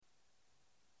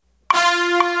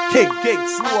Kate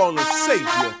Gates, New Orleans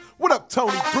savior. What up,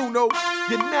 Tony Bruno?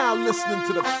 You're now listening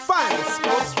to the finest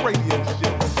sports radio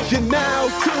show. You're now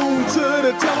tuned to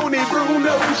the Tony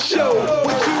Bruno Show.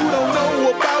 What you don't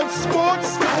know about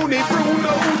sports, Tony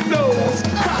Bruno knows.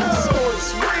 Fox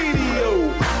Sports Radio.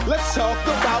 Let's talk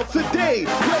about the day.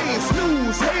 Plays,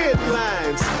 news,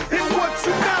 headlines, and what's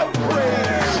an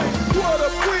outrage. What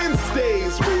up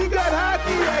Wednesdays? We got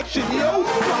hockey action, yo.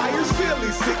 Flyers,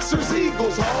 Phillies, Sixers,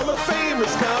 Eagles, Hall of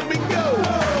Famers come and go.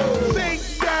 Thank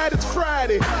God it's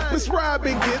Friday. Miss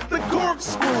Robin, get the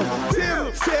corkscrew.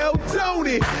 Tim, tell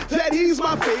Tony that he's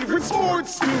my favorite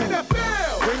sports team.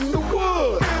 NFL, bring the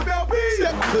wood. MLB,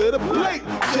 step to the plate.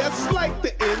 Just like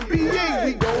the NBA,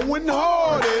 we going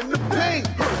hard in the paint.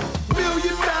 $1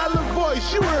 million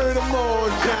voice, you heard him on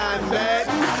John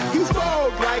Madden. He's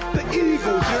bald like the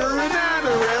Eagles, you're an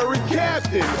honorary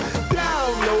captain.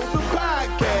 Download the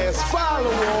podcast,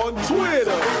 follow on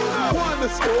Twitter. Wonder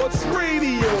Sports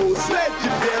Radio's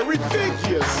legendary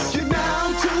figures. You're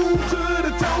now tuned to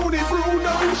the Tony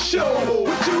Bruno Show.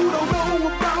 What you don't know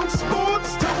about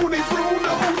sports, Tony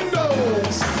Bruno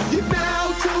knows. You're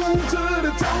now tuned to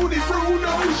the Tony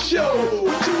Bruno Show.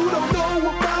 What you don't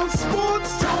know about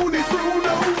sports, Tony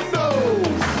Bruno knows.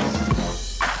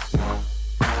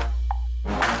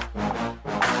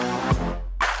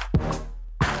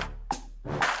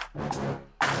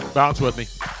 Bounce with me.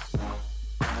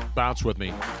 Bounce with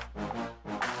me.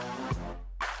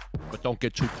 But don't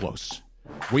get too close.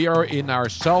 We are in our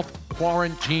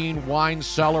self-quarantine wine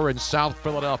cellar in South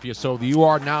Philadelphia, so you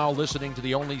are now listening to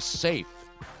the only safe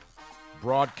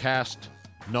broadcast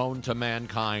known to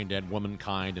mankind and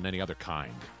womankind and any other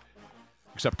kind.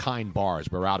 Except kind bars.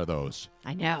 We're out of those.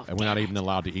 I know. And we're not even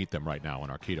allowed to eat them right now on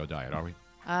our keto diet, are we?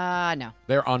 No.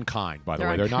 They're unkind, by the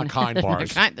way. They're not kind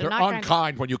bars. They're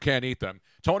unkind when you can't eat them.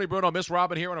 Tony Bruno, Miss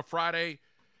Robin here on a Friday.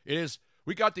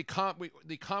 We got the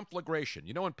conflagration.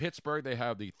 You know, in Pittsburgh they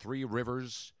have the Three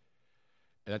Rivers.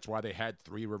 And that's why they had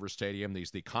Three Rivers Stadium.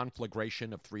 The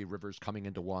conflagration of three rivers coming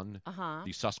into one. Uh-huh.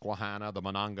 The Susquehanna, the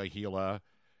Monongahela,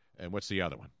 and what's the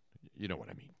other one? You know what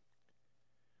I mean.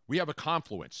 We have a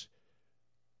confluence.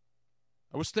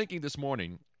 I was thinking this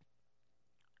morning,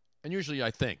 and usually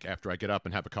I think after I get up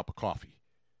and have a cup of coffee,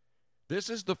 this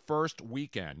is the first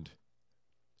weekend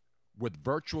with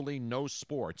virtually no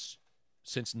sports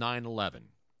since 9/11.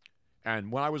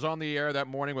 And when I was on the air that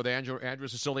morning with Andrew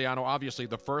Siciliano, obviously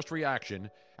the first reaction,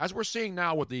 as we're seeing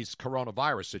now with this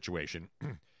coronavirus situation,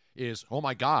 is, oh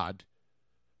my God,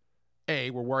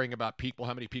 we're worrying about people,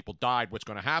 how many people died, what's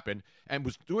going to happen, and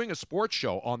was doing a sports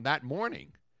show on that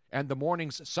morning and the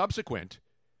mornings subsequent.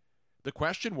 The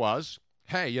question was,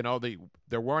 hey, you know,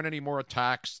 there weren't any more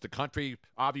attacks. The country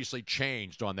obviously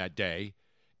changed on that day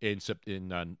in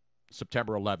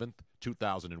September 11th,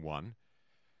 2001.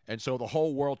 And so the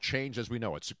whole world changed as we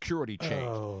know it. Security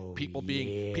changed.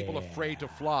 People afraid to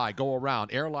fly, go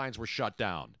around. Airlines were shut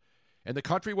down. And the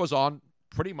country was on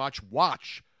pretty much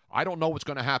watch. I don't know what's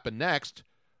going to happen next.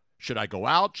 Should I go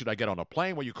out? Should I get on a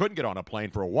plane? Well, you couldn't get on a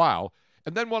plane for a while.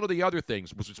 And then one of the other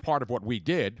things, which was part of what we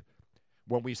did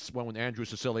when Andrew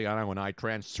Siciliano and I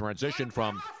transitioned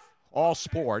from all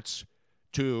sports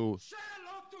to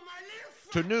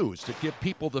news, to give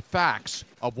people the facts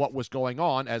of what was going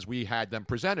on as we had them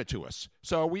presented to us.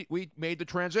 So we made the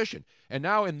transition. And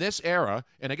now in this era,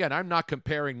 and again, I'm not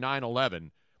comparing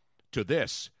 9/11 to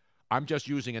this. I'm just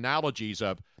using analogies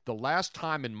of the last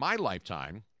time in my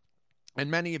lifetime,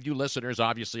 and many of you listeners,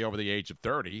 obviously over the age of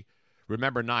 30,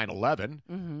 remember 9/11,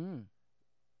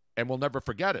 and we'll never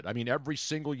forget it. I mean, every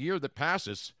single year that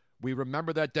passes, we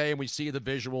remember that day and we see the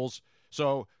visuals.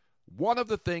 So one of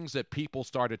the things that people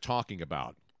started talking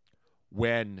about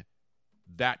when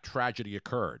that tragedy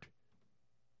occurred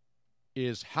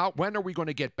is when are we going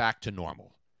to get back to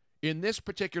normal? In this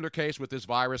particular case with this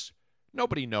virus,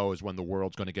 nobody knows when the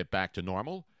world's going to get back to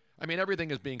normal. I mean, everything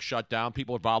is being shut down.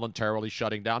 People are voluntarily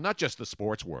shutting down, not just the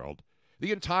sports world,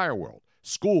 the entire world,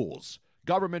 schools,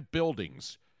 government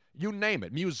buildings, you name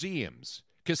it, museums,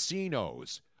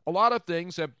 casinos. A lot of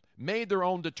things have made their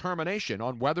own determination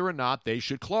on whether or not they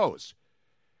should close.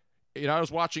 You know, I was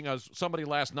watching somebody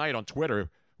last night on Twitter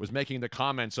was making the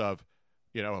comments of,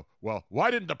 you know, well,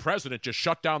 why didn't the president just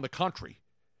shut down the country?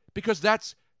 Because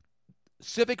that's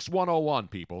Civics 101,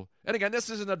 people. And again,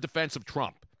 this isn't a defense of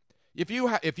Trump. If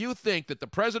you think that the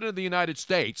president of the United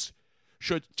States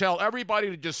should tell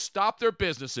everybody to just stop their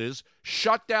businesses,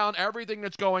 shut down everything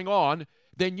that's going on,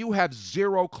 then you have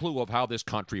zero clue of how this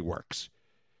country works.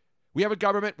 We have a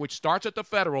government which starts at the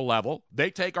federal level.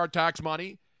 They take our tax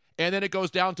money, and then it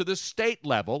goes down to the state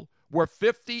level where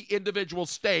 50 individual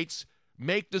states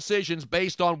make decisions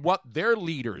based on what their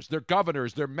leaders, their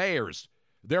governors, their mayors,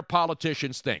 their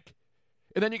politicians think.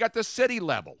 And then you got the city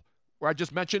level, where I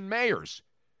just mentioned mayors.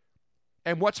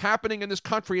 And what's happening in this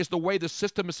country is the way the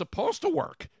system is supposed to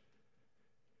work.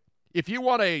 If you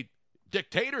want a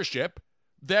dictatorship,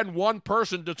 then one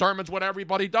person determines what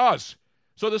everybody does.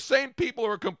 So the same people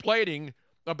who are complaining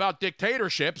about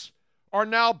dictatorships are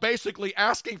now basically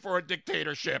asking for a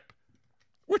dictatorship,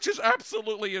 which is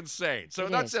absolutely insane. So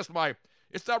that's just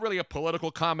it's not really a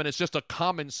political comment, it's just a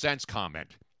common sense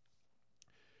comment.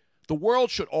 The world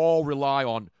should all rely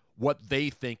on what they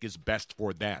think is best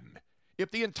for them.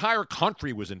 If the entire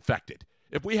country was infected,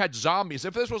 if we had zombies,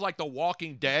 if this was like The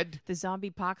Walking Dead. The zombie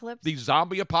apocalypse? The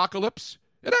zombie apocalypse.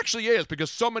 It actually is, because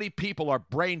so many people are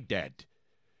brain dead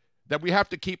that we have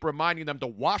to keep reminding them to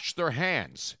wash their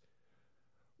hands,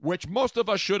 which most of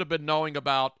us should have been knowing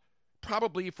about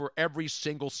probably for every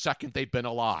single second they've been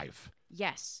alive.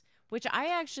 Yes, which I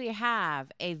actually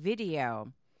have a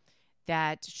video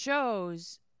that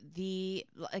shows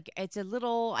it's a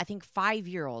little, I think, 5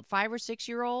 or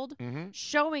 6-year-old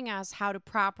showing us how to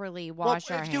properly wash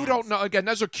our hands. If you don't know, again,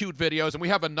 those are cute videos, and we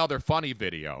have another funny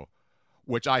video,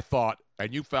 which I thought,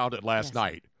 and you found it last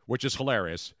night, which is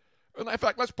hilarious. In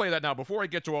fact, let's play that now before I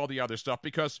get to all the other stuff,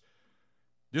 because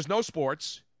there's no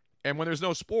sports, and when there's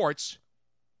no sports,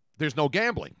 there's no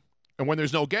gambling. And when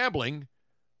there's no gambling,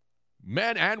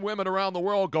 men and women around the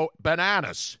world go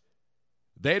bananas.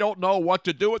 They don't know what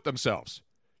to do with themselves.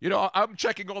 You know, I'm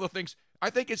checking all the things. I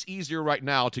think it's easier right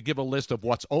now to give a list of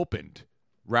what's opened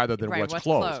rather than what's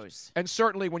closed. And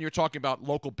certainly when you're talking about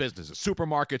local businesses,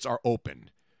 supermarkets are open.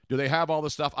 Do they have all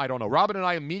the stuff? I don't know. Robin and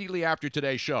I, immediately after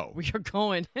today's show, we are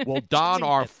going. We'll don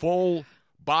our full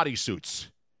bodysuits.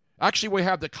 Actually, we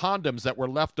have the condoms that were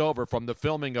left over from the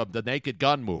filming of the Naked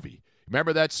Gun movie.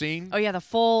 Remember that scene? Oh, yeah, the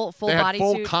full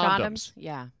bodysuit condoms.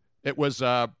 Yeah. It was,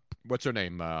 what's her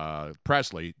name?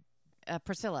 Presley.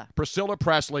 Priscilla. Priscilla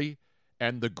Presley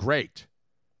and the great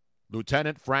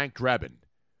Lieutenant Frank Drebin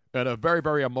in a very,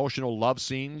 very emotional love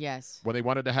scene. Yes. When they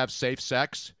wanted to have safe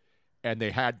sex, and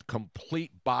they had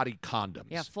complete body condoms.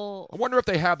 Yeah, full. I wonder if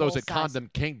they have those at size.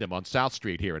 Condom Kingdom on South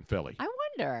Street here in Philly. I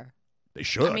wonder. They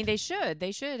should. I mean, they should.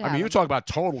 They should have. I mean, you talk about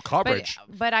total coverage.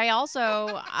 But I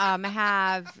also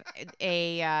have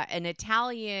an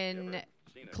Italian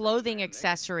clothing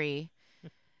accessory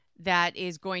that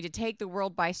is going to take the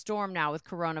world by storm now with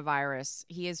coronavirus.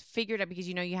 He has figured out, because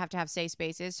you have to have safe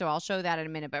spaces, so I'll show that in a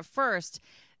minute. But first,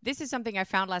 this is something I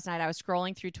found last night. I was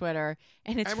scrolling through Twitter,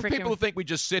 and it's freaking... People think we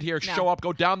just sit here, show up,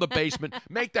 go down the basement,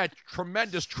 make that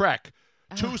tremendous trek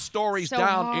 2 stories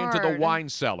down into the wine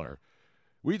cellar.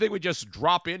 We think we just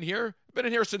drop in here? I've been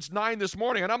in here since 9 this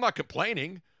morning, and I'm not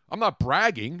complaining. I'm not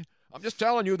bragging. I'm just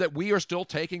telling you that we are still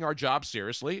taking our job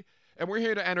seriously, and we're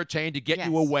here to entertain, to get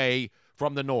you away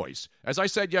from the noise. As I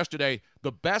said yesterday,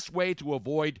 the best way to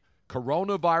avoid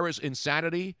coronavirus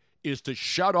insanity is to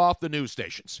shut off the news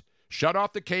stations. Shut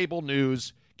off the cable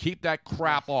news. Keep that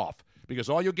crap off, because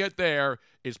all you get there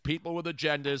is people with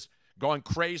agendas going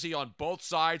crazy on both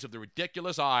sides of the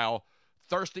ridiculous aisle,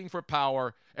 thirsting for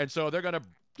power, and so they're going to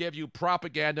give you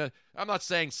propaganda. I'm not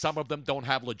saying some of them don't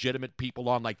have legitimate people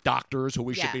on, like doctors who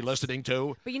we should be listening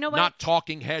to. But you know what? Not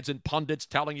talking heads and pundits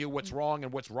telling you what's wrong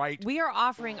and what's right. We are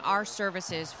offering our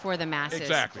services for the masses.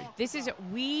 Exactly.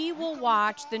 We will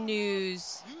watch the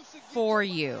news for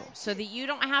you so that you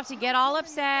don't have to get all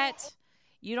upset.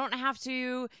 You don't have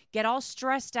to get all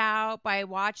stressed out by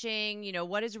watching,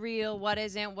 what is real, what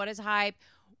isn't, what is hype.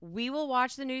 We will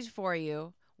watch the news for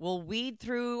you. We'll weed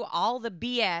through all the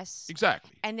BS.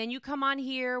 Exactly. And then you come on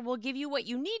here. We'll give you what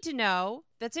you need to know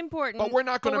that's important. But we're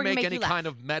not going to make any kind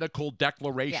of medical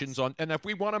declarations on. And if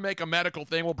we want to make a medical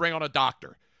thing, we'll bring on a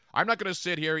doctor. I'm not going to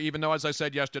sit here, even though, as I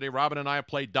said yesterday, Robin and I have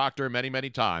played doctor many, many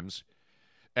times,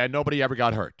 and nobody ever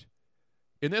got hurt.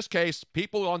 In this case,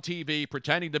 people on TV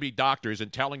pretending to be doctors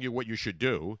and telling you what you should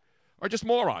do are just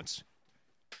morons.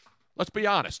 Let's be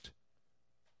honest.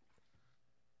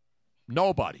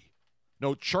 Nobody.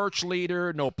 No church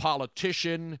leader, no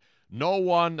politician, no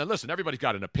one. And listen, everybody's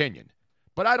got an opinion.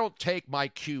 But I don't take my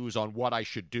cues on what I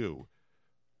should do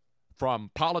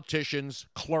from politicians,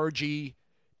 clergy,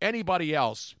 anybody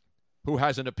else who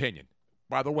has an opinion.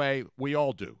 By the way, we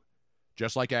all do.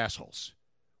 Just like assholes.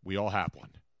 We all have one.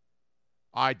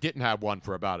 I didn't have one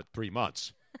for about 3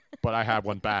 months, but I have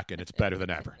one back, and it's better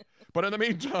than ever. But in the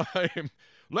meantime,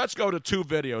 let's go to 2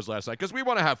 videos last night, because we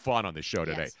want to have fun on this show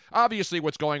today. Yes. Obviously,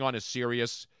 what's going on is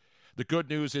serious. The good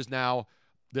news is now,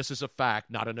 this is a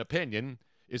fact, not an opinion,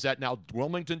 is that now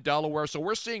Wilmington, Delaware, so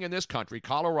we're seeing in this country,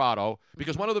 Colorado,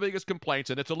 because one of the biggest complaints,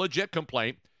 and it's a legit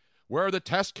complaint, where are the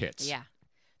test kits? Yeah.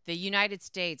 The United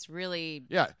States really.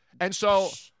 Yeah. And so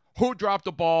who dropped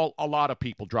the ball? A lot of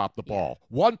people dropped the ball.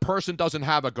 One person doesn't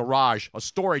have a garage, a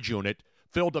storage unit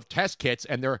filled with test kits,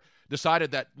 and they're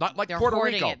decided that, not like they're Puerto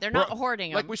hoarding Rico. It. They're not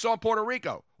hoarding like them. we saw in Puerto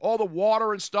Rico. All the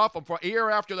water and stuff, and for a year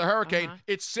after the hurricane,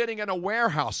 it's sitting in a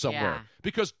warehouse somewhere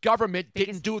because government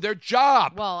didn't do their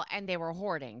job. Well, and they were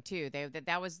hoarding too.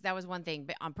 That was one thing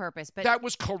on purpose. But that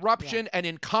was corruption and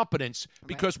incompetence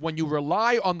because when you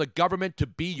rely on the government to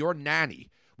be your nanny,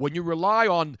 when you rely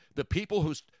on the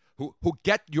people who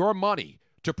get your money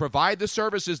to provide the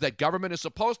services that government is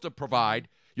supposed to provide,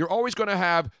 you're always going to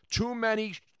have too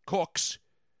many cooks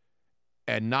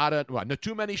and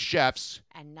too many chefs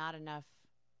and not enough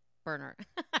burner.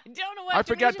 I don't know what. I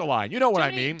forget the line. You know what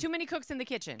I mean. Too many cooks in the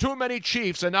kitchen. Too many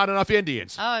chiefs and not enough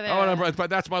Indians. But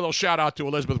that's my little shout out to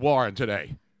Elizabeth Warren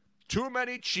today. Too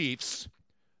many chiefs,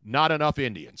 not enough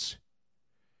Indians.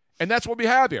 And that's what we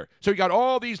have here. So you got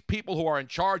all these people who are in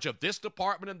charge of this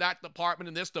department and that department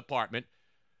and this department,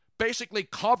 basically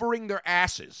covering their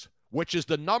asses, which is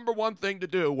the number one thing to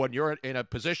do when you're in a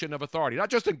position of authority, not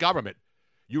just in government.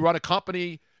 You run a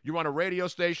company, you run a radio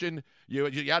station,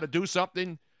 you got to do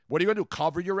something. What are you going to do?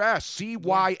 Cover your ass.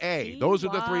 CYA. Those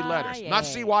are the three letters. Not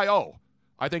CYO.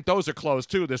 I think those are closed,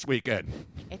 too, this weekend.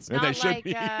 It's not like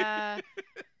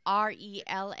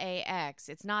RELAX.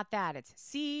 It's not that.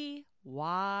 It's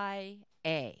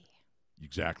CYA.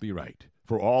 Exactly right.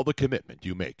 For all the commitment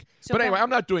you make. So but anyway, I'm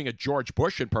not doing a George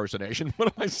Bush impersonation.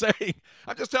 What am I saying?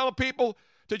 I'm just telling people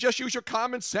to just use your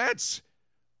common sense.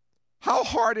 How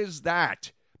hard is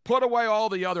that? Put away all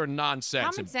the other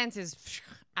nonsense. Common sense is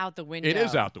out the window. It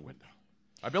is out the window.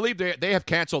 I believe they have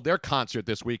canceled their concert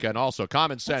this weekend also.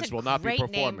 Common Sense will not be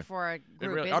performing. Great name for a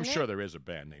group, I'm sure there is a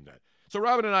band named that. So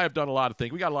Robin and I have done a lot of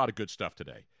things. We got a lot of good stuff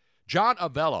today. John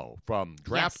Avello from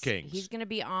DraftKings. Yes, he's going to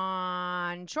be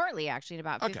on shortly, actually, in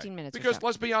about 15 minutes because or so.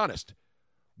 Let's be honest.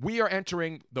 We are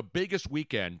entering the biggest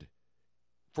weekend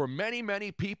for many,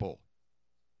 many people.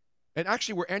 And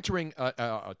actually, we're entering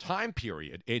a time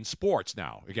period in sports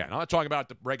now. Again, I'm not talking about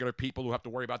the regular people who have to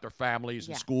worry about their families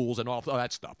and schools and all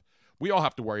that stuff. We all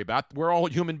have to worry about. We're all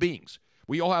human beings.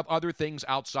 We all have other things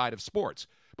outside of sports.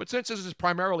 But since this is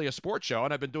primarily a sports show,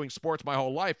 and I've been doing sports my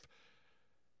whole life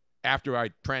after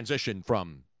I transitioned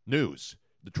from news,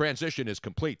 the transition is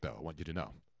complete, though, I want you to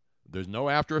know. There's no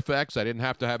after effects. I didn't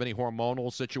have to have any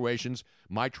hormonal situations.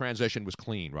 My transition was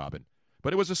clean, Robin.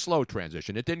 But it was a slow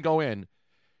transition. It didn't go in.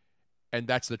 And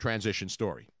that's the transition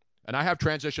story. And I have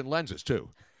transition lenses, too.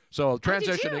 So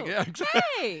transitioning. Yeah, exactly.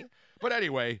 Hey. But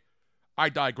anyway, I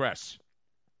digress.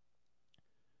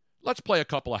 Let's play a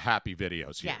couple of happy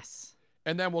videos here. Yes.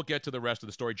 And then we'll get to the rest of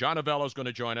the story. John Avello is going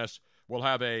to join us. We'll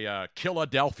have a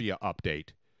Philadelphia update.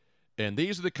 And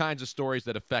these are the kinds of stories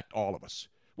that affect all of us.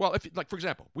 Well, for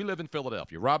example, we live in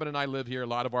Philadelphia. Robin and I live here. A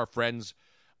lot of our friends,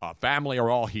 family are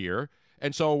all here.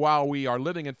 And so while we are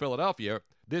living in Philadelphia,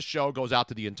 this show goes out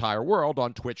to the entire world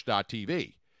on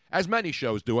twitch.tv, as many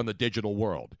shows do in the digital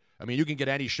world. I mean, you can get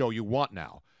any show you want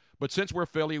now. But since we're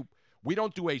Philly, we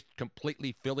don't do a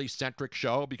completely Philly-centric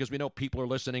show because we know people are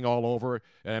listening all over,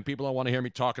 and people don't want to hear me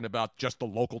talking about just the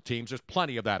local teams. There's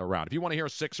plenty of that around. If you want to hear a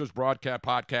Sixers broadcast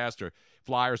podcast or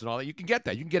Flyers and all that, you can get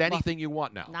that. You can get anything you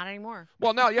want now. Not anymore.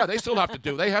 Well, now, yeah, they still have to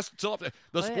do.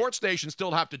 The sports stations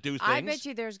still have to do things. I bet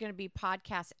you there's going to be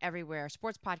podcasts everywhere.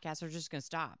 Sports podcasts are just going to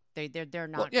stop. They're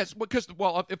not. Well, yes, because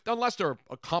unless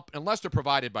they're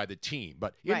provided by the team,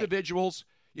 but individuals,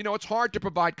 it's hard to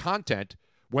provide content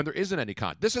when there isn't any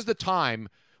content. This is the time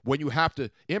when you have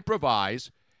to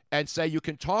improvise and say you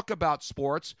can talk about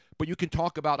sports, but you can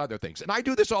talk about other things. And I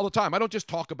do this all the time. I don't just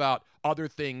talk about other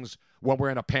things when we're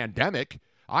in a pandemic.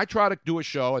 I try to do a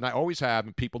show, and I always have,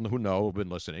 and people who know have been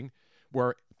listening,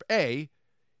 where,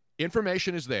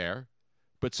 information is there,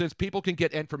 but since people can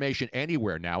get information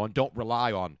anywhere now and don't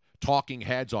rely on talking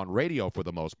heads on radio for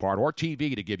the most part or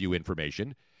TV to give you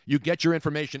information, you get your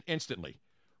information instantly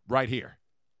right here.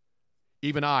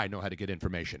 Even I know how to get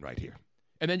information right here.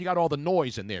 And then you got all the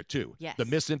noise in there, too. Yes. The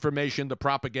misinformation, the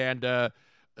propaganda,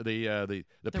 the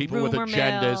people with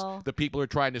agendas, the people who are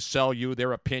trying to sell you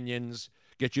their opinions,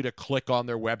 get you to click on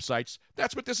their websites.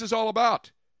 That's what this is all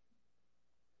about.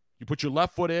 You put your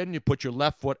left foot in, you put your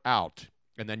left foot out,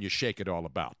 and then you shake it all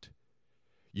about.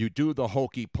 You do the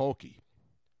hokey pokey.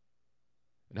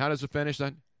 And how does it finish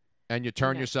then? And you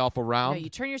turn yourself around? No, you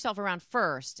turn yourself around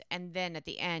first, and then at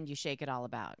the end, you shake it all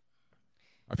about.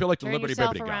 I feel like the turn Liberty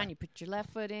yourself Bibbidi around, guy. You put your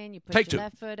left foot in, you put Take your two.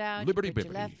 left foot out, Liberty you put Bibbidi.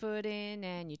 your left foot in,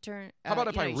 and you turn. How about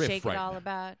if I riff shake right it all now?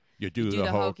 about. You do the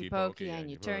hokey pokey,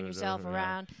 and you turn yourself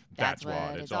around. That's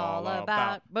what it's all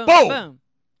about. Boom, Boom! boom.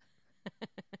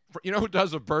 You know who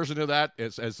does a version of that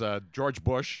as George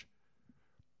Bush?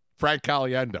 Frank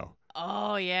Caliendo.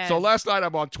 Oh, yeah. So last night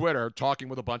I'm on Twitter talking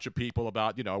with a bunch of people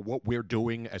about, what we're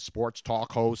doing as sports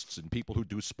talk hosts and people who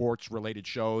do sports-related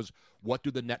shows. What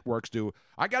do the networks do?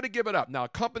 I got to give it up. Now,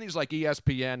 companies like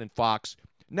ESPN and Fox,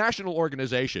 national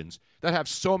organizations that have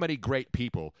so many great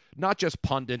people, not just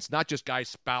pundits, not just guys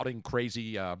spouting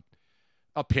crazy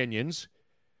opinions.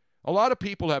 A lot of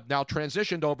people have now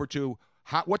transitioned over to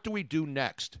what do we do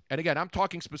next? And again, I'm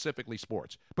talking specifically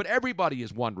sports, but everybody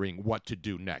is wondering what to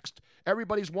do next.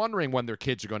 Everybody's wondering when their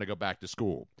kids are going to go back to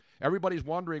school. Everybody's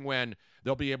wondering when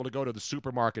they'll be able to go to the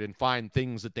supermarket and find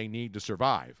things that they need to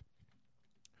survive.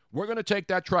 We're going to take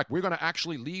that trek. We're going to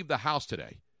actually leave the house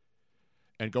today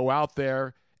and go out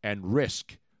there and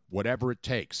risk whatever it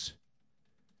takes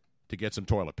to get some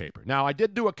toilet paper. Now, I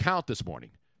did do a count this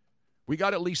morning. We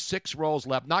got at least 6 rolls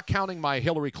left, not counting my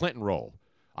Hillary Clinton roll.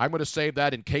 I'm going to save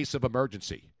that in case of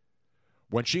emergency.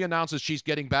 When she announces she's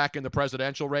getting back in the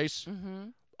presidential race,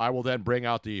 I will then bring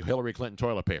out the Hillary Clinton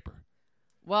toilet paper.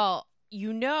 Well,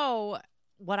 you know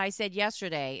what I said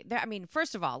yesterday.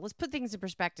 First of all, let's put things in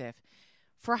perspective.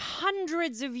 For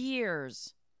hundreds of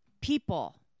years,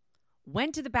 people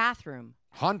went to the bathroom.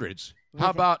 Hundreds? How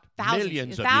about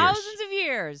millions of years? Thousands of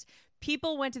years.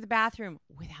 People went to the bathroom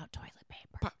without toilet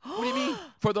paper. What do you mean?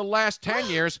 For the last 10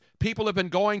 years, people have been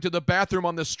going to the bathroom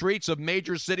on the streets of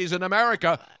major cities in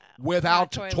America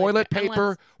without toilet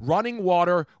paper, running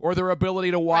water, or their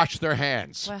ability to wash their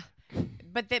hands. Well,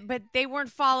 but they weren't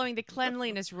following the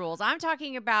cleanliness rules. I'm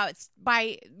talking about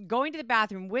by going to the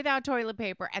bathroom without toilet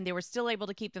paper, and they were still able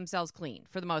to keep themselves clean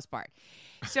for the most part.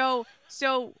 So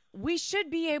we should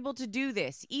be able to do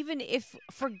this, even if,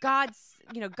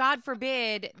 God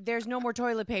forbid, there's no more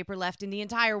toilet paper left in the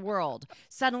entire world.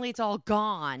 Suddenly it's all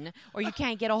gone, or you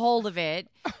can't get a hold of it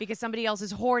because somebody else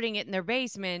is hoarding it in their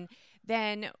basement.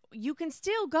 Then you can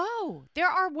still go. There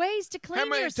are ways to clean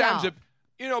yourself. How many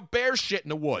times have, bears shit in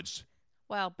the woods?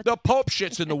 Well, but the Pope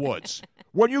shits in the woods.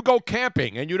 When you go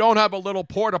camping and you don't have a little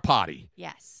porta potty,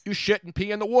 yes, you shit and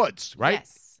pee in the woods, right?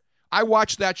 Yes. I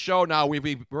watched that show now.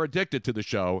 We're addicted to the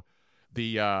show.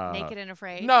 The Naked and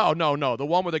Afraid? No. The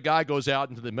one where the guy goes out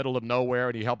into the middle of nowhere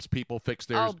and he helps people fix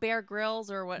their... Oh, Bear Grylls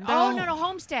or what? No. No,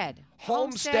 Homestead.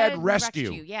 Homestead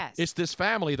Rescue. Yes. It's this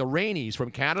family, the Rainies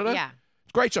from Canada. Yeah.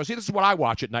 Great show. See, this is what I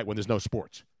watch at night when there's no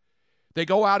sports. They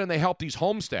go out and they help these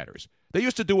homesteaders. They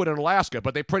used to do it in Alaska,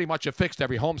 but they pretty much have fixed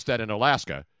every homestead in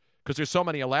Alaska because there's so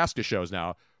many Alaska shows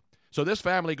now. So this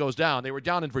family goes down. They were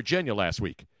down in Virginia last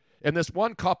week. And this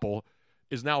one couple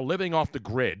is now living off the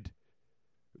grid.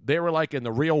 They were like in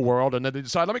the real world, and then they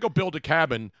decide, let me go build a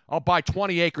cabin. I'll buy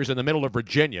 20 acres in the middle of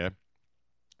Virginia,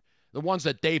 the ones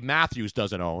that Dave Matthews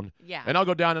doesn't own. Yeah. And I'll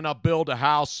go down and I'll build a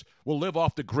house. We'll live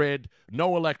off the grid,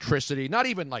 no electricity. I'm not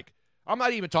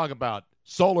even talking about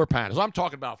solar panels. I'm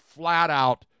talking about flat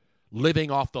out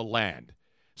living off the land.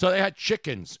 So they had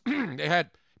chickens. They had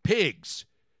pigs.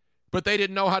 But they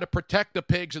didn't know how to protect the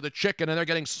pigs or the chicken, and they're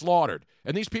getting slaughtered.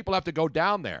 And these people have to go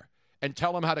down there and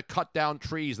tell them how to cut down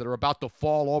trees that are about to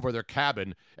fall over their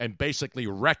cabin and basically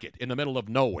wreck it in the middle of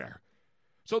nowhere.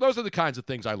 So those are the kinds of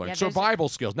things I learned. Survival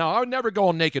skills. Now, I would never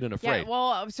go naked and afraid. Yeah,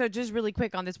 well, so just really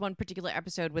quick on this one particular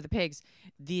episode with the pigs,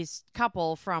 this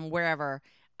couple from wherever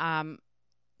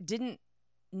didn't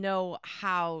know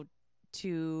how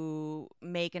to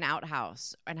make an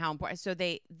outhouse and how important. So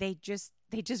they just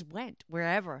went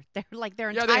wherever. They're like their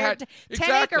entire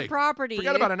 10-acre property.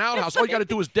 Forget about an outhouse. All you got to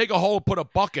do is dig a hole, put a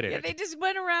bucket in it. They just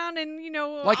went around and,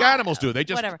 like animals do. They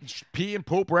just pee and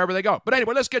poop wherever they go. But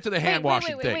anyway, let's get to the hand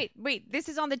washing thing. Wait. This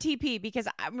is on the TP because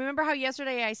I remember how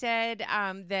yesterday I said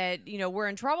that, we're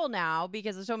in trouble now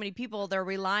because of so many people. They're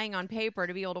relying on paper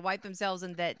to be able to wipe themselves,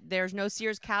 and that there's no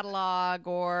Sears catalog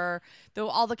or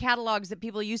all the catalogs that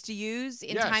people used to use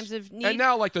in times of need. And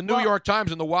now, like the New York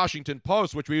Times and the Washington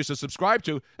Post, which we used to subscribe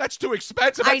to, that's too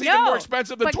expensive. That's even more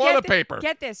expensive than toilet paper.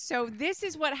 Get this. So this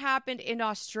is what happened in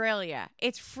Australia.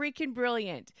 It's freaking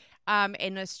brilliant.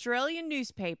 An Australian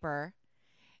newspaper,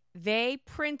 they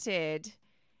printed,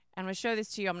 and I'm going to show this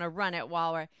to you. I'm going to run it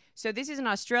while we're... So this is an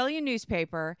Australian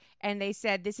newspaper, and they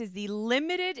said this is the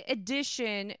limited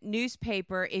edition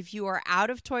newspaper if you are out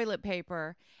of toilet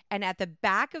paper. And at the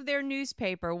back of their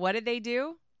newspaper, what did they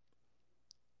do?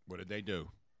 What did they do?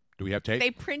 Do we have tape?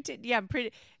 They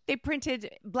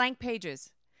printed blank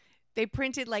pages. They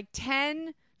printed like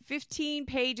 10, 15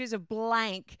 pages of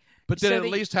blank. But did it at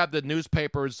least have the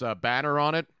newspaper's banner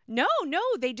on it? No.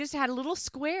 They just had little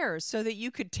squares so that you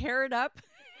could tear it up.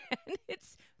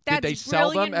 Did they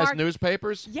sell them as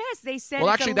newspapers? Yes, they said. Well,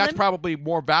 actually, that's probably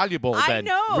more valuable than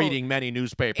reading many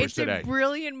newspapers today. It's a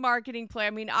brilliant marketing play.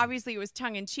 I mean, obviously, it was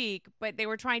tongue in cheek, but they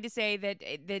were trying to say that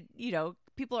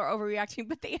people are overreacting,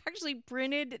 but they actually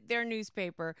printed their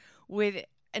newspaper with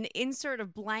an insert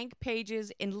of blank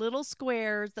pages in little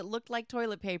squares that looked like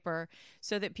toilet paper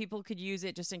so that people could use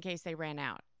it just in case they ran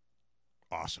out.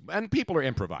 Awesome. And people are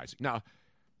improvising. Now,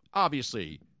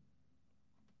 obviously,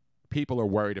 people are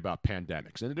worried about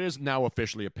pandemics, and it is now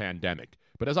officially a pandemic.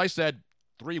 But as I said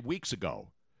 3 weeks ago,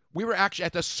 we were actually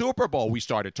at the Super Bowl we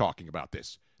started talking about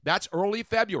this. That's early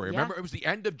February. Remember, it was the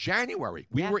end of January.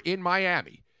 We were in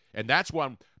Miami, and that's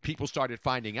when people started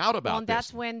finding out about and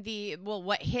that's when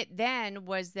what hit then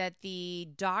was that the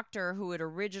doctor who had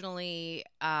originally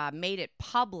made it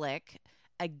public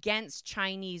against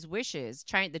Chinese wishes,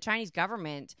 the Chinese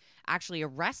government actually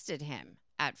arrested him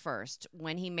at first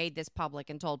when he made this public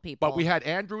and told people. But we had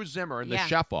Andrew Zimmern, the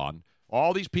chef, on.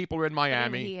 All these people are in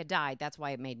Miami. He had died. That's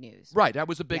why it made news. Right. That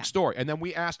was a big story. And then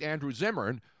we asked Andrew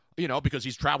Zimmern, because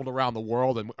he's traveled around the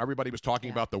world, and everybody was talking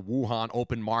about the Wuhan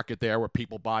open market there where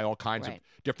people buy all kinds of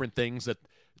different things that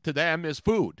to them is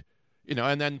food.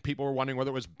 And then people were wondering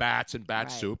whether it was bats and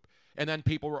bat soup. And then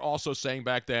people were also saying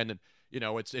back then,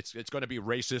 it's going to be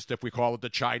racist if we call it the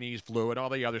Chinese flu and all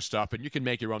the other stuff. And you can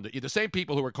make your own. The same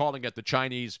people who were calling it the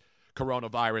Chinese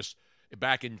coronavirus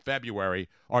back in February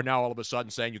are now all of a sudden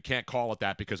saying you can't call it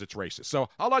that because it's racist. So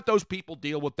I'll let those people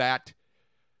deal with that.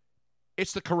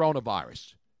 It's the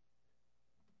coronavirus,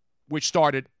 which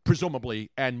started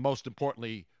presumably and most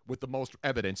importantly with the most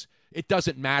evidence. It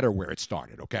doesn't matter where it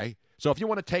started, okay? So if you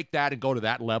want to take that and go to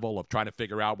that level of trying to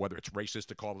figure out whether it's racist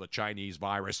to call it a Chinese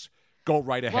virus, go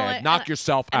right ahead. Knock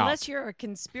yourself out. Unless you're a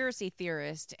conspiracy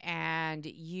theorist and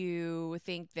you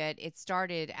think that it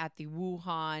started at the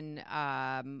Wuhan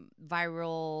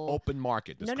viral... Open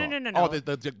market. No. Oh,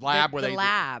 the lab where the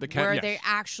lab where they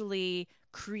actually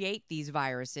create these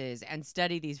viruses and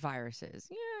study these viruses.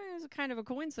 Yeah, it's kind of a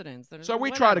coincidence. So we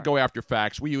try to go after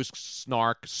facts. We use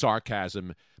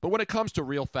sarcasm. But when it comes to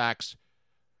real facts,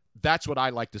 that's what I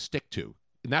like to stick to.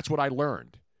 And that's what I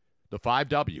learned. The 5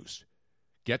 W's.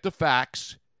 Get the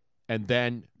facts, and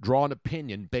then draw an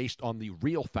opinion based on the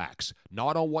real facts,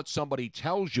 not on what somebody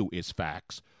tells you is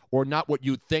facts, or not what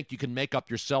you think you can make up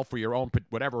yourself for your own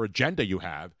whatever agenda you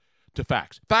have, to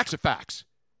facts. Facts are facts.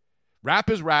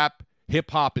 Rap is rap.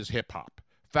 Hip-hop is hip-hop.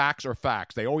 Facts are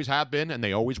facts. They always have been, and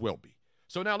they always will be.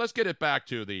 So now let's get it back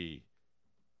to the...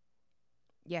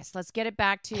 Yes, let's get it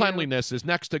back to... Cleanliness is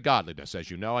next to godliness, as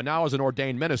you know, and now as an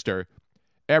ordained minister...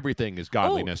 Everything is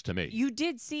godliness to me. You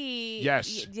did see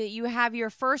you have your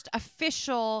first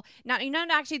official... Now,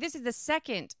 actually, this is the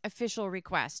second official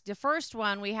request. The first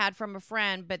one we had from a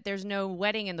friend, but there's no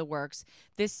wedding in the works.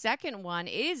 This second one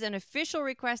is an official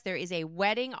request. There is a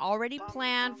wedding already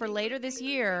planned for later this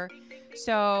year.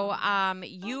 So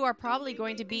you are probably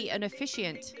going to be an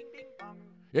officiant.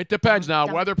 It depends now,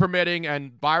 weather permitting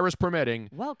and virus permitting.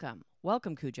 Welcome,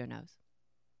 Cujo Knows.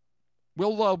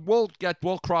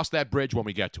 We'll cross that bridge when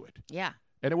we get to it. Yeah.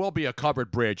 And it will be a covered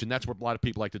bridge, and that's what a lot of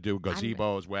people like to do,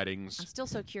 gazebos, weddings. I'm still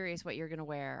so curious what you're going to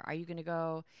wear. Are you going to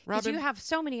go... Because you have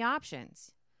so many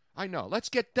options. I know. Let's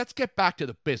get back to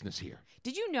the business here.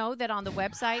 Did you know that on the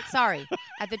website,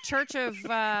 at the Church of...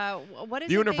 what is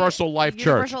the it? Universal Life Church.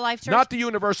 Universal Life Church. Not the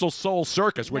Universal Soul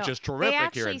Circus, which is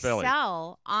terrific here in Philly. They actually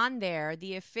sell on there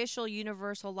the official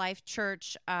Universal Life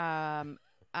Church...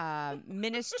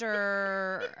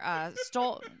 minister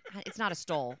stole. It's not a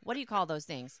stole. What do you call those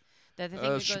things?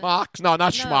 Schmucks? No,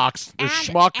 not schmucks. The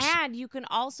schmucks. And you can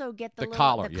also get the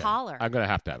collar. collar. I'm going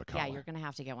to have a collar. Yeah, you're going to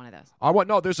have to get one of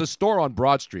those. There's a store on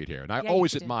Broad Street here, and I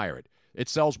always admire it. It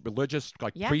sells religious,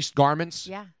 priest garments.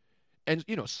 Yeah. And,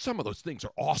 some of those things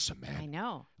are awesome, man. I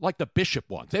know. Like the bishop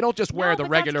ones. They don't just wear the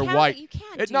regular white. You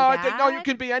can't do that. No, you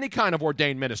can be any kind of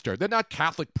ordained minister. They're not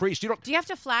Catholic priests. Do you have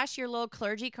to flash your little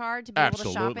clergy card to be able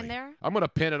to shop in there? I'm going to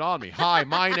pin it on me. Hi,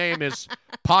 my name is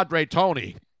Padre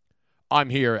Tony. I'm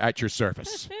here at your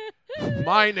service.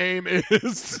 My name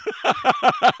is...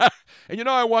 And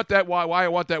I want that why I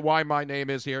want that why my name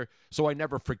is here, so I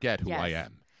never forget who I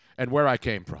am and where I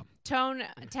came from. Tone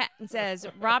says,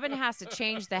 Robin has to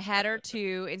change the header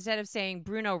to, instead of saying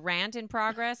Bruno rant in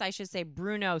progress, I should say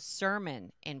Bruno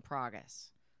sermon in progress.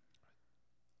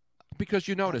 Because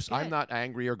you notice, I'm not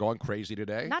angry or going crazy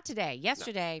today. Not today.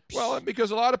 Yesterday. No. Well, because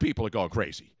a lot of people are going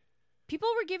crazy. People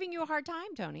were giving you a hard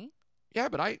time, Tony. Yeah,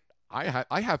 but I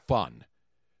have fun.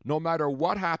 No matter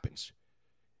what happens.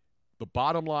 The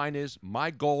bottom line is my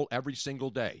goal every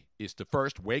single day is to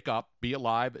first wake up, be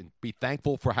alive, and be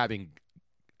thankful for having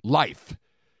life.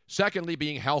 Secondly,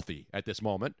 being healthy at this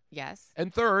moment. Yes.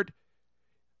 And third,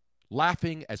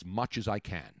 laughing as much as I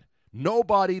can.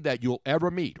 Nobody that you'll ever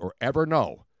meet or ever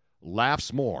know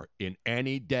laughs more in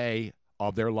any day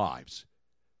of their lives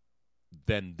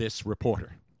than this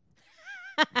reporter.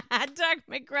 Doug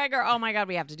McGregor. Oh, my God,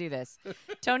 we have to do this.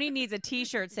 Tony needs a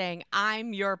T-shirt saying,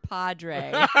 I'm your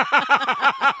padre.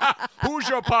 Who's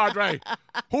your padre?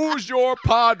 Who's your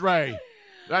padre?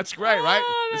 That's great, right?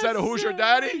 Instead of who's your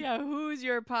daddy? Yeah, who's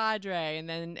your padre? And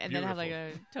then have like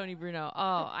a Tony Bruno.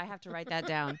 Oh, I have to write that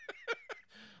down.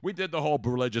 We did the whole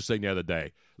religious thing the other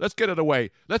day. Let's get it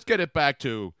away. Let's get it back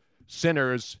to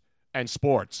sinners and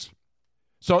sports.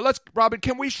 So Robin,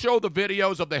 can we show the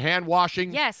videos of the hand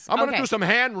washing? Yes. I'm going to do some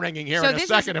hand wringing here in a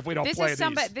second if we don't play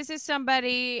these. This is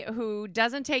somebody who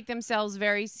doesn't take themselves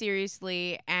very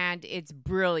seriously, and it's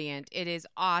brilliant. It is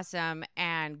awesome.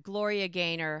 And Gloria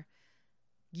Gaynor,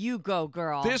 you go,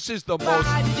 girl. This is the most...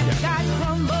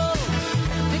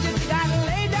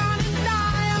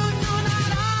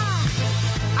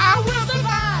 I will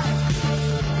survive.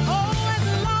 Oh, as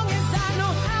long as I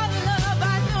know how to love,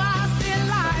 I know I'll stay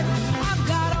alive. I've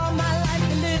got all my life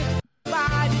to live.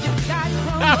 Why did you die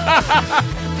from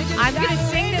I'm going to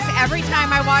sing this every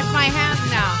time I wash my hands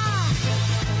now.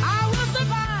 I will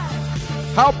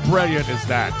survive. How brilliant is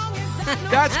that?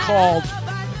 That's called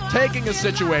taking a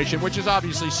situation, which is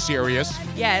obviously serious.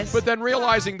 Yes. But then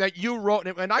realizing that you wrote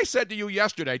it. And I said to you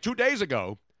yesterday, 2 days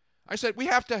ago, I said, we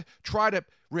have to try to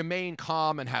remain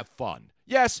calm and have fun.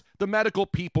 Yes, the medical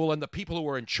people and the people who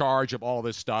are in charge of all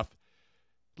this stuff,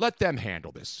 let them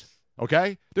handle this,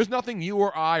 okay? There's nothing you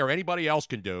or I or anybody else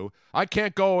can do. I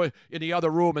can't go in the other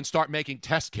room and start making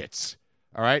test kits,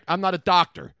 all right? I'm not a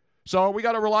doctor. So we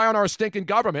got to rely on our stinking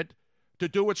government to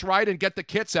do what's right and get the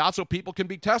kits out so people can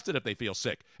be tested if they feel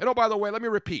sick. And oh, by the way, let me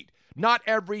repeat, not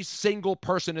every single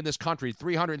person in this country,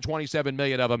 327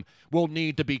 million of them, will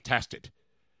need to be tested.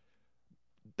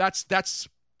 That's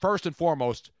first and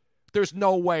foremost. There's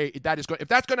no way that is going. If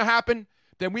that's going to happen,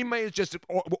 then we may just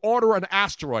order an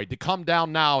asteroid to come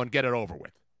down now and get it over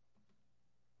with.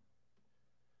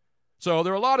 So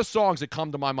there are a lot of songs that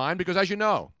come to my mind because, as you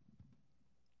know,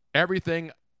 everything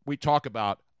we talk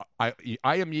about, I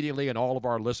immediately, and all of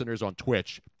our listeners on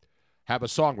Twitch have a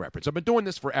song reference. I've been doing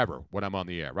this forever when I'm on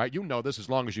the air, right? You know this as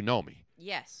long as you know me.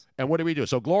 Yes. And what do we do?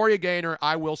 So Gloria Gaynor,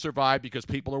 I will survive because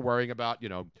people are worrying about,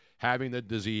 having the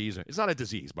disease. It's not a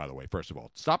disease, by the way, first of all.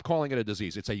 Stop calling it a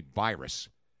disease. It's a virus.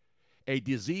 A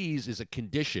disease is a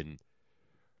condition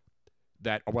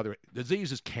that, or whether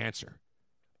disease is cancer.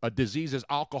 A disease is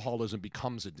alcoholism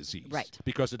becomes a disease. Right.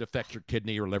 Because it affects your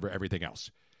kidney, your liver, everything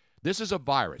else. This is a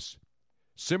virus,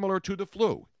 similar to the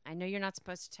flu. I know you're not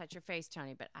supposed to touch your face,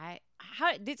 Tony, but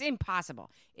it's impossible.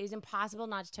 It is impossible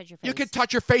not to touch your face. You can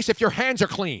touch your face if your hands are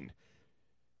clean.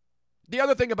 The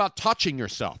other thing about touching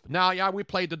yourself. Now, yeah, we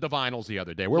played the Divinals the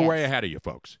other day. We're way ahead of you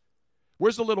folks.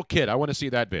 Where's the little kid? I want to see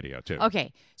that video, too.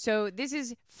 Okay, so this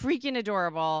is freaking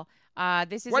adorable. Why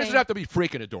does it have to be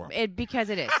freaking adorable? Because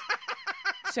it is.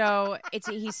 So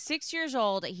he's 6 years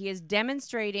old. He is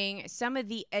demonstrating some of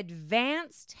the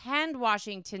advanced hand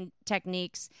washing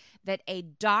techniques that a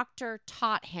doctor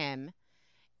taught him.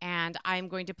 And I'm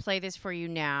going to play this for you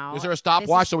now. Is there a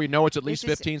stopwatch so we know it's at least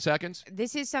 15 seconds?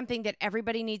 This is something that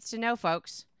everybody needs to know,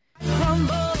 folks.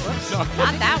 Whoops, not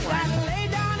that one.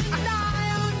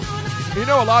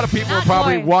 A lot of people are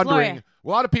probably wondering. A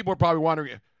lot of people are probably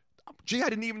wondering, gee, I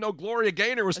didn't even know Gloria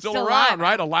Gaynor was still around,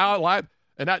 right? Alive.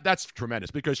 And that's tremendous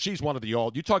because she's one of the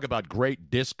you talk about great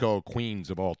disco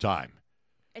queens of all time.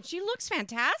 And she looks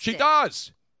fantastic. She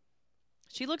does.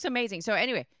 She looks amazing. So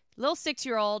anyway, little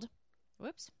 6-year-old.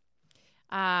 Whoops.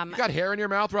 You got hair in your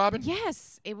mouth, Robin?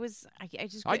 Yes. It was.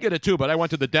 I get it too, but I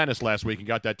went to the dentist last week and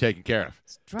got that taken care of.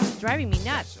 It's driving me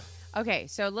nuts. Okay,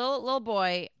 so little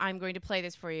boy, I'm going to play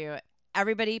this for you.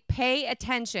 Everybody pay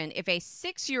attention. If a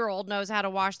 6-year-old knows how to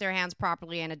wash their hands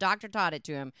properly and a doctor taught it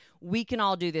to him, we can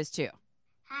all do this too.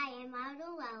 Hi, I'm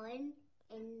Aldo Llewellyn,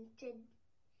 and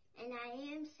I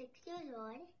am 6 years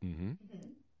old. Mm-hmm. Mm-hmm.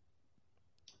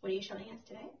 What are you showing us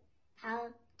today? How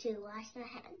to wash my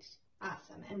hands.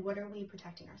 Awesome. And what are we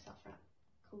protecting ourselves from?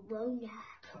 Corona.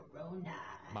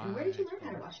 And where did you learn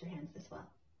how to wash your hands this well?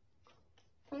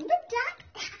 From the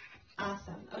doctor.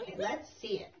 Awesome. Okay, let's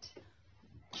see it.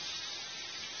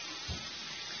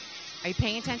 Are you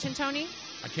paying attention, Tony?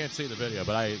 I can't see the video,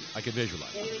 but I can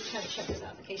visualize. Maybe we can try to check this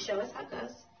out. Okay, show us how it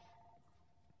goes.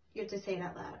 You have to say it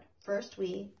out loud. First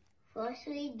we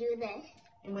do this.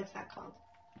 And what's that called?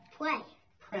 Pray.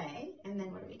 And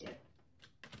then what do we do?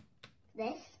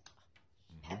 This.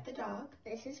 Pet the dog.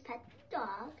 This is pet the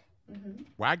dog. Mm-hmm.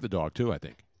 Wag the dog, too, I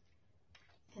think.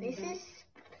 This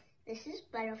is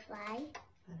butterfly.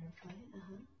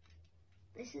 Uh-huh.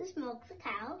 This is milk the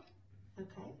cow.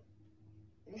 Okay.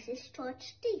 This is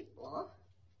torch steeple.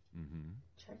 Mm-hmm.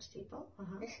 Church steeple.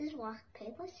 Uh-huh. This is rock,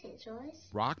 paper, scissors.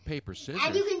 Rock, paper, scissors.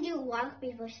 And you can do rock,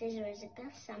 paper, scissors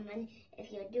against someone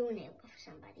if you're doing it with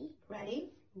somebody. Ready?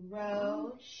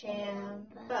 Rochambeau.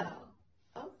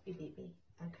 Oh, you beat me.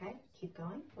 Okay, keep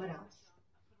going. What else?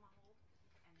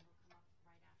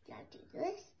 You have to do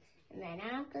this, and then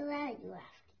after that, you have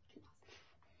to do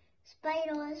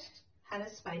spiders. How do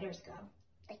spiders go?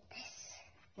 Like this.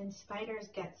 And spiders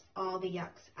gets all the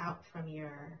yucks out from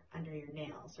under your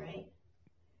nails, right?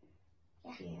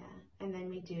 Yeah. Yeah. And then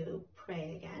we do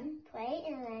pray again. Pray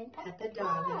and then Pet the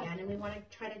dog again. And we want to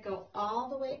try to go all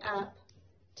the way up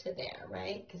to there,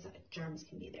 right? Because germs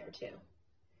can be there too.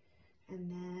 And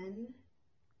then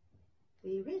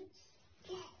we rinse.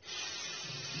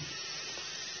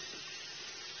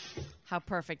 How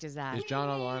perfect is that? Is John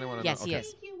on the line? Yes, he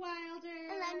is. Thank you, Wilder.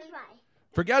 And then try.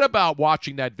 Forget about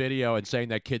watching that video and saying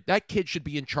that kid should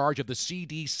be in charge of the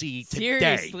CDC today.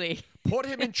 Seriously. Put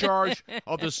him in charge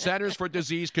of the Centers for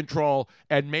Disease Control,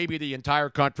 and maybe the entire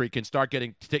country can start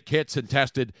getting kits and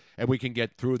tested, and we can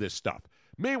get through this stuff.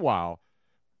 Meanwhile,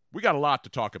 we got a lot to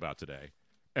talk about today.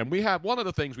 And we have one of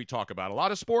the things we talk about, a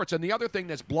lot of sports. And the other thing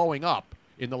that's blowing up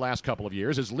in the last couple of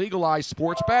years is legalized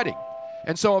sports betting.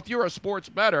 And so if you're a sports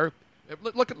bettor,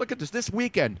 look at this. This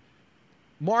weekend,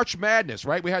 March Madness,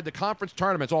 right? We had the conference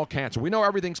tournaments all canceled. We know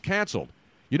everything's canceled.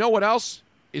 You know what else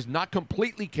is not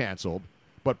completely canceled,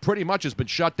 but pretty much has been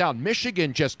shut down?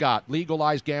 Michigan just got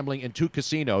legalized gambling in 2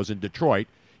 casinos in Detroit.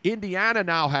 Indiana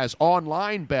now has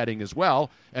online betting as well,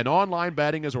 and online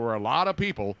betting is where a lot of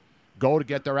people go to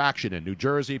get their action in. New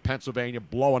Jersey, Pennsylvania,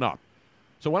 blowing up.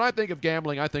 So when I think of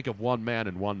gambling, I think of one man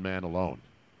and one man alone.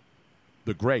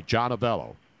 The great John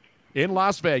Avello. In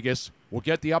Las Vegas, we'll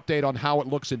get the update on how it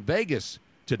looks in Vegas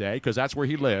today, because that's where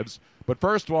he lives. But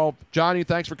first of all, Johnny,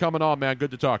 thanks for coming on, man.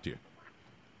 Good to talk to you.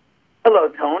 Hello,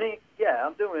 Tony. Yeah,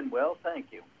 I'm doing well,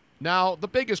 thank you. Now, the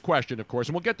biggest question, of course,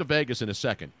 and we'll get to Vegas in a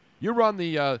second. You run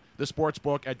the sports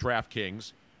book at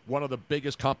DraftKings, one of the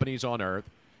biggest companies on earth.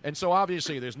 And so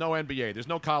obviously there's no NBA, there's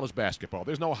no college basketball,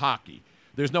 there's no hockey,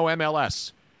 there's no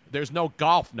MLS, there's no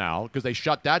golf now because they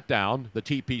shut that down, the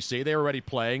TPC. They're already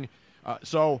playing.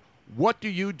 So what do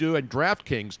you do and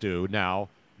DraftKings do now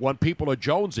when people are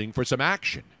jonesing for some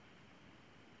action?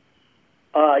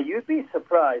 You'd be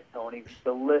surprised, Tony,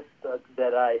 the list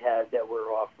that I had that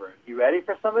we're offering. You ready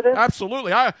for some of this?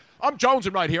 Absolutely. I'm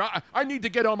jonesing right here. I need to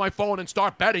get on my phone and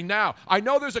start betting now. I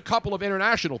know there's a couple of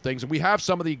international things, and we have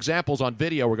some of the examples on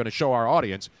video we're going to show our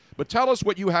audience. But tell us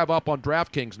what you have up on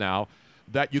DraftKings now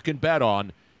that you can bet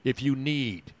on if you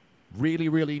need, really,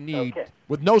 really need,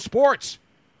 with no sports.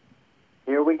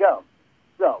 Here we go.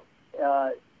 So,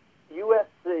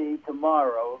 UFC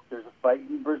tomorrow, there's a fight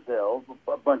in Brazil,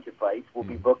 a bunch of fights. We'll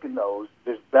be booking those.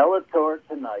 There's Bellator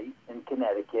tonight in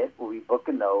Connecticut. We'll be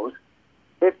booking those.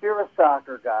 If you're a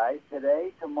soccer guy,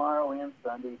 today, tomorrow, and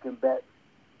Sunday, you can bet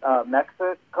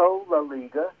Mexico La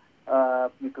Liga.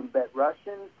 You can bet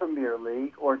Russian Premier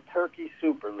League or Turkey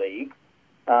Super League.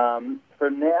 For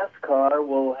NASCAR,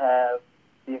 we'll have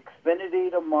the Xfinity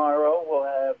tomorrow. We'll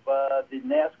have the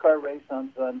NASCAR race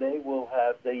on Sunday. We'll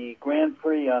have the Grand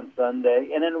Prix on Sunday.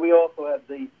 And then we also have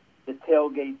the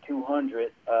Tailgate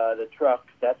 200, the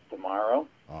trucks. That's tomorrow.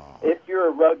 Oh. If you're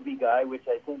a rugby guy, which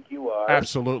I think you are.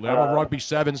 Absolutely. I'm a Rugby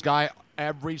Sevens guy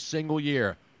every single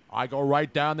year. I go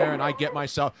right down there and I get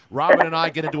myself, Robin and I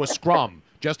get into a scrum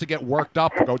just to get worked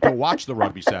up to go to watch the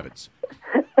Rugby Sevens.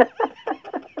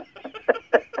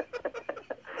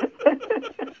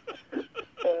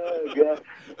 Oh, God.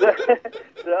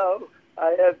 So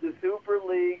I have the Super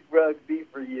League Rugby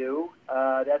for you.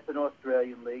 That's an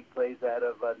Australian league, plays out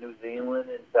of New Zealand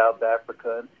and South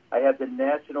Africa. I have the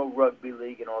National Rugby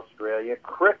League in Australia.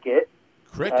 Cricket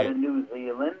out of New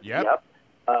Zealand. Yep.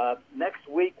 Next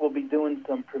week we'll be doing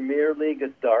some Premier League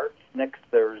of darts next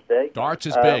Thursday. Darts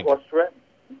is big.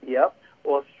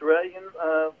 Australian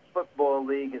Football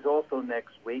League is also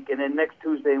next week. And then next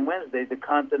Tuesday and Wednesday, the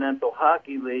Continental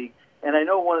Hockey League. And I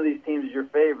know one of these teams is your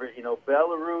favorite,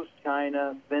 Belarus,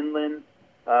 China, Finland,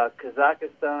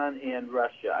 Kazakhstan, and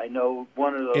Russia. I know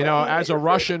one of those. As a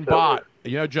Russian bot,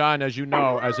 John, as you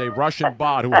know, as a Russian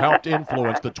bot who helped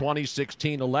influence the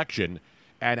 2016 election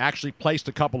and actually placed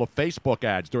a couple of Facebook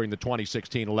ads during the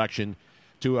 2016 election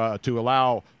to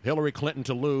allow Hillary Clinton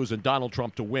to lose and Donald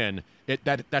Trump to win,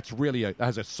 that's really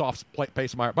has a soft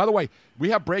place in my heart. By the way, we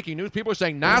have breaking news. People are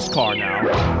saying NASCAR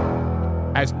now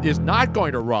is not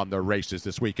going to run their races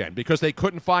this weekend because they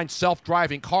couldn't find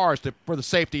self-driving cars for the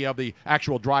safety of the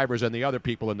actual drivers and the other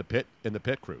people in the pit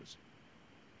crews.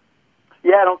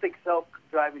 Yeah, I don't think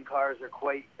self-driving cars are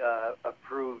quite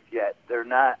approved yet. They're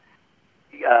not.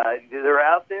 They're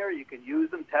out there. You can use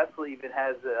them. Tesla even even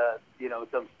has,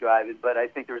 some striving, but I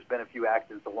think there's been a few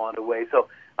accidents along the way. So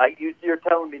you're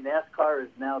telling me NASCAR is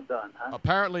now done, huh?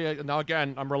 Apparently, now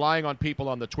again, I'm relying on people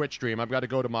on the Twitch stream. I've got to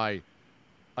go to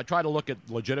I try to look at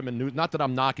legitimate news. Not that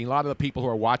I'm knocking. A lot of the people who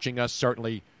are watching us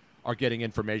certainly are getting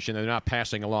information. They're not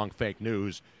passing along fake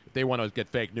news. If they want to get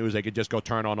fake news, they could just go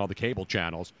turn on all the cable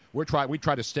channels. We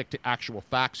try to stick to actual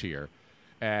facts here.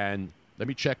 And let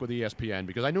me check with ESPN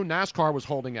because I knew NASCAR was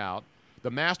holding out.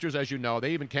 The Masters, as you know,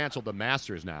 they even canceled the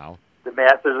Masters now. The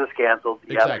Masters is canceled.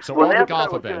 Exactly. Yep. So all the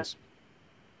golf events.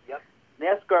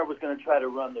 NASCAR was going to try to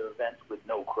run their events with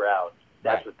no crowds.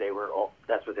 That's Right.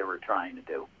 That's what they were trying to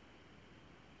do.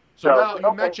 So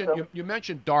now you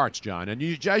mentioned darts, John,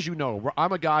 and as you know,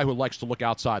 I'm a guy who likes to look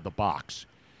outside the box.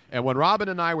 And when Robin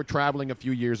and I were traveling a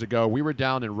few years ago, we were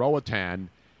down in Roatan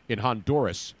in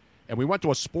Honduras, and we went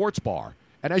to a sports bar.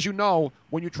 And as you know,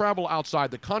 when you travel outside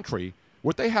the country,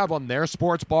 what they have on their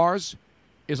sports bars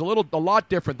is a lot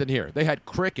different than here. They had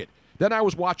cricket. Then I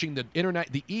was watching the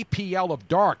EPL of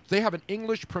darts. They have an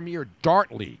English Premier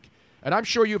Dart League. And I'm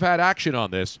sure you've had action on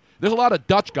this. There's a lot of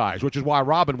Dutch guys, which is why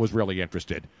Robin was really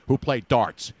interested, who play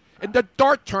darts. And the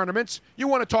dart tournaments, you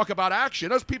want to talk about action.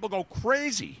 Those people go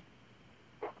crazy.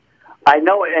 I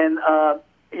know, and,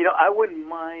 I wouldn't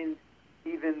mind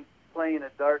even playing a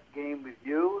dart game with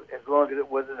you as long as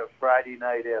it wasn't a Friday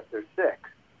night after 6.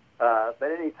 But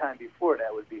any time before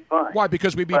that would be fine. Why?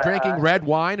 Because we'd be drinking red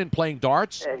wine and playing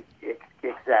darts?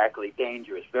 Exactly.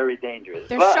 Dangerous. Very dangerous.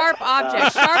 They're sharp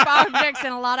objects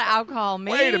and a lot of alcohol.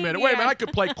 Maybe. Wait a minute. I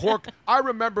could play cork. I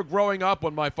remember growing up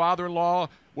when my father-in-law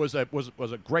was a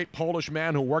great Polish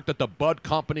man who worked at the Bud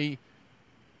Company.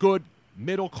 Good,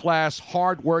 middle-class,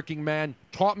 hard-working man.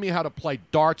 Taught me how to play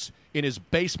darts in his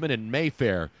basement in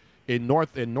Mayfair in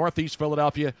northeast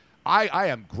Philadelphia. I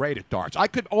am great at darts. I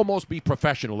could almost be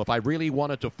professional if I really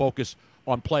wanted to focus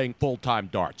on playing full-time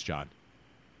darts, John.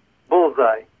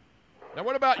 Bullseye. Now,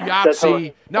 what about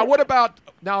Yahtzee? Now, what about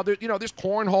this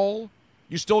cornhole?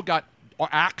 You still got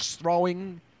axe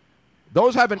throwing.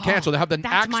 Those haven't canceled. They have the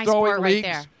axe throwing leagues.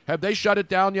 Right, have they shut it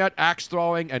down yet? Axe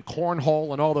throwing and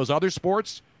cornhole and all those other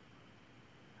sports?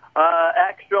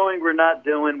 Axe throwing we're not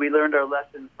doing. We learned our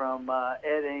lesson from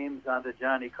Ed Ames on the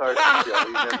Johnny Carson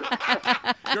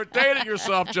show. You're dating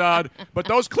yourself, John. But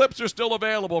those clips are still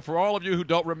available for all of you who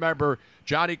don't remember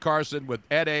Johnny Carson with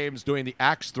Ed Ames doing the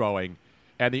axe throwing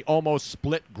and the almost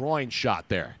split groin shot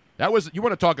there. You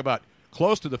want to talk about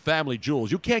close to the family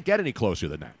jewels. You can't get any closer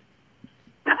than that.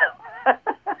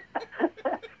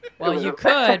 Well, you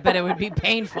could, but it would be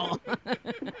painful.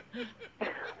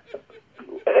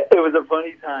 It was a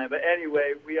funny time. But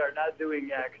anyway, we are not doing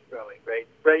axe throwing.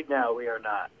 Right now, we are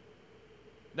not.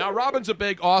 Now, Robin's a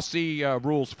big Aussie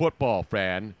rules football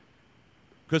fan.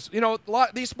 Because,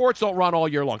 these sports don't run all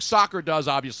year long. Soccer does,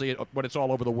 obviously, when it's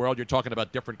all over the world. You're talking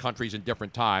about different countries and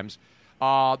different times.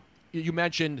 You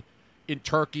mentioned in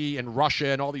Turkey and Russia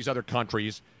and all these other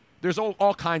countries, there's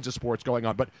all kinds of sports going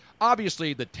on. But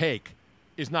obviously the take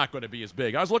is not going to be as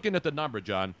big. I was looking at the number,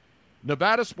 John.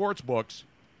 Nevada Sportsbooks,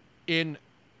 in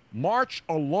March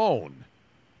alone,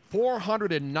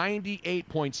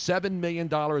 $498.7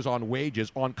 million on wages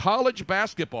on college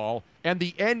basketball and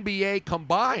the NBA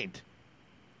combined.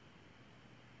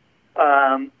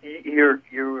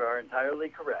 You are entirely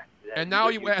correct. And now,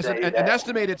 an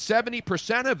estimated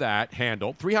 70% of that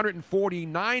handle,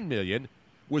 $349 million,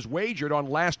 was wagered on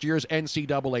last year's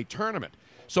NCAA tournament.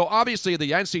 So obviously,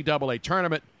 the NCAA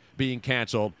tournament being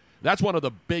canceled, that's one of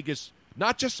the biggest,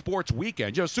 not just sports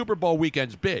weekends. Super Bowl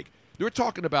weekend's big. They're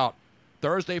talking about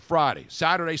Thursday, Friday,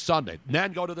 Saturday, Sunday, and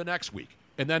then go to the next week,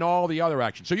 and then all the other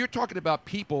action. So you're talking about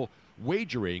people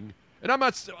wagering. And I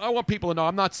want people to know,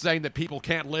 I'm not saying that people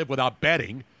can't live without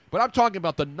betting, but I'm talking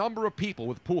about the number of people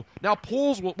with pool. Now,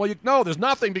 pools, there's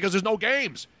nothing because there's no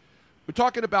games. We're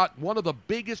talking about one of the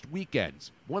biggest weekends,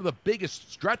 one of the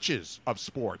biggest stretches of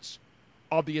sports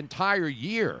of the entire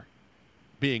year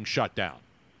being shut down.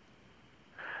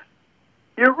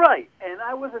 You're right, and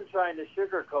I wasn't trying to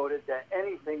sugarcoat it that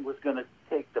anything was going to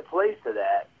take the place of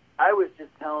that. I was just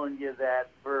telling you that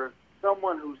for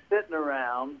someone who's sitting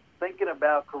around thinking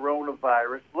about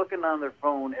coronavirus, looking on their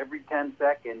phone every 10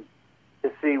 seconds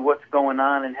to see what's going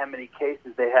on and how many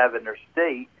cases they have in their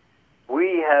state,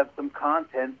 we have some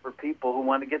content for people who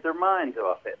want to get their minds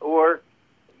off it, or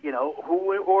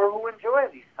who enjoy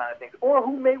these kind of things, or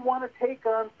who may want to take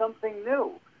on something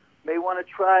new, may want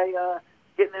to try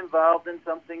getting involved in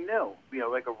something new,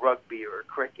 like a rugby or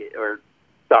cricket or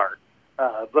dart.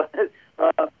 But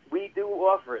we do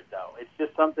offer it, though. It's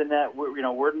just something that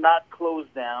we're not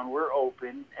closed down. We're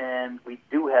open, and we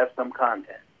do have some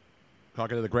content.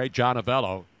 Talking to the great John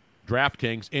Avello,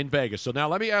 DraftKings in Vegas. So now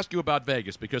let me ask you about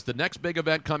Vegas, because the next big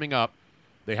event coming up,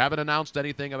 they haven't announced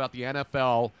anything about the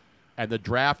NFL and the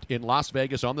draft in Las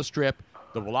Vegas on the Strip,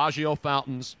 the Bellagio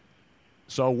Fountains.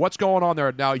 So what's going on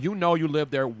there? Now, you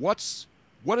live there. What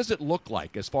does it look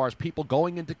like as far as people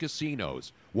going into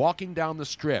casinos, walking down the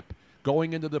Strip,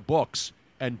 going into the books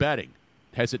and betting?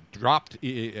 Has it dropped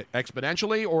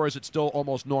exponentially, or is it still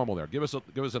almost normal there? Give us an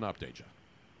update, John.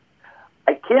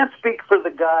 I can't speak for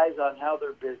the guys on how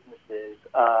their business is,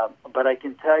 but I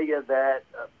can tell you that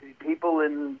people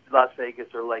in Las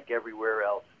Vegas are like everywhere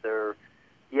else.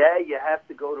 You have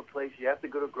to go to places, you have to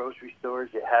go to grocery stores,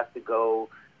 you have to go,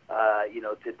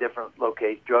 to different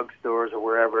locations, drugstores or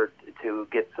wherever to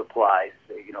get supplies,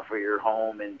 for your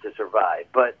home and to survive.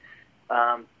 But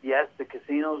yes, the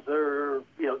casinos are,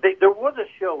 there was a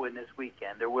show in this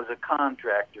weekend. There was a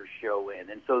contractor show in,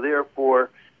 and so therefore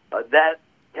that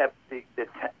kept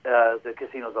the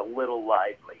casinos a little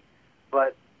lively.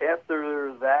 But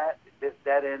after that, if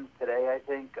that ends today, I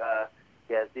think,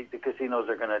 the casinos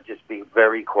are going to just be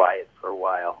very quiet for a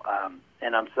while.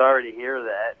 And I'm sorry to hear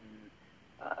that.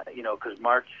 Because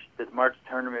the March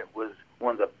tournament was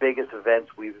one of the biggest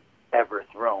events we've ever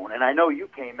thrown. And I know you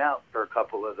came out for a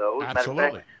couple of those. Absolutely. Matter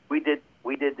of fact,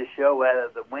 we did the show out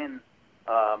of the Wynn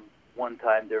one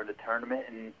time during the tournament,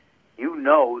 and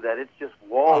that it's just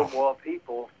wall-to-wall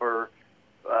people for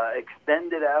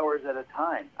extended hours at a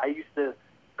time. I used to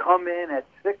come in at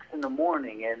 6 in the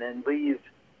morning and then leave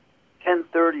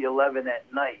 10:30, 11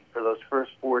 at night for those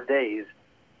first 4 days.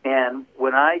 And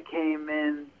when I came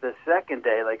in the second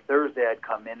day, like Thursday, I'd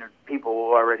come in and people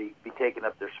will already be taking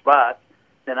up their spots.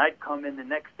 Then I'd come in the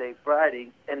next day,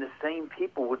 Friday, and the same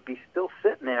people would be still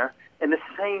sitting there in the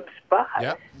same spot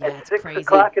at 6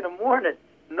 o'clock in the morning.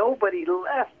 Nobody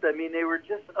left. I mean, they were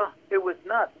just, it was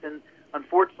nuts. And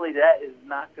unfortunately, that is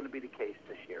not going to be the case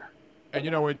this year. And,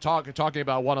 we're talking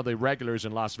about one of the regulars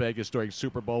in Las Vegas during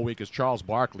Super Bowl week is Charles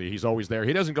Barkley. He's always there.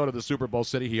 He doesn't go to the Super Bowl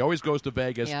city. He always goes to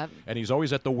Vegas, and he's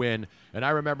always at the Wynn. And I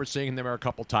remember seeing him there a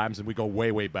couple times, and we go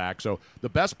way, way back. So the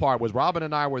best part was Robin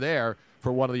and I were there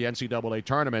for one of the NCAA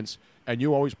tournaments, and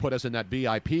you always put us in that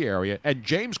VIP area. And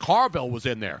James Carville was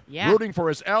in there rooting for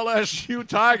his LSU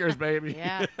Tigers, baby.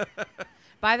 Yeah.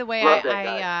 By the way,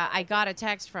 I got a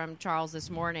text from Charles this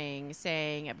morning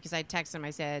saying, because I texted him,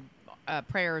 I said,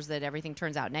 prayers that everything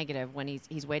turns out negative when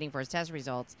he's waiting for his test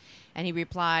results, and he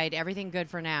replied, everything good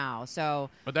for now.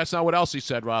 So, but that's not what else he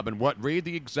said, Robin. Read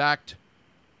the exact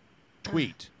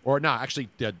tweet, or not actually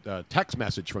the text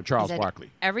message from Charles Barkley.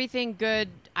 Everything good.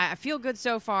 I feel good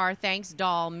so far. Thanks,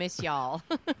 doll. Miss y'all.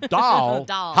 Doll.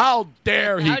 Doll. How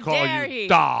dare he call you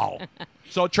doll?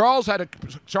 So Charles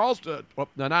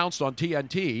announced on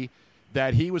TNT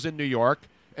that he was in New York,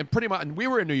 and we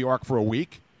were in New York for a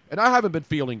week. And I haven't been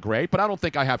feeling great, but I don't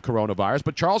think I have coronavirus.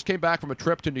 But Charles came back from a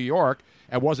trip to New York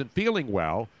and wasn't feeling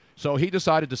well, so he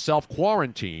decided to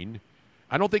self-quarantine.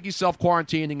 I don't think he's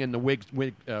self-quarantining in the Wynn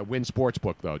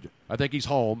Sportsbook, though. I think he's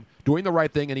home doing the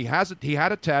right thing, and he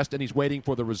had a test, and he's waiting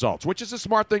for the results, which is a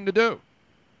smart thing to do.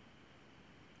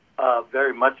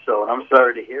 Very much so, and I'm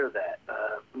sorry to hear that,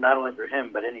 not only for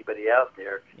him, but anybody out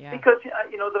there. Yeah. Because,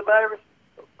 the virus,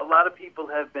 a lot of people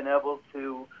have been able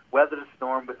to weather the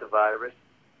storm with the virus.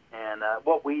 And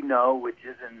what we know, which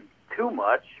isn't too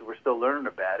much, we're still learning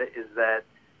about it, is that,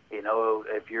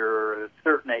 if you're a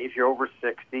certain age, you're over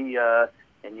 60,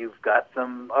 and you've got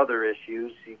some other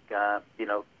issues, you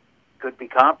could be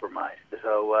compromised.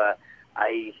 So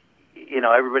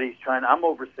everybody's trying. I'm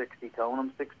over 60, Tone.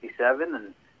 I'm 67,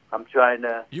 and I'm trying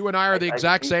to. You and I are the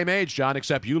exact same age, John,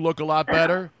 except you look a lot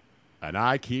better. And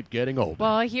I keep getting older.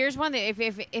 Well, here's one thing.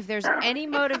 If there's any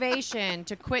motivation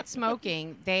to quit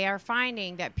smoking, they are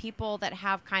finding that people that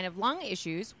have kind of lung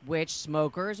issues, which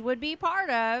smokers would be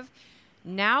part of,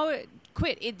 now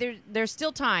quit. There's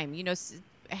still time.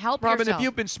 Help Robin, yourself. if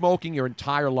you've been smoking your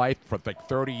entire life for like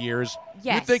 30 years,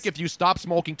 yes. You think if you stop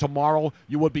smoking tomorrow,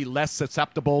 you would be less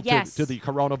susceptible to the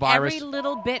coronavirus? Every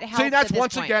little bit helps. See, that's at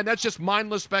this point. again, that's just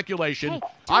mindless speculation. Hey,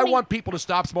 I Tony, want people to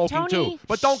stop smoking Tony, too.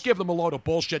 But don't give them a load of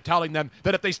bullshit telling them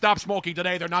that if they stop smoking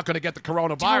today, they're not going to get the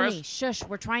coronavirus. Tony, shush.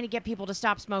 We're trying to get people to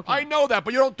stop smoking. I know that,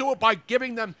 but you don't do it by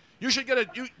giving them. You should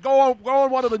go on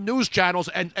one of the news channels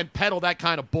and peddle that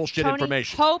kind of bullshit Tony,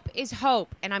 information. Hope is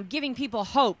hope, and I'm giving people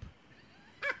hope.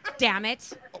 Damn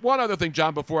it. One other thing,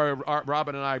 John, before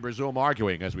Robin and I resume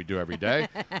arguing, as we do every day.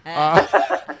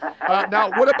 Now,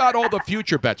 what about all the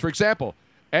future bets? For example,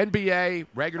 NBA,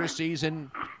 regular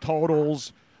season,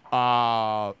 totals,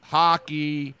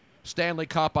 hockey, Stanley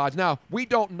Cup odds. Now, we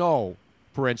don't know,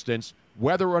 for instance,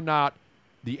 whether or not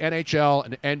the NHL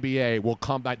and NBA will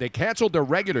come back. They canceled their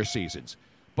regular seasons.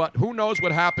 But who knows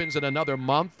what happens in another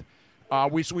month?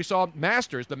 We saw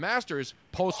Masters. The Masters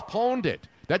postponed it.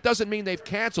 That doesn't mean they've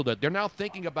canceled it. They're now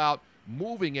thinking about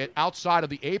moving it outside of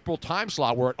the April time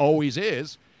slot where it always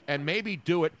is, and maybe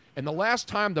do it. And the last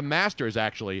time the Masters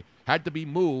actually had to be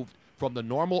moved from the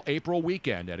normal April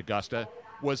weekend at Augusta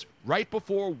was right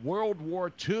before World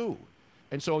War II.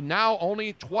 And so now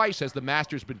only twice has the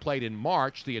Masters been played in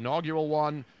March, the inaugural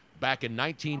one back in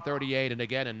 1938 and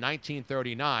again in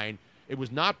 1939. It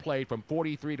was not played from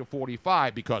 43 to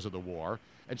 45 because of the war.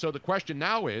 And so the question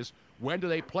now is, when do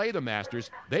they play the Masters?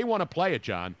 They want to play it,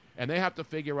 John, and they have to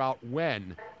figure out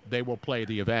when they will play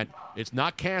the event. It's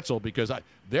not canceled because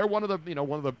they're one of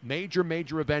the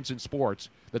major events in sports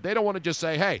that they don't want to just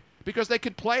say, hey, because they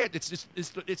could play it.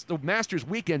 It's the Masters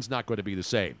weekend's not going to be the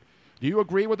same. Do you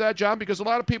agree with that, John? Because a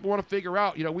lot of people want to figure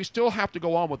out, we still have to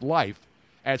go on with life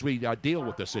as we deal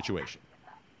with this situation.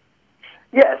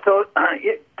 Yeah, so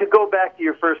to go back to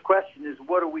your first question is,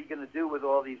 what are we going to do with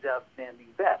all these outstanding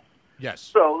bets? Yes.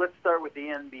 So let's start with the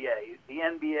NBA. The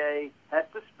NBA has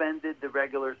suspended the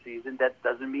regular season. That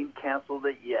doesn't mean canceled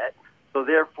it yet. So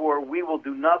therefore, we will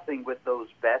do nothing with those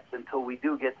bets until we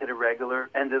do get to the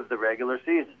end of the regular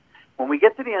season. When we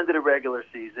get to the end of the regular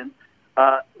season,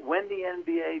 when the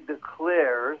NBA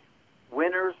declares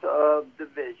winners of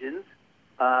divisions,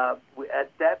 at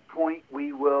that point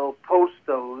we will post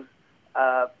those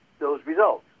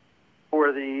results.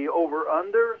 For the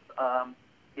over-unders,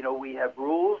 we have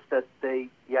rules that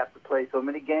you have to play so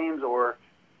many games, or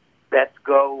bets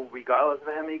go regardless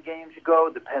of how many games you go,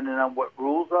 depending on what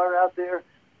rules are out there.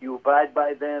 You abide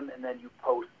by them, and then you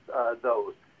post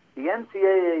those. The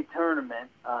NCAA tournament,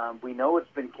 we know it's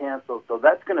been canceled, so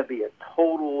that's going to be a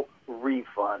total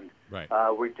refund. Right.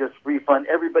 We just refund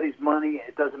everybody's money.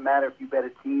 It doesn't matter if you bet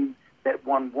a team that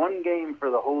won one game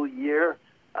for the whole year.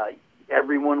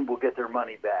 Everyone will get their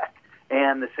money back.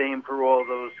 And the same for all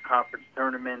those conference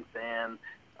tournaments and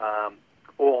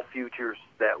all futures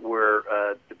that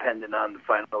were dependent on the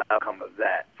final outcome of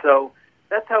that. So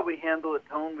that's how we handle it,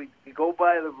 Tone. We go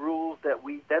by the rules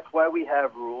that's why we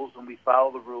have rules, and we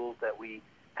follow the rules that we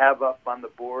have up on the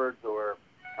boards or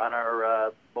on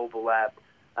our mobile app.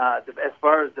 As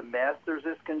far as the Masters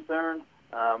is concerned,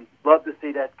 love to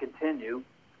see that continue.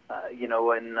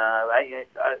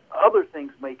 Other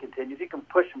things may continue. You can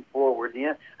push them forward.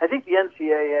 I think the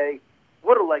NCAA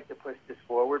would have liked to push this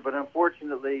forward, but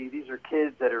unfortunately, these are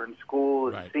kids that are in school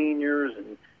and right. seniors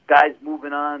and guys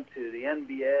moving on to the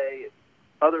NBA and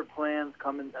other plans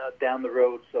coming down the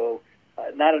road. So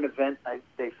not an event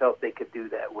they felt they could do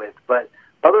that with. But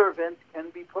other events can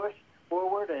be pushed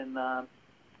forward, and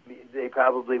they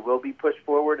probably will be pushed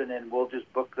forward, and then we'll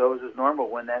just book those as normal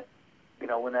when that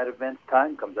event's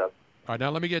time comes up. All right, now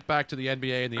let me get back to the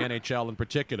NBA and the NHL in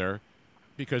particular,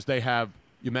 because they have,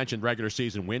 you mentioned regular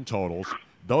season win totals.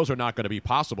 Those are not going to be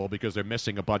possible because they're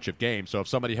missing a bunch of games. So if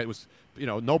somebody was,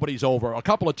 nobody's over, a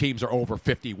couple of teams are over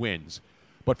 50 wins.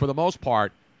 But for the most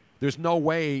part, there's no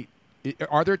way.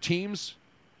 Are there teams,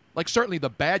 like certainly the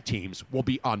bad teams will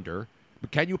be under,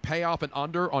 but can you pay off an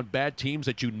under on bad teams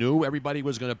that you knew everybody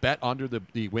was going to bet under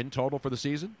the win total for the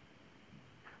season?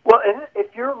 Well,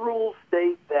 if your rules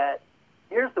state that,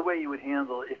 here's the way you would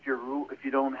handle it if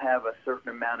you don't have a certain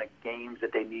amount of games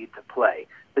that they need to play.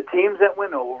 The teams that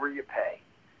went over, you pay.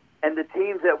 And the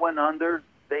teams that went under,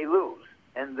 they lose.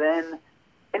 And then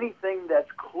anything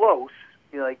that's close,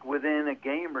 like within a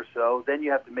game or so, then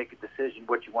you have to make a decision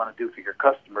what you want to do for your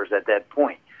customers at that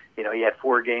point. You had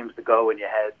 4 games to go, and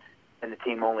the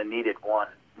team only needed one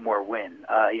more win.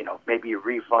 Maybe you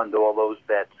refund all those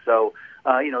bets. So,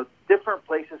 different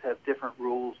places have different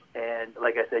rules, and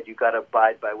like I said, you got to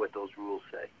abide by what those rules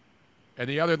say. And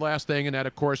the other last thing, and that,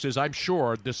 of course, is I'm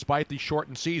sure, despite the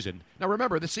shortened season. Now,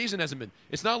 remember, the season hasn't been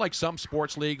 – it's not like some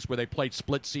sports leagues where they played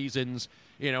split seasons,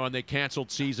 and they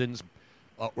canceled seasons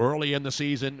early in the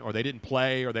season, or they didn't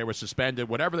play, or they were suspended,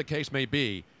 whatever the case may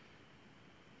be.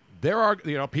 There are,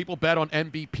 people bet on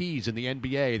MVPs in the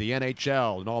NBA, the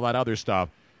NHL, and all that other stuff.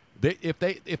 If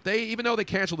they even though they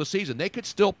canceled the season, they could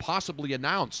still possibly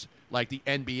announce like the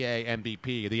NBA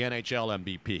MVP, the NHL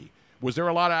MVP. Was there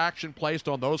a lot of action placed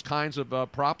on those kinds of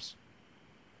props?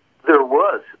 There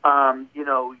was.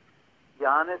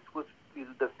 Giannis was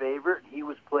the favorite. He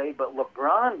was played, but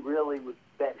LeBron really was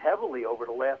bet heavily over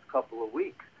the last couple of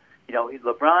weeks.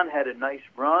 LeBron had a nice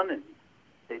run, and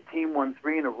the team won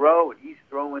 3 in a row, and he's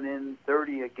throwing in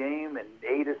 30 a game and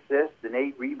 8 assists and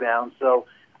 8 rebounds. So,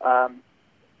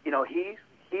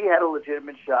 he had a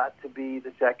legitimate shot to be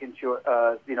the second choice,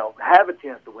 have a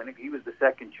chance to win it. He was the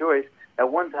second choice. At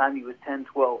one time, he was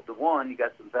 10-12 to 1. You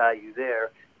got some value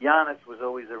there. Giannis was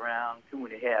always around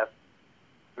 2.5,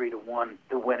 3 to 1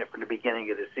 to win it from the beginning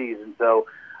of the season. So,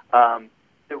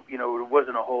 there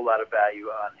wasn't a whole lot of value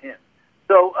on him.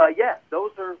 So,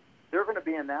 they're going to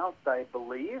be announced, I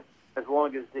believe, as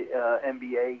long as the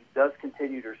NBA does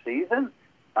continue their season.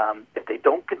 If they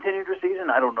don't continue their season,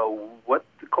 I don't know what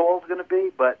the call is going to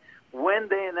be, but when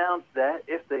they announce that,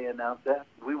 if they announce that,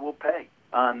 we will pay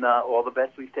on all the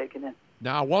bets we've taken in.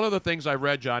 Now, one of the things I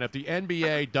read, John, if the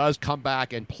NBA does come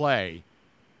back and play,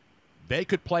 they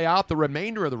could play out the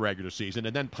remainder of the regular season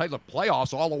and then play the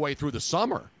playoffs all the way through the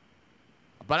summer.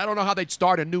 But I don't know how they'd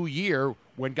start a new year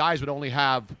when guys would only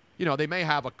have, they may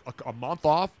have a month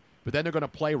off, but then they're going to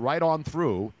play right on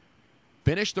through,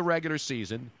 finish the regular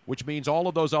season, which means all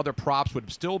of those other props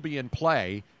would still be in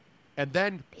play, and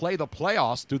then play the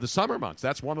playoffs through the summer months.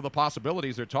 That's one of the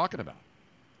possibilities they're talking about.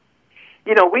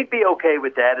 We'd be okay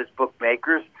with that as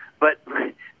bookmakers, but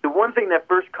the one thing that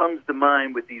first comes to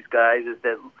mind with these guys is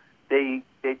that they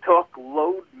talk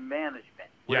load management,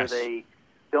 where they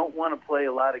don't want to play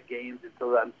a lot of games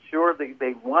until I'm sure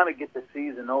they want to get the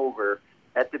season over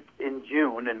in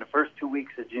June, in the first 2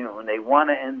 weeks of June. They want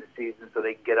to end the season so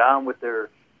they can get on with their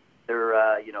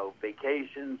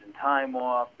vacations and time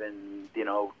off and,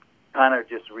 kind of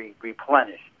just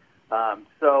replenish. I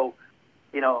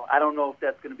don't know if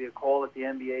that's going to be a call that the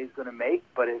NBA is going to make,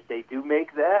 but if they do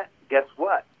make that, guess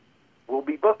what? We'll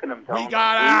be booking them, Tony.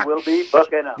 We will be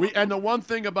booking them. And the one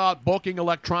thing about booking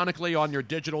electronically on your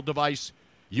digital device,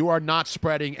 you are not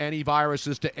spreading any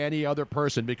viruses to any other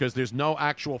person because there's no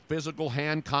actual physical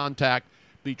hand contact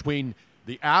between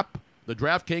the app, the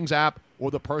DraftKings app,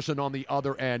 or the person on the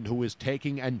other end who is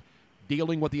taking and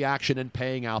dealing with the action and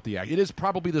paying out the action. It is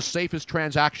probably the safest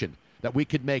transaction that we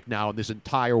could make now in this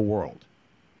entire world.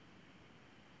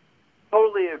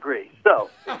 Totally agree. So,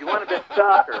 if you want to bet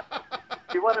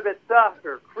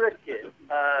soccer, cricket,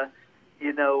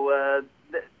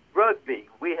 rugby,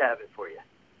 we have it for you.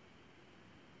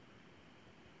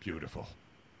 Beautiful.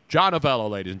 John Avello,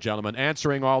 ladies and gentlemen,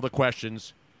 answering all the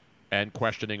questions and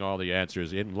questioning all the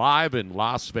answers live in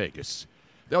Las Vegas.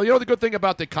 The good thing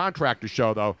about the contractor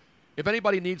show, though, if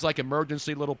anybody needs like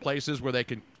emergency little places where they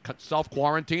can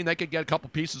self-quarantine, they could get a couple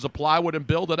pieces of plywood and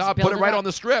build it up, put it right on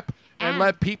the strip, and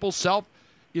let people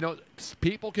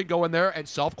people can go in there and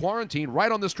self-quarantine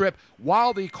right on the strip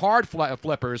while the card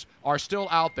flippers are still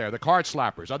out there, the card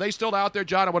slappers. Are they still out there,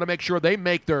 John? I want to make sure they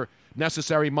make their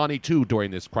necessary money, too, during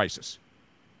this crisis.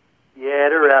 Yeah,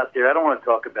 they're out there. I don't want to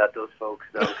talk about those folks,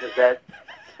 though, because that's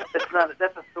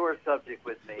a sore subject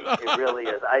with me. It really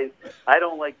is. I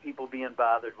don't like people being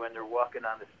bothered when they're walking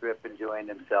on the strip enjoying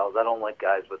themselves. I don't like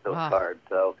guys with those cards.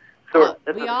 So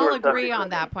we all agree on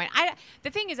that point. The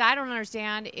thing is, I don't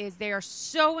understand is they are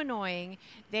so annoying.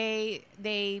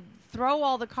 They throw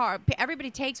all the cards. Everybody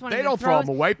takes one. They don't throw them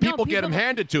away. People get them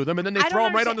handed to them, and then they throw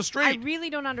them right on the street. I really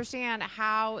don't understand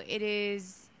how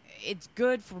it's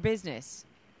good for business.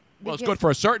 Well, it's good for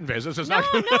a certain business. It's not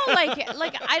good. No,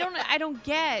 I don't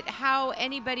get how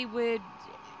anybody would.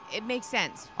 It makes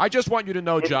sense. I just want you to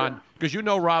know, John, because you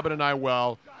know Robin and I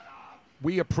well.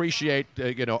 We appreciate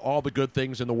all the good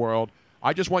things in the world.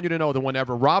 I just want you to know that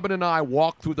whenever Robin and I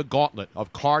walk through the gauntlet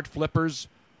of card flippers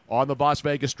on the Las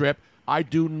Vegas Strip, I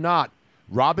do not.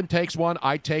 Robin takes one,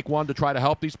 I take one to try to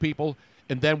help these people,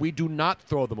 and then we do not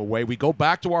throw them away. We go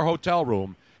back to our hotel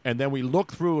room, and then we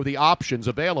look through the options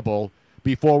available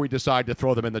before we decide to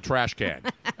throw them in the trash can.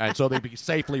 And so they be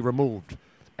safely removed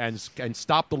and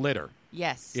stop the litter.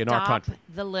 Yes, in our country.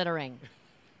 The littering.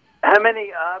 How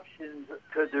many options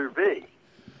could there be?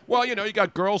 Well, you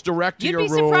got girls direct to your room.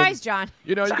 You'd be surprised, John.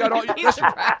 You got all. Listen,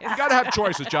 you got to have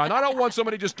choices, John. I don't want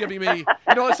somebody just giving me.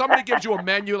 Somebody gives you a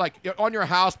menu like on your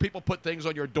house. People put things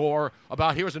on your door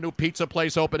about here's a new pizza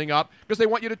place opening up because they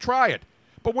want you to try it.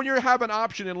 But when you have an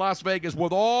option in Las Vegas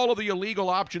with all of the illegal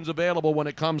options available when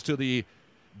it comes to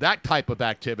that type of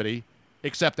activity,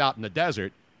 except out in the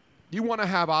desert, you want to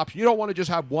have options. You don't want to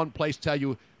just have one place tell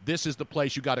you this is the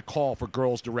place you got to call for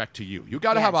girls direct to you. You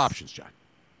got to have options, John.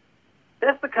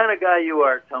 That's the kind of guy you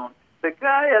are, Tone. The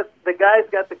guy's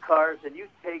got the cars, and you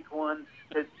take one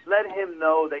to let him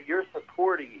know that you're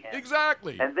supporting him.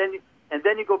 Exactly. And then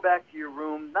you go back to your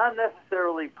room, not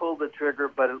necessarily pull the trigger,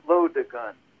 but load the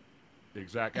gun.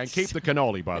 Exactly. And keep the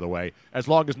cannoli, by the way, as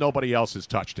long as nobody else has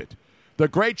touched it. The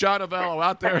great John Avello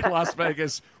out there in Las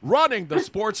Vegas running the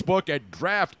sports book at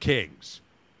DraftKings.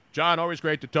 John, always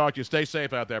great to talk to you. Stay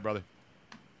safe out there, brother.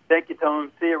 Thank you,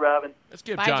 Tone. See you, Robin. Let's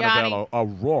give Bye, John Johnny. Avello a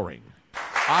roaring.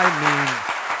 I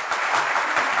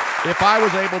mean, if I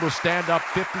was able to stand up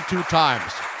 52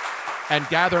 times and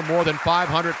gather more than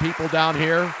 500 people down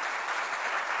here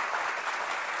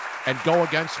and go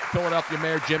against Philadelphia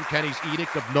Mayor Jim Kenney's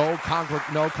edict of no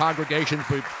congregations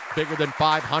bigger than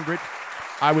 500,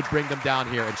 I would bring them down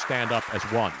here and stand up as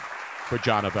one for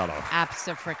John Avello.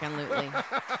 Abso-freaking-lutely.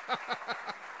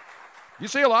 You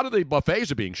see a lot of the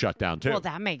buffets are being shut down, too. Well,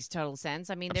 that makes total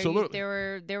sense. I mean,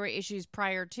 there were issues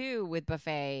prior to with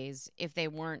buffets if they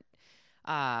weren't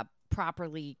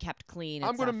properly kept clean.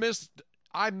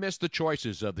 I miss the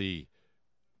choices of the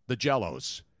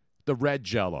Jellos, the red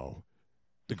Jello,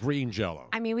 the green Jello.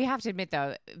 I mean, we have to admit,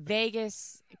 though,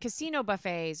 Vegas casino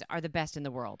buffets are the best in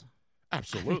the world.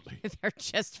 Absolutely. They're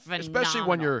just phenomenal. Especially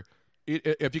when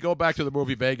if you go back to the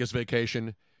movie Vegas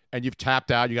Vacation and you've tapped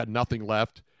out, you got nothing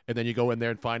left, and then you go in there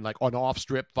and find like an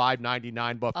off-strip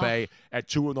 $5.99 buffet at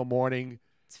 2 a.m.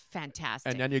 It's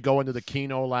fantastic. And then you go into the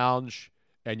Keno Lounge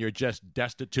and you're just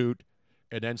destitute,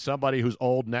 and then somebody who's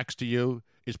old next to you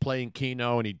is playing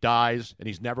Keno and he dies and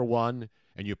he's never won,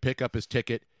 and you pick up his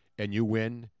ticket and you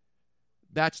win.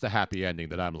 That's the happy ending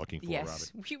that I'm looking for,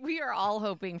 yes, Robin. We are all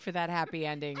hoping for that happy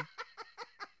ending.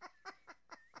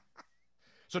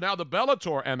 So now the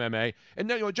Bellator MMA, and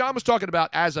then, John was talking about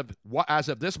as of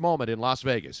this moment in Las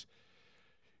Vegas.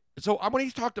 So when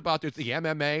he talked about the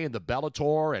MMA and the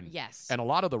Bellator and a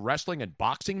lot of the wrestling and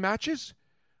boxing matches,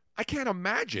 I can't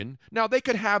imagine. Now, they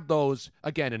could have those,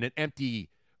 again, in an empty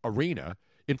arena.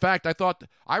 In fact,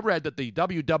 I read that the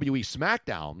WWE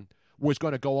SmackDown was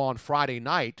going to go on Friday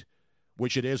night,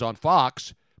 which it is on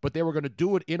Fox, but they were going to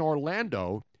do it in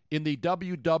Orlando in the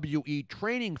WWE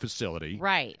training facility,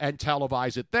 right, and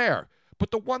televise it there.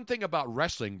 But the one thing about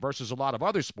wrestling versus a lot of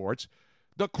other sports,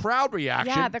 the crowd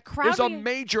reaction is a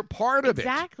major part of it.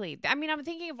 Exactly. I mean, I'm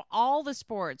thinking of all the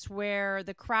sports where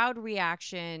the crowd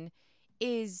reaction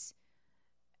is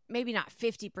maybe not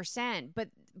 50%,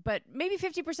 but maybe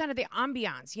 50% of the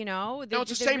ambiance, No, it's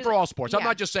the same for all sports. Yeah. I'm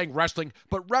not just saying wrestling,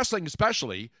 but wrestling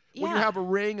especially, when you have a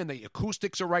ring and the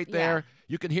acoustics are right there,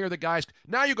 you can hear the guys.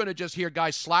 Now you're going to just hear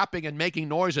guys slapping and making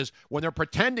noises when they're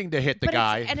pretending to hit the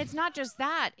guy. And it's not just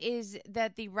that, is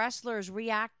that the wrestlers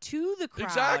react to the crowd.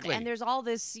 Exactly. And there's all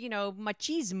this,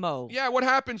 machismo. Yeah, what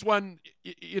happens when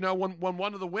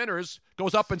one of the winners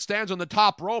goes up and stands on the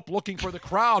top rope looking for the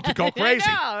crowd to go crazy?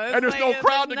 And there's no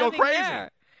crowd to go crazy.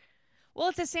 There. Well,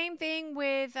 it's the same thing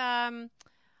with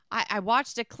I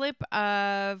watched a clip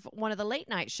of one of the late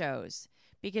night shows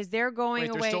because they're going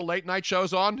away. There's still late night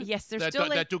shows on? Yes, there's still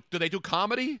do they do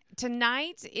comedy?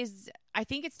 Tonight is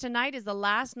the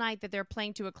last night that they're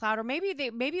playing to a crowd, or maybe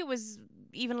it was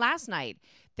even last night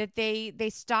that they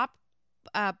stopped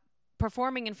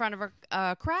performing in front of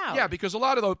a crowd. Yeah, because a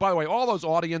lot of those, by the way, all those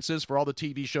audiences for all the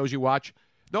TV shows you watch,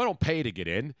 they don't pay to get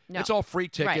in. No. It's all free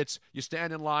tickets. Right. You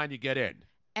stand in line, you get in.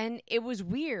 And it was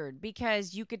weird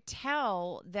because you could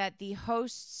tell that the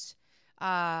hosts,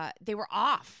 they were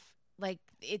off. Like,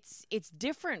 it's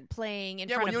different playing in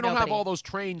front of nobody. Yeah, when you don't have all those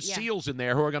trained SEALs in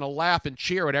there who are going to laugh and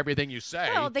cheer at everything you say.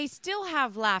 Well, they still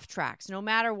have laugh tracks no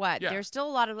matter what. Yeah. There's still a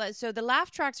lot of... So the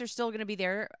laugh tracks are still going to be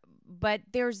there, but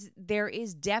there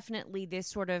is definitely this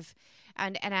sort of...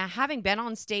 And having been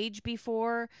on stage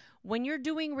before, when you're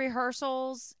doing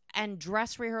rehearsals and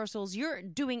dress rehearsals, you're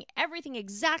doing everything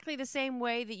exactly the same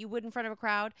way that you would in front of a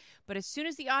crowd. But as soon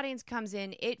as the audience comes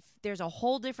in, there's a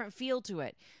whole different feel to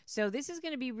it. So this is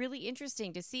going to be really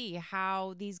interesting to see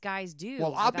how these guys do.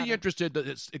 Well, I'll be interested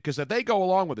because if they go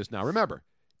along with this now, remember,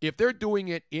 if they're doing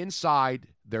it inside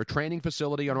their training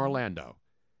facility in Orlando,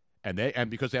 and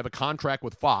because they have a contract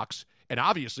with Fox, and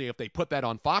obviously if they put that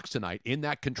on Fox tonight in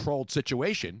that controlled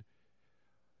situation,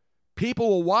 people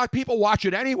will watch. People watch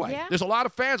it anyway. Yeah. There's a lot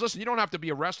of fans. Listen, you don't have to be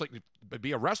a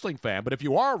wrestling fan, but if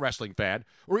you are a wrestling fan,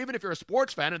 or even if you're a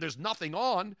sports fan and there's nothing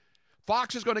on,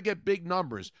 Fox is going to get big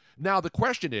numbers. Now the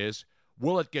question is,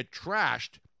 will it get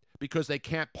trashed because they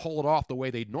can't pull it off the way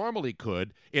they normally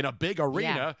could in a big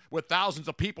arena with thousands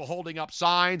of people holding up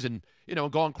signs and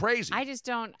going crazy? I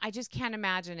just can't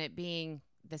imagine it being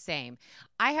the same.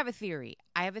 I have a theory.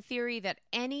 That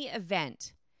any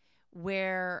event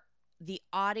where the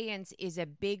audience is a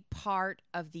big part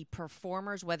of the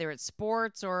performers, whether it's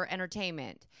sports or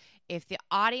entertainment, if the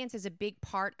audience is a big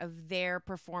part of their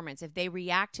performance, if they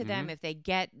react to them, if they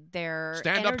get their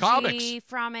stand-up energy comics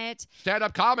from it.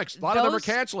 Stand-up comics, a lot of them are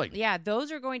canceling. Yeah,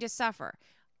 those are going to suffer.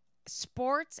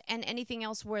 Sports and anything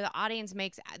else where the audience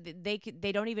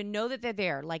they don't even know that they're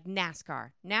there, like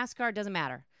NASCAR. NASCAR doesn't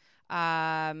matter.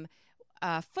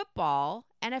 Football,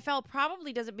 NFL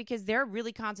probably doesn't because they're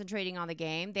really concentrating on the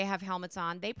game. They have helmets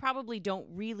on. They probably don't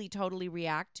really totally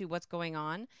react to what's going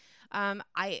on.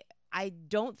 I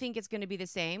don't think it's going to be the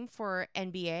same for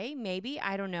NBA. Maybe,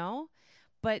 I don't know.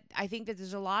 But I think that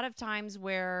there's a lot of times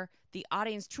where the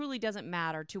audience truly doesn't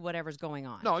matter to whatever's going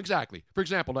on. No, exactly. For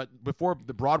example, before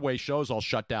the Broadway shows all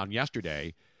shut down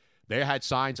yesterday, they had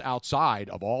signs outside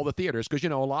of all the theaters because,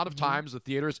 a lot of times the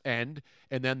theaters end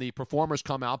and then the performers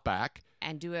come out back.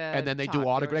 And then they do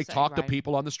autograph. They talk to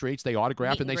people on the streets. They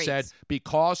autograph, and they said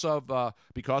because of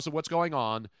what's going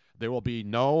on, there will be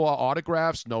no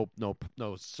autographs, no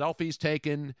selfies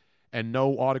taken, and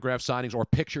no autograph signings or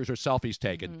pictures or selfies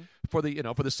taken for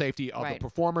the safety of the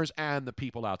performers and the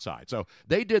people outside. So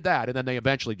they did that, and then they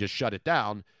eventually just shut it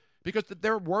down because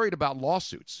they're worried about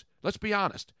lawsuits. Let's be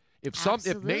honest.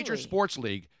 If major sports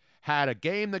league had a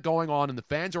game that going on and the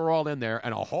fans are all in there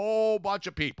and a whole bunch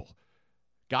of people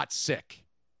got sick,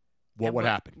 what would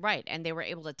happen? Right, and they were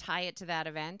able to tie it to that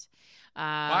event.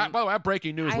 By the way, I have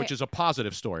breaking news, which is a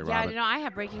positive story, Robin. Yeah, I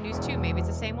have breaking news, too. Maybe it's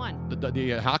the same one.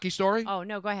 The hockey story? Oh,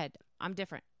 no, go ahead. I'm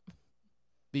different.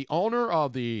 The owner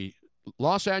of the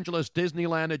Los Angeles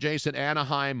Disneyland-adjacent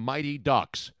Anaheim Mighty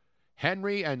Ducks,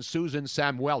 Henry and Susan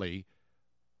Samueli,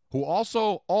 who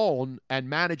also own and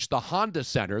manage the Honda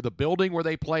Center, the building where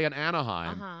they play in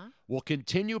Anaheim, will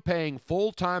continue paying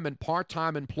full-time and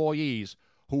part-time employees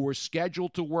who were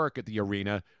scheduled to work at the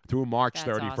arena through March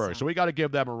 31st. Awesome. So we got to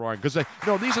give them a roaring because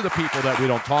these are the people that we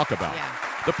don't talk about. Yeah.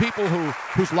 The people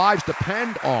whose lives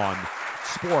depend on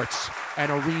sports and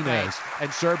arenas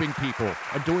and serving people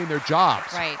and doing their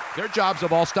jobs. Right. Their jobs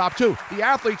have all stopped too. The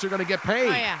athletes are going to get paid.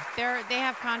 Oh yeah, they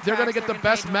have contracts. They're going to get the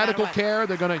best medical care.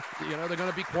 They're going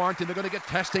to be quarantined. They're going to get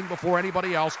testing before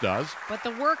anybody else does. But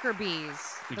the worker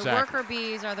bees, Exactly. the worker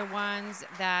bees are the ones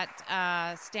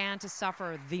that stand to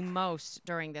suffer the most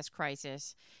during this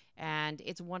crisis. And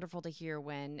it's wonderful to hear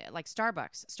when, like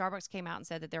Starbucks came out and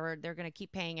said that they're going to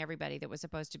keep paying everybody that was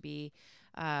supposed to be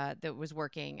that was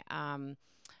working.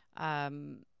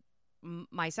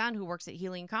 My son, who works at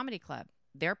Helium Comedy Club,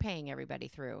 they're paying everybody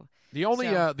through. There's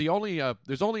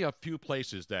only a few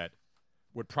places that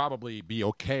would probably be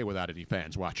okay without any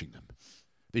fans watching them.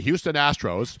 The Houston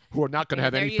Astros, who are not going to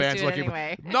have any fans looking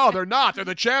anyway. No, they're not. They're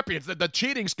the champions. The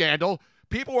cheating scandal.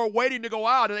 People were waiting to go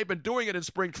out, and they've been doing it in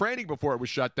spring training before it was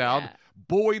shut down,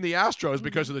 booing the Astros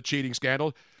because of the cheating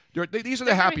scandal. These are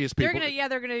the happiest people.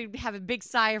 They're gonna have a big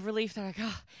sigh of relief. They're like,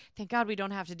 oh, thank God we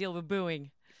don't have to deal with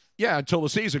booing. Yeah, until the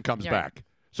season comes back.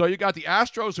 So you got the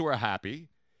Astros who are happy.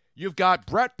 You've got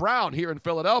Brett Brown here in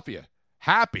Philadelphia,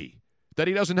 happy that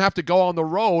he doesn't have to go on the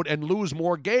road and lose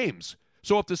more games.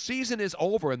 So if the season is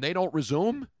over and they don't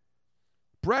resume,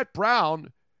 Brett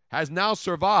Brown has now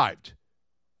survived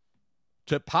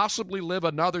to possibly live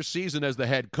another season as the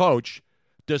head coach,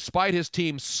 despite his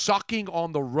team sucking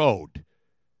on the road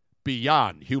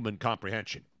beyond human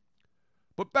comprehension.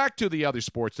 But back to the other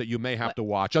sports that you may have to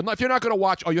watch. If you're not going to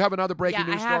watch, you have another breaking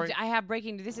news story? I have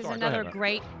breaking news. This is another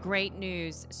great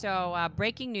news. So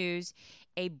breaking news,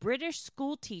 a British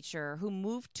school teacher who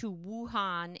moved to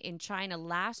Wuhan in China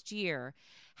last year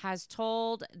has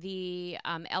told the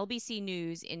LBC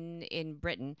News in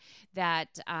Britain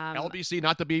that LBC,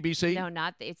 not the BBC.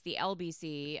 No, it's the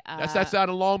LBC. That's down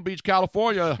in Long Beach,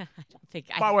 California.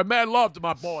 By the way, mad love to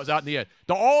my boys out in the air.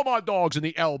 To all my dogs in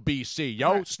the LBC,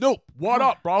 yo. Snoop, what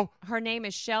up, bro? Her name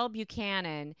is Shell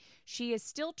Buchanan. She is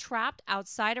still trapped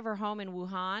outside of her home in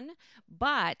Wuhan,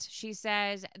 but she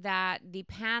says that the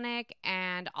panic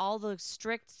and all the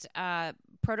strict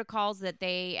protocols that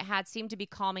they had seem to be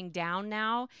calming down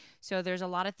now. So there's a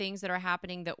lot of things that are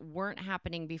happening that weren't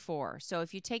happening before. So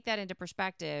if you take that into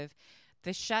perspective,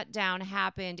 the shutdown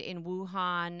happened in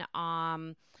Wuhan.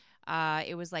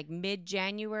 It was like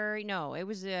mid-January. No, it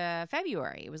was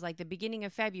February. It was like the beginning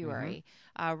of February,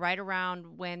 right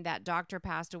around when that doctor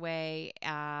passed away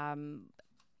in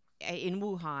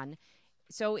Wuhan.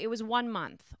 So it was 1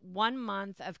 month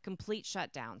of complete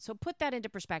shutdown. So put that into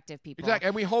perspective, people. Exactly,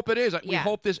 and we hope it is. We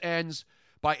hope this ends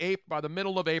by the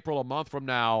middle of April, a month from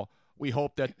now. We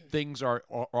hope that things are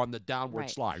on the downward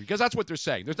slide, because that's what they're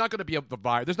saying. There's not going to be a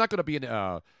virus. There's not going to be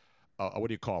what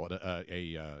do you call it?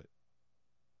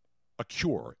 A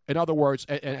cure. In other words,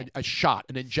 a shot,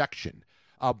 an injection,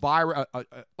 a virus,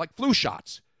 like flu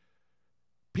shots.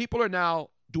 People are now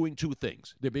doing two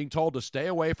things. They're being told to stay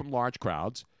away from large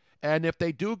crowds. And if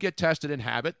they do get tested and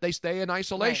have it, they stay in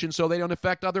isolation so they don't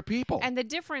affect other people. And the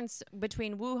difference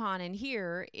between Wuhan and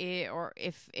here, or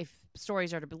if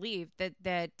stories are to believe,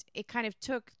 that it kind of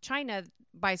took China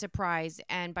by surprise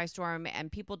and by storm,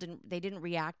 and people didn't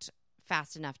react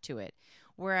fast enough to it.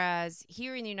 Whereas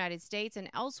here in the United States and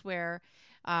elsewhere,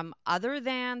 other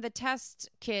than the test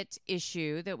kit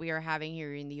issue that we are having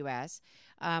here in the U.S.,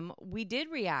 we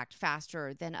did react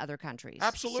faster than other countries.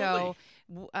 Absolutely. So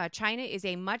China is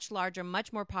a much larger,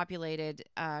 much more populated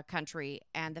country.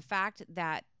 And the fact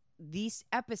that this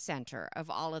epicenter of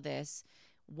all of this,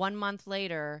 1 month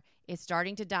later, is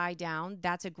starting to die down,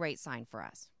 that's a great sign for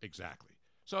us. Exactly.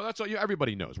 So that's all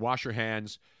everybody knows. Wash your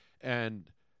hands, and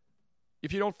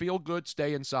if you don't feel good,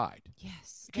 stay inside.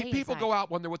 Yes. People go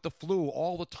out when they're with the flu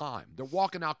all the time. They're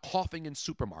walking out coughing in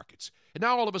supermarkets. And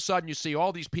now all of a sudden you see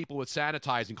all these people with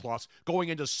sanitizing cloths going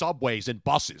into subways and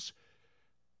buses.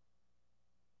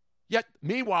 Yet,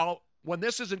 meanwhile, when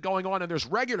this isn't going on and there's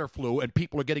regular flu and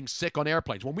people are getting sick on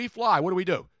airplanes, when we fly, what do we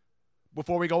do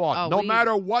before we go on? No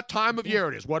matter what time of year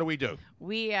it is, what do we do?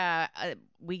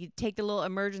 We take the little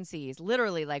emergencies.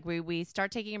 Literally, like we start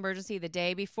taking emergency the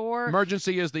day before.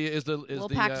 Emergency is the little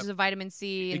packages of vitamin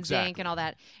C and exactly. zinc and all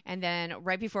that. And then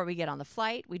right before we get on the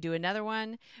flight, we do another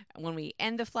one. When we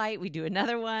end the flight, we do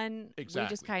another one. Exactly. We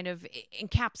just kind of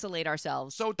encapsulate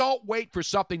ourselves. So don't wait for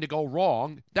something to go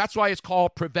wrong. That's why it's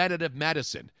called preventative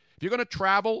medicine. If you're going to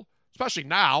travel, especially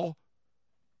now,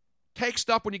 take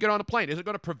stuff when you get on a plane. Is it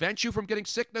going to prevent you from getting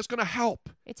sick? That's going to help.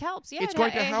 It helps. Yeah, it's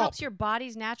going to help. It helps your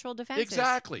body's natural defenses.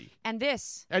 Exactly. And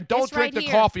don't drink the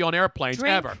coffee on airplanes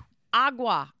drink ever.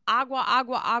 Agua,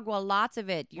 lots of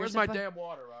it. Where's my damn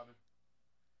water, Robin?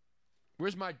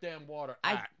 Where's my damn water?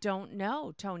 I don't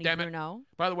know, Tony Bruno.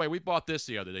 By the way, we bought this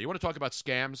the other day. You want to talk about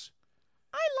scams?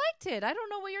 I liked it. I don't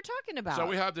know what you're talking about. So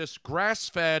we have this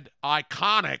grass-fed,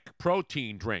 iconic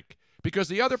protein drink. Because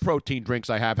the other protein drinks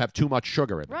I have too much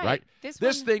sugar in them, right?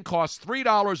 This thing costs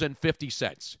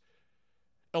 $3.50.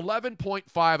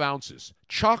 11.5 ounces.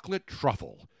 Chocolate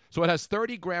truffle. So it has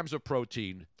 30 grams of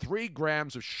protein, 3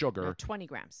 grams of sugar. No, 20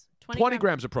 grams. 20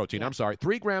 grams of protein, yeah. I'm sorry.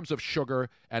 3 grams of sugar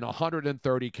and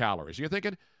 130 calories. You're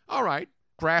thinking, all right,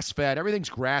 grass-fed. Everything's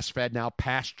grass-fed now,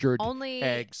 pastured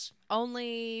eggs.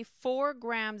 Only 4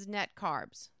 grams net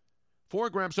carbs.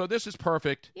 4 grams. So this is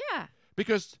perfect. Yeah.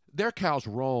 Because their cows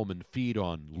roam and feed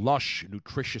on lush,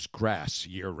 nutritious grass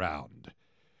year-round.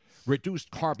 Reduced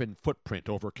carbon footprint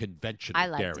over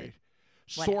conventional dairy.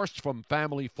 Sourced from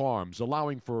family farms,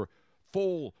 allowing for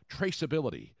full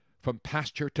traceability from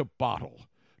pasture to bottle.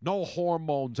 No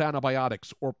hormones,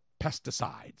 antibiotics, or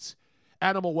pesticides.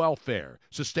 Animal welfare,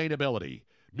 sustainability,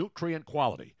 nutrient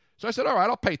quality. So I said, all right,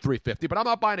 I'll pay $3.50, but I'm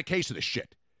not buying a case of this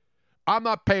shit. I'm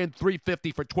not paying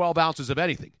 $3.50 for 12 ounces of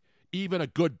anything. Even a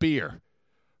good beer.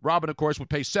 Robin, of course, would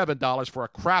pay $7 for a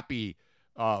crappy,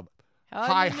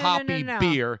 high-hoppy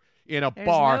beer in a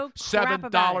bar. No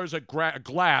 $7 a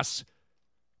glass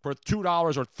for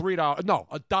 $2 or $3. No,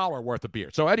 $1 worth of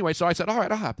beer. So anyway, I said, all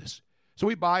right, I'll have this. So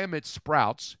we buy them at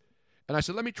Sprouts, and I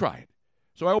said, let me try it.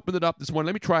 So I opened it up this morning.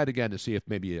 Let me try it again to see if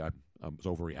maybe I was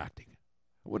overreacting.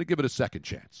 I want to give it a second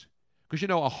chance. Because,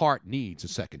 a heart needs a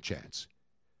second chance.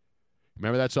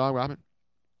 Remember that song, Robin?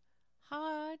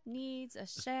 Heart needs a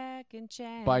second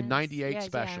chance. By 98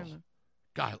 Special.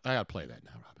 God, I got to play that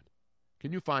now, Robin.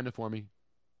 Can you find it for me?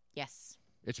 Yes.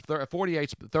 It's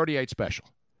 38 Special,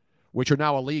 which are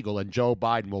now illegal, and Joe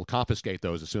Biden will confiscate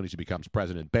those as soon as he becomes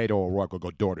president. Beto O'Rourke will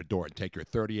go door to door and take your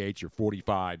 38s, your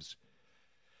 45s,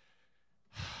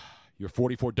 your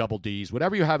 44 double Ds,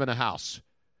 whatever you have in a house,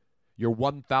 your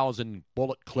 1,000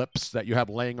 bullet clips that you have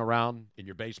laying around in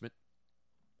your basement.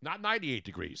 Not 98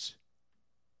 degrees.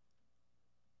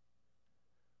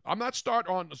 I'm not start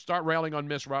railing on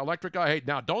Miss Electric Eye. Hey,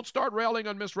 now don't start railing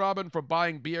on Miss Robin for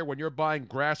buying beer when you're buying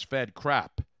grass-fed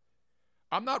crap.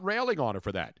 I'm not railing on her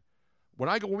for that. When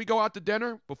we go out to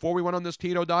dinner before we went on this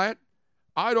keto diet,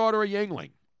 I'd order a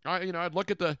Yingling. I'd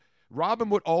look at Robin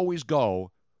would always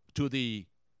go to the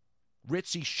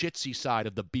ritzy shitsy side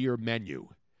of the beer menu.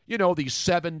 These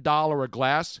 $7 a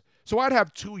glass. So I'd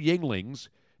have 2 Yinglings,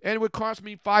 and it would cost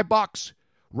me $5.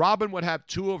 Robin would have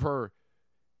 2 of her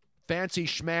fancy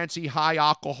schmancy, high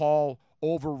alcohol,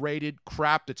 overrated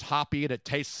crap that's hoppy and it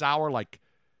tastes sour like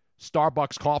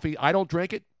Starbucks coffee. I don't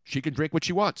drink it. She can drink what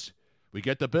she wants. We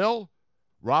get the bill.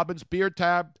 Robin's beer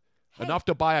tab, enough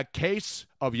to buy a case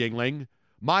of Yingling.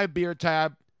 My beer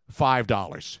tab,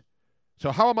 $5.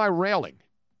 So how am I railing?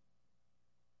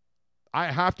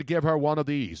 I have to give her one of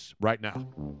these right now.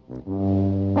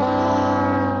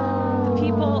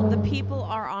 The people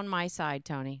are on my side,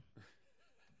 Tony.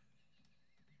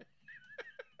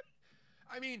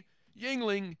 I mean,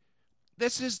 Yingling,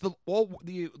 this is the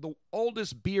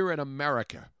oldest beer in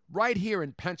America, right here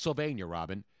in Pennsylvania,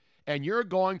 Robin. And you're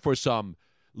going for some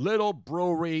little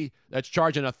brewery that's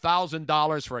charging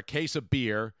 $1,000 for a case of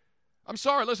beer. I'm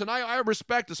sorry, listen, I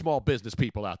respect the small business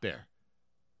people out there.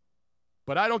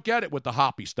 But I don't get it with the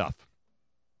hoppy stuff.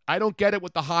 I don't get it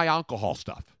with the high alcohol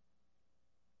stuff.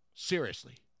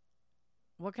 Seriously.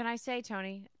 What can I say,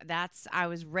 Tony? I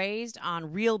was raised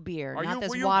on real beer, not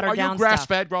this watered down stuff. Are you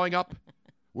grass-fed growing up?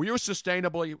 Were you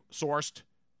sustainably sourced?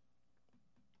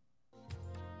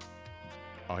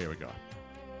 Oh, here we go.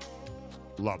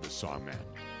 Love this song, man.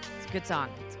 It's a good song.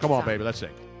 Come on, baby, let's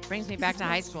sing. Brings me back to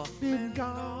high school. Been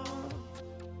gone.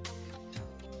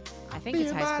 I think it's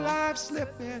high school. Life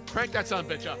slipping. Crank that son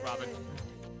bitch up, Robin.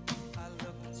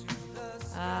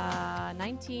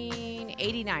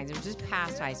 1989. It was just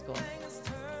past high school.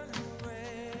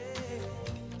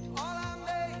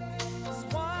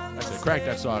 That's it. Crank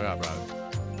that song up,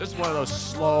 Robin. This is one of those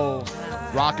slow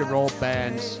rock and roll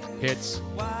bands hits.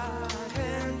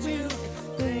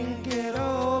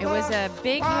 It was a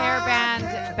big hair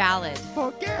band ballad.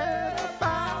 Forget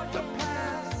about the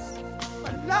past.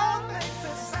 My love makes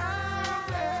it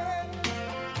sound.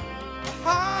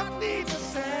 Heart needs a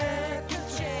second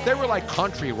chance. They were like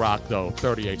country rock, though,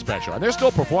 38 Special. And they're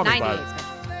still performing, 98 by special.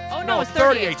 Oh, No, it's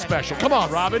 38 Special. Come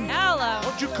on, Robin. Hello.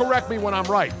 Don't you correct me when I'm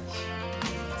right.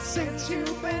 Since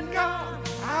you've been gone,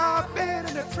 I've been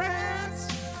in a trance.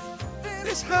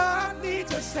 This heart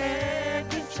needs a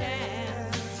second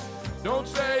chance. Don't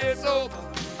say it's over.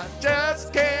 I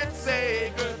just can't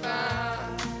say goodbye.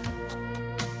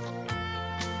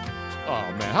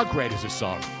 Oh, man. How great is this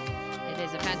song? It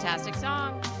is a fantastic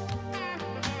song.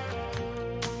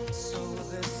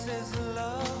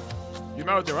 You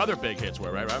remember what their other big hits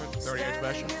were, right, Robin? 38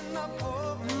 Special.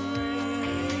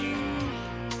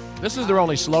 This is their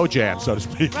only slow jam, so to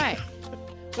speak. Right.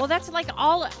 Well, that's like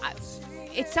all.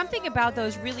 It's something about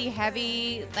those really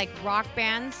heavy, like rock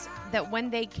bands that when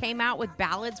they came out with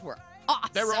ballads were awesome.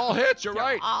 They were all hits. You're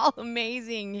right. All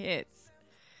amazing hits.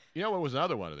 You know what was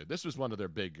another one of them? This was one of their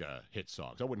big hit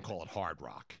songs. I wouldn't call it hard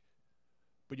rock.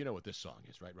 But you know what this song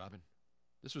is, right, Robin?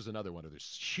 This was another one of their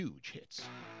huge hits.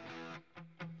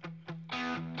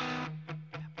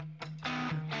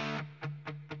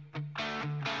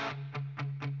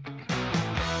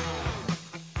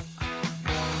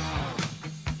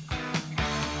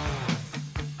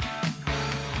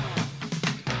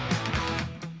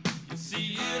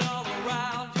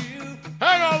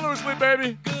 Hang on loosely,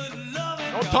 baby.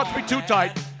 Don't touch me too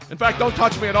tight. In fact, don't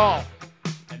touch me at all.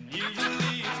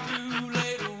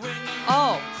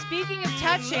 Oh, speaking of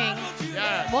touching,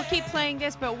 we'll keep playing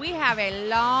this, but we have a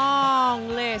long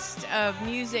list of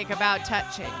music about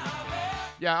touching.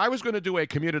 Yeah, I was going to do a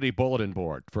community bulletin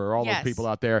board for all those people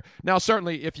out there. Now,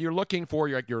 certainly, if you're looking for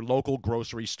your local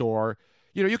grocery store,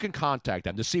 you can contact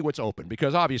them to see what's open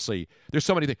because obviously there's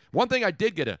so many things. One thing I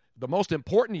did get the most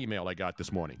important email I got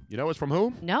this morning. You know it's from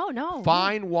whom? No.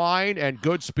 Fine Wine and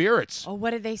Good Spirits. Oh,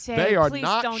 what did they say? They are Please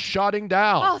not don't... shutting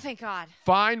down. Oh, thank God.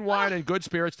 Fine Wine and Good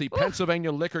Spirits, the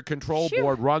Pennsylvania Liquor Control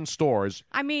Board run stores.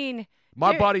 I mean...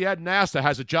 My buddy Ed Nasta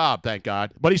has a job, thank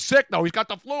God. But he's sick, though. He's got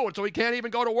the flu, and so he can't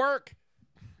even go to work.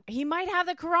 He might have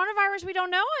the coronavirus. We don't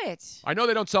know it. I know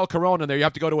they don't sell Corona in there. You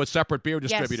have to go to a separate beer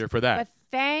distributor for that. But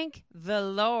thank the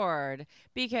Lord,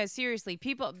 because seriously,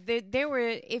 people, there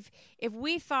were. If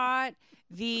we thought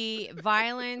the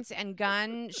violence and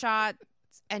gunshots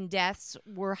and deaths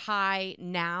were high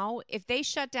now, if they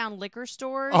shut down liquor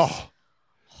stores,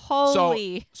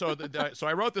 holy. So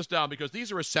I wrote this down because these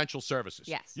are essential services.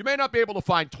 Yes. You may not be able to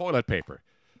find toilet paper,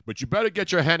 but you better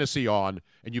get your Hennessy on,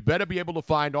 and you better be able to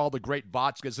find all the great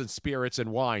vodkas and spirits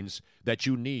and wines that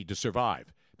you need to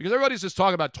survive. Because everybody's just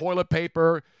talking about toilet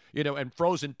paper, and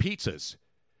frozen pizzas.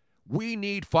 We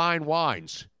need fine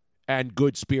wines and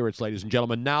good spirits, ladies and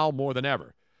gentlemen, now more than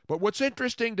ever. But what's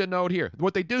interesting to note here,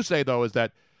 what they do say, though, is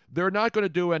that they're not going to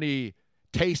do any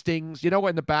tastings.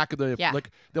 In the back of the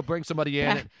they'll bring somebody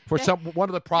in for one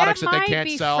of the products that they can't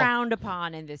sell. That might be frowned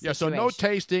upon in this situation. So no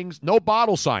tastings, no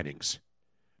bottle signings.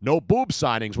 No boob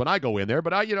signings when I go in there,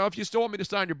 but if you still want me to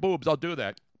sign your boobs, I'll do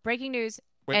that. Breaking news.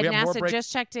 Wait, Ed Nasta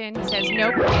just checked in. He says,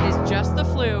 nope, it is just the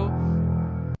flu.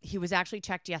 He was actually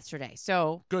checked yesterday,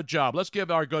 so. Good job. Let's give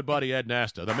our good buddy Ed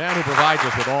Nasta, the man who provides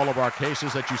us with all of our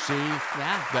cases that you see.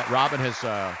 Yeah. That Robin has,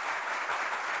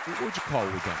 what would you call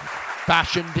it?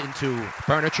 Fashioned into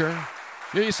furniture.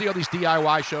 You see all these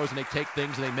DIY shows, and they take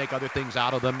things and they make other things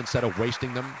out of them instead of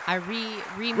wasting them. I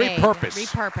remade.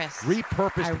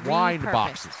 Repurposed wine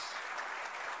boxes.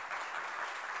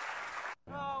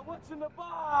 What's in the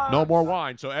box? No more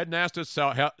wine. So Ed Nasta,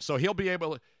 so he'll be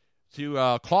able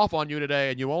to cough on you today,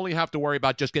 and you only have to worry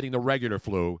about just getting the regular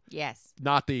flu. Yes.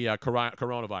 Not the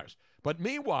coronavirus. But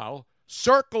meanwhile,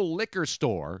 Circle Liquor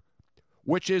Store,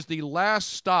 which is the last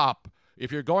stop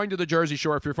if you're going to the Jersey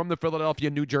Shore, if you're from the Philadelphia,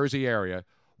 New Jersey area,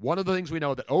 one of the things we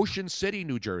know that Ocean City,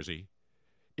 New Jersey,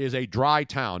 is a dry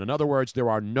town. In other words, there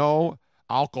are no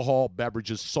alcohol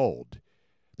beverages sold.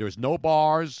 There's no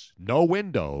bars, no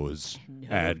windows,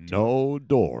 and no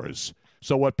doors.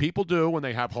 So what people do when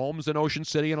they have homes in Ocean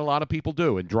City, and a lot of people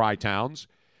do in dry towns,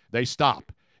 they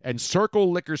stop. And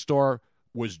Circle Liquor Store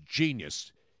was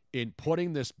genius in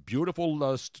putting this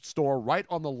beautiful store right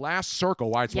on the last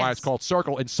circle, why it's called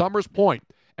Circle, in Summers Point.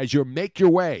 as you make your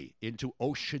way into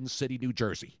Ocean City, New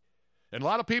Jersey. And a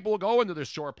lot of people will go into the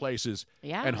shore places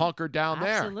and hunker down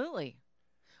there. Absolutely.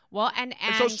 Well, and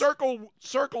so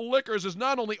Circle Liquors is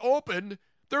not only open,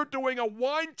 they're doing a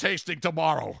wine tasting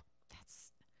tomorrow.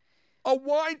 A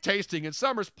wine tasting in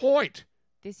Summers Point.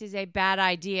 This is a bad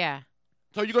idea.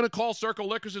 So you're going to call Circle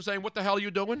Liquors and saying, what the hell are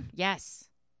you doing? Yes.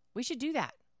 We should do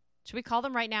that. Should we call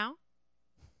them right now?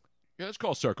 Yeah, let's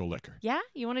call Circle Liquor. Yeah?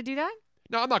 You want to do that?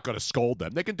 No, I'm not going to scold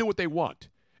them. They can do what they want.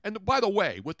 And by the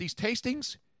way, with these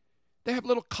tastings, they have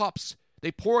little cups.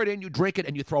 They pour it in, you drink it,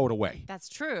 and you throw it away. That's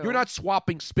true. You're not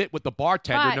swapping spit with the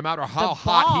bartender, no matter how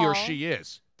hot he or she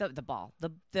is.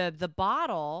 The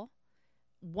bottle,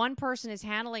 one person is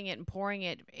handling it and pouring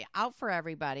it out for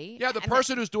everybody. Yeah, the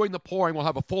person who's doing the pouring will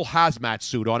have a full hazmat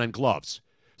suit on and gloves.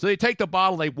 So they take the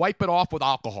bottle, they wipe it off with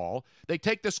alcohol. They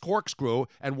take this corkscrew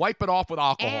and wipe it off with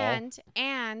alcohol.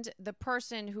 And the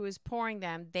person who is pouring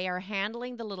them, they are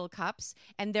handling the little cups,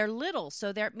 and they're little.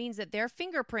 So that means that their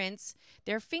fingers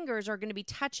are going to be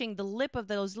touching the lip of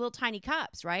those little tiny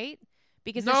cups, right?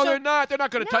 Because they're not. They're not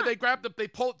going to touch. They grab them. They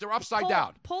pull. They're upside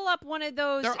down. Pull up one of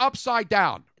those. They're upside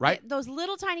down, right? Those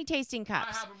little tiny tasting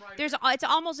cups. I have them right It's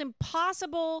almost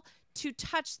impossible to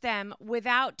touch them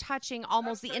without touching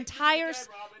almost the entire.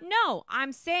 No,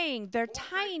 I'm saying they're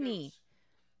tiny.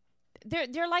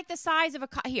 They're like the size of a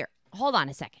here. Hold on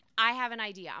a second. I have an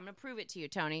idea. I'm going to prove it to you,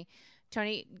 Tony.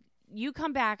 Tony, you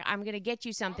come back. I'm going to get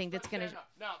you something that's going to.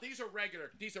 Now these are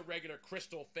regular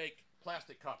crystal fake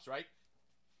plastic cups, right?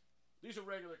 These are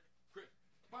regular.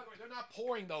 By the way, they're not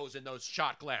pouring those in those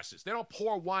shot glasses. They don't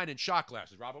pour wine in shot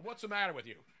glasses, Robin. What's the matter with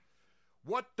you?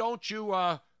 What don't you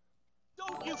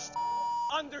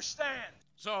understand?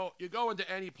 So you go into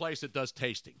any place that does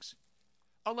tastings.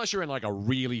 Unless you're in like a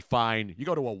really fine, you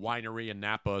go to a winery in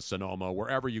Napa, Sonoma,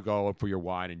 wherever you go for your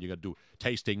wine and you got to do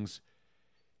tastings.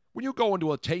 When you go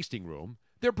into a tasting room,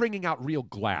 they're bringing out real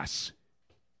glass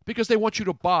because they want you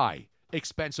to buy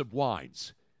expensive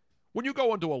wines. When you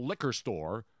go into a liquor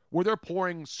store where they're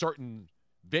pouring certain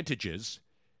vintages,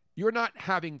 you're not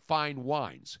having fine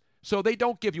wines. So they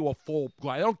don't give you a full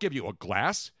glass. They don't give you a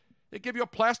glass. They give you a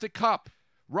plastic cup.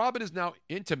 Robin is now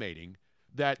intimating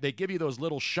that they give you those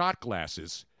little shot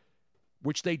glasses,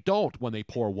 which they don't when they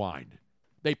pour wine.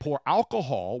 They pour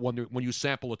alcohol when you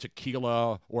sample a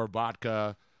tequila or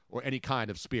vodka or any kind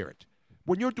of spirit.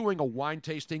 When you're doing a wine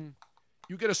tasting,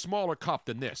 you get a smaller cup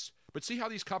than this. But see how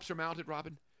these cups are mounted,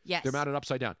 Robin? Yes. They're mounted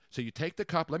upside down. So you take the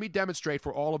cup. Let me demonstrate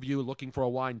for all of you looking for a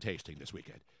wine tasting this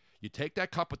weekend. You take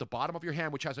that cup at the bottom of your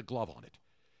hand, which has a glove on it.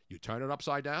 You turn it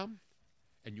upside down,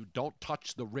 and you don't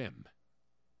touch the rim.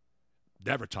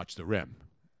 Never touch the rim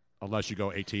unless you go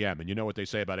ATM, and you know what they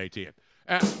say about ATM.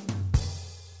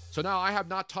 So now I have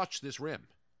not touched this rim.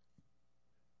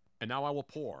 And now I will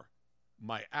pour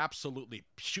my absolutely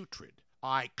putrid,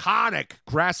 iconic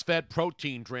grass-fed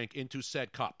protein drink into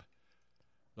said cup.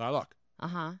 Now look.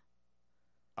 Uh-huh.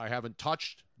 I haven't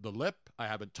touched the lip. I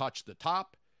haven't touched the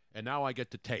top. And now I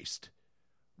get to taste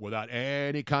without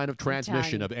any kind of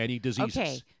transmission of any diseases.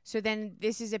 Okay, so then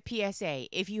this is a PSA.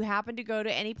 If you happen to go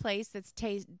to any place that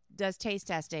does taste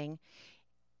testing,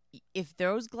 if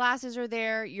those glasses are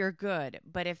there, you're good.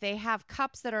 But if they have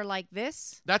cups that are like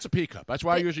this, that's a pea cup. That's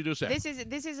why I usually do say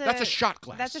that's a shot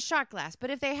glass. That's a shot glass. But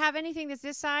if they have anything that's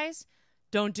this size,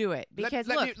 don't do it because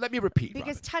let me repeat.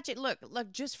 Because Robin. touch it. Look.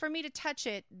 Just for me to touch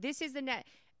it, this is the net.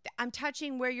 I'm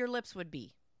touching where your lips would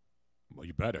be. Well,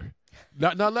 you better.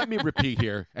 Now let me repeat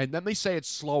here, and let me say it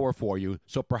slower for you,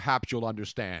 so perhaps you'll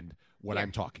understand what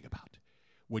I'm talking about.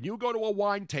 When you go to a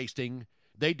wine tasting,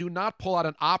 they do not pull out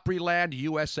an Opryland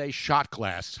USA shot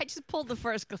glass. I just pulled the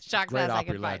first shot glass I could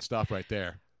find. Great Opryland stuff right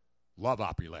there. Love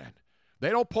Opryland. They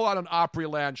don't pull out an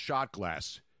Opryland shot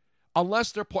glass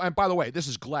unless they're and by the way, this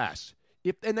is glass.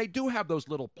 And they do have those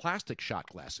little plastic shot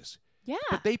glasses. Yeah.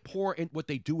 But they pour in what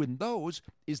they do in those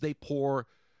is they pour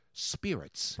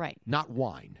spirits, right? Not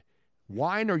wine.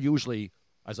 Wine are usually,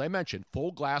 as I mentioned,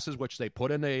 full glasses, which they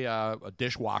put in a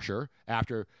dishwasher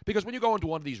after. Because when you go into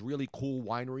one of these really cool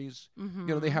wineries,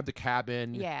 they have the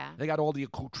cabin. Yeah. They got all the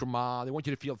accoutrement. They want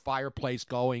you to feel fireplace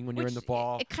going when you're in the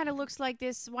fall. It kind of looks like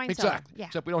this wine cellar. Exactly. Yeah.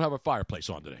 Except we don't have a fireplace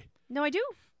on today. No, I do.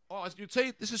 Oh, as you'd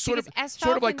say, this is sort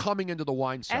of like coming into the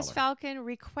wine cellar. S. Falcon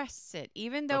requests it,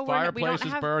 even though we don't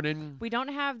have burning. We don't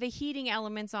have the heating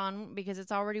elements on because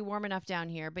it's already warm enough down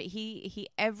here. But he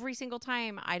every single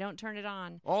time I don't turn it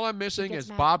on. All I'm missing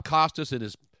is Bob Costas in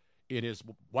his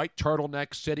white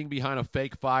turtleneck sitting behind a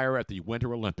fake fire at the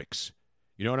Winter Olympics.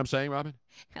 You know what I'm saying, Robin?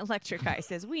 Electric Eye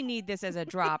says, we need this as a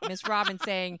drop. Miss Robin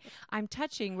saying, I'm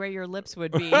touching where your lips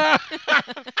would be.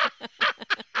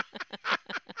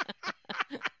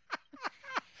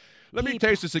 Let me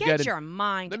taste this again. Get your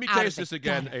mind Let me out of taste the this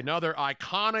again. gutter. Another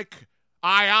iconic,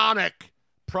 ionic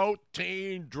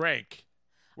protein drink.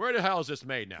 Where the hell is this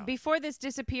made now? Before this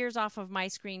disappears off of my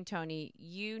screen, Tony,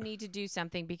 you need to do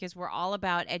something because we're all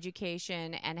about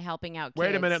education and helping out kids.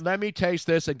 Wait a minute. Let me taste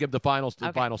this and give the final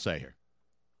say here.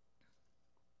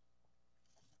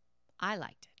 I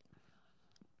liked it.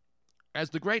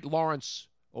 As the great Lawrence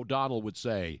O'Donnell would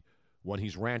say when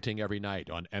he's ranting every night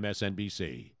on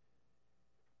MSNBC.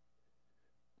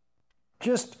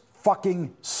 Just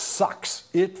fucking sucks.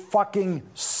 It fucking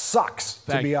sucks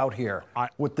to be out here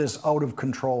with this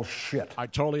out-of-control shit. I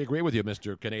totally agree with you,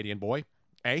 Mr. Canadian boy.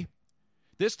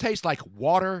 This tastes like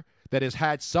water that has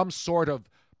had some sort of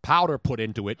powder put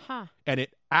into it, and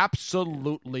it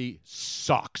absolutely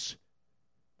sucks.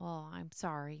 Oh, I'm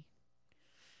sorry.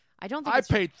 I don't think I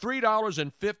paid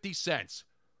 $3.50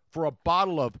 for a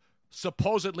bottle of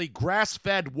supposedly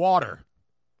grass-fed water.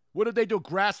 What did they do?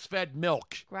 Grass-fed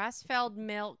milk. Grass-fed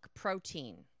milk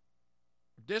protein.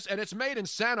 And it's made in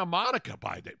Santa Monica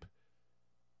by them.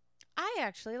 I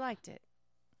actually liked it.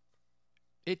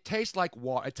 It tastes like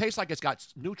water. It tastes like it's got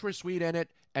NutraSweet in it,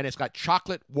 and it's got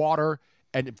chocolate water,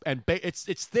 and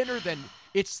it's thinner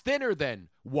than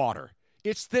water.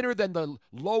 It's thinner than the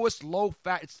lowest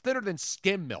low-fat. It's thinner than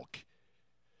skim milk.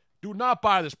 Do not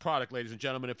buy this product, ladies and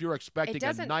gentlemen, if you're expecting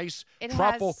a nice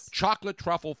chocolate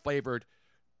truffle-flavored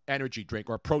energy drink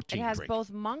or protein drink. It has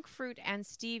both monk fruit and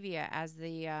stevia as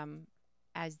the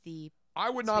I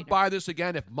would not buy this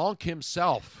again if Monk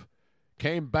himself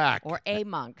came back. Or a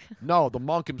monk. No, the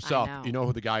monk himself. I know. You know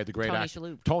who the guy, the great Tony actor?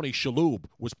 Shalhoub. Tony Shalhoub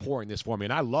was pouring this for me,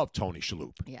 and I love Tony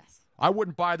Shalhoub. Yes. I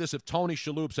wouldn't buy this if Tony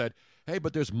Shalhoub said, hey,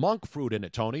 but there's monk fruit in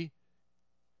it, Tony.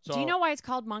 So, do you know why it's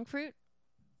called monk fruit?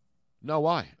 No,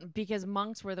 why? Because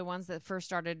monks were the ones that first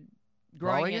started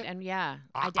growing it? And yeah.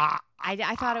 I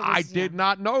thought it was. I did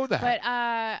not know that.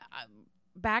 But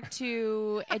back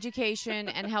to education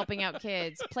and helping out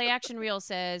kids. Play Action Reel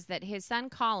says that his son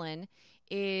Colin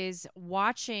is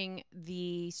watching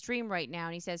the stream right now,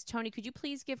 and he says, Tony, could you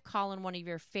please give Colin one of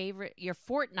your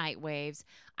Fortnite waves?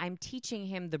 I'm teaching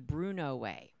him the Bruno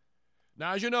way.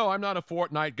 Now, as you know, I'm not a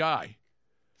Fortnite guy,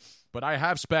 but I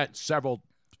have spent several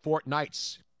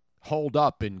fortnights holed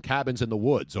up in cabins in the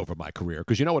woods over my career.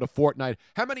 Because you know what a Fortnite,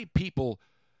 how many people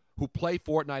who play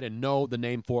Fortnite and know the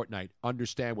name Fortnite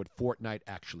understand what Fortnite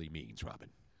actually means, Robin?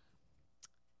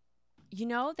 You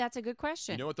know, that's a good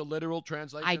question. You know what the literal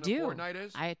translation of Fortnite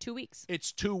is? I had 2 weeks.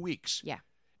 It's 2 weeks. Yeah.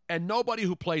 And nobody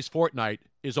who plays Fortnite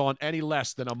is on any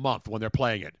less than a month when they're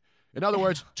playing it. In other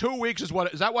words, 2 weeks is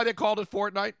that why they called it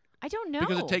Fortnite? I don't know.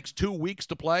 Because it takes 2 weeks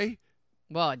to play?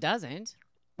 Well, it doesn't.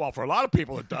 Well, for a lot of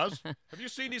people it does. Have you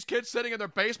seen these kids sitting in their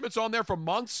basements on there for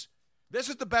months? This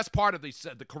is the best part of the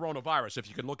coronavirus, if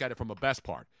you can look at it from a best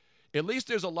part. At least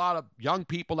there's a lot of young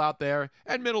people out there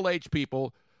and middle-aged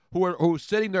people who are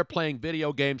sitting there playing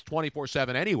video games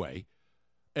 24/7 anyway.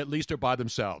 At least they're by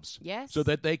themselves. Yes. So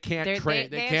that they can't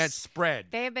they can't spread.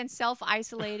 They have been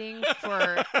self-isolating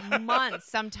for months,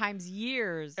 sometimes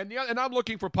years. And I'm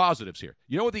looking for positives here.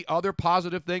 You know what the other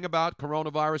positive thing about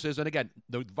coronavirus is? And again,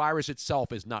 the virus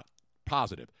itself is not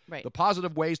positive. Right. The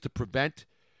positive ways to prevent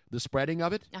the spreading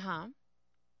of it. Uh-huh.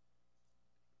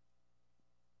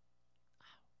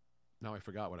 Now I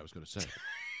forgot what I was going to say.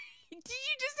 Did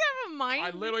you just have a mind? I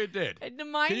literally did. The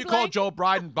mind Can you blank? call Joe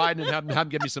Biden and have him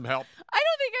give me some help? I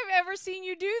don't think I've ever seen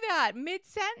you do that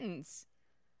mid-sentence.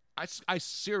 I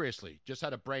seriously just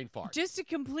had a brain fart. Just a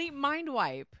complete mind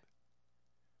wipe.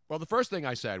 Well, the first thing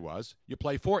I said was, you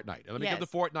play Fortnite. And let me give the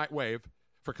Fortnite wave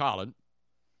for Colin.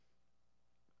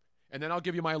 And then I'll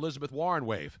give you my Elizabeth Warren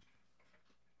wave.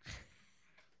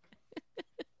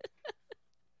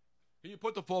 Can you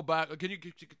put the full back? Can you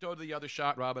go to the other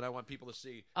shot, Robin? I want people to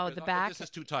see. Oh, the back? This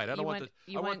is too tight. I don't want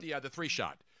the. I want the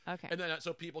 3-shot. Okay. And then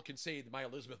so people can see my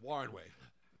Elizabeth Warren wave.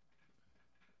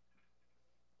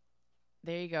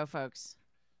 There you go, folks.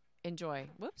 Enjoy.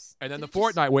 Whoops. And then the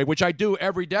Fortnite wave, which I do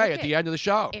every day at the end of the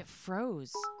show. It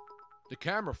froze. The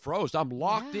camera froze. I'm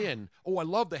locked in. Oh, I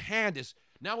love the hand.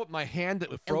 Now with my hand that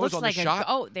froze it looks on like the shot.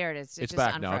 Oh, there it is. It's just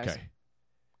back unfroze. now. Okay.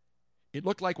 It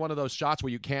looked like one of those shots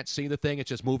where you can't see the thing. It's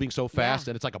just moving so fast,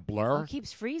 and it's like a blur. Oh, it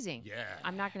keeps freezing. Yeah.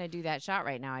 I'm not going to do that shot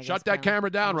right now, I guess. Shut that camera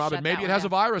down, Robin. Maybe it has a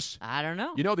virus. I don't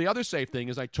know. You know, the other safe thing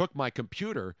is I took my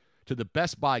computer to the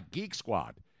Best Buy Geek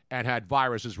Squad and had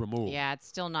viruses removed. Yeah, it's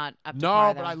still not up to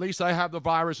par, but at least I have the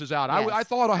viruses out. Yes. I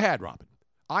thought ahead, Robin.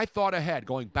 I thought ahead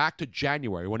going back to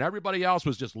January when everybody else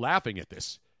was just laughing at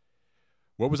this.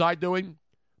 What was I doing?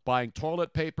 Buying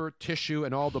toilet paper, tissue,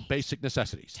 and all the basic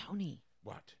necessities. Tony.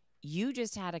 What? You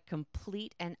just had a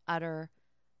complete and utter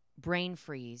brain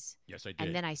freeze. Yes, I did.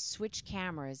 And then I switched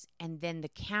cameras, and then the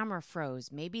camera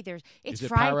froze. Maybe there's... Is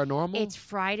it paranormal? It's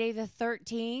Friday the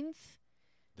 13th.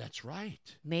 That's right.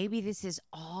 Maybe this is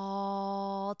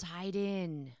all tied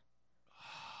in.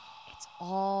 It's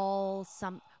all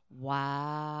some...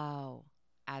 Wow.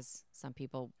 As some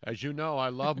people... As you know, I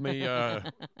love me.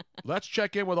 Let's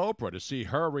check in with Oprah to see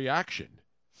her reaction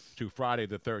to Friday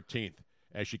the 13th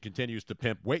as she continues to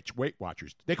pimp Weight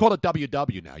Watchers. They call it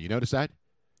WW now. You notice that?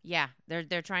 Yeah, they're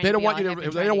trying. They to don't want you to.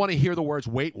 They don't want to hear the words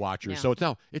Weight Watchers. No.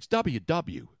 So it's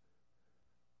WW.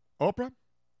 Oprah,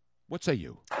 what say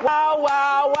you? Wow,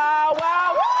 wow, wow,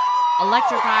 wow.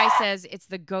 Electric Eye says it's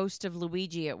the ghost of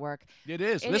Luigi at work. It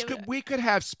is. We could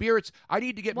have spirits. I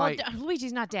need to get my.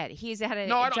 Luigi's not dead. He's had a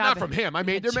No, job not from him. I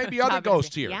mean, there may be other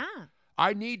ghosts here. Yeah.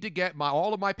 I need to get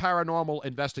all of my paranormal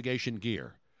investigation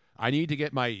gear. I need to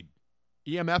get my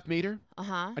EMF meter.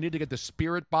 Uh-huh. I need to get the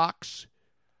spirit box.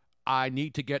 I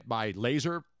need to get my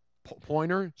laser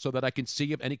pointer so that I can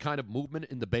see if any kind of movement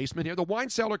in the basement here. The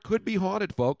wine cellar could be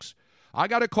haunted, folks. I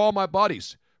got to call my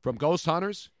buddies from Ghost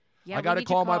Hunters. Yeah, I got to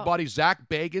call my buddy Zach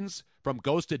Bagans from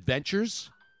Ghost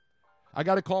Adventures. I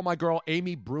got to call my girl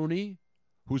Amy Bruni,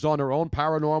 who's on her own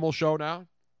paranormal show now.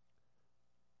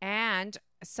 And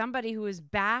somebody who is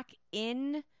back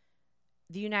in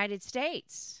the United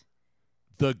States.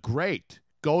 The great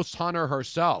Ghost Hunter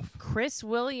herself. Chris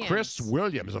Williams. Chris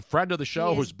Williams, a friend of the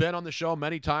show who's been on the show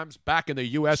many times back in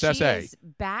the USSA. She is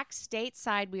back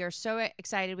stateside. We are so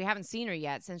excited. We haven't seen her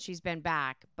yet since she's been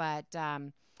back, but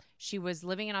she was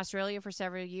living in Australia for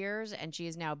several years, and she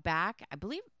is now back. I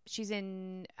believe she's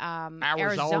in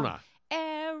Arizona.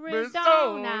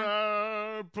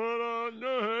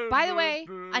 By the way,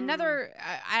 another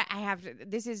I have.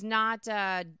 This is not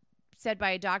said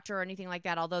by a doctor or anything like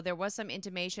that. Although there was some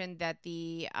intimation that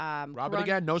the Robin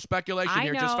again, no speculation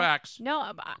here, just facts.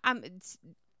 No,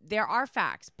 there are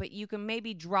facts, but you can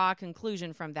maybe draw a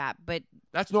conclusion from that. But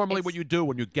that's normally what you do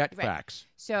when you get facts.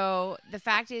 So the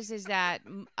fact is that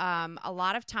a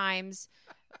lot of times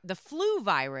the flu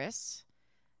virus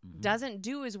doesn't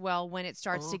do as well when it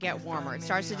starts to get warmer. It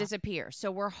starts to disappear. So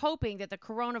we're hoping that the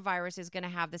coronavirus is going to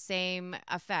have the same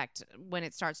effect when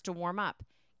it starts to warm up.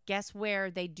 Guess where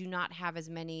they do not have as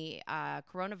many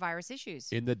coronavirus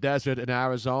issues? In the desert in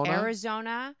Arizona?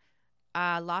 Arizona,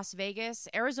 Las Vegas.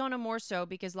 Arizona more so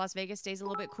because Las Vegas stays a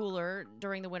little bit cooler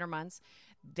during the winter months.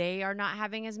 They are not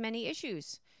having as many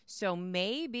issues. So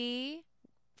maybe,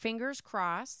 fingers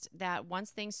crossed, that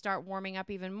once things start warming up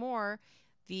even more,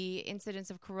 the incidence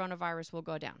of coronavirus will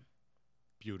go down.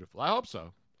 Beautiful. I hope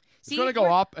so. It's going to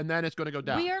go up, and then it's going to go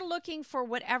down. We are looking for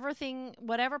whatever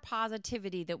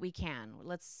positivity that we can.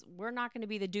 We're not going to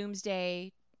be the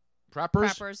doomsday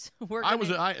preppers.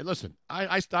 Listen.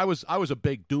 I was a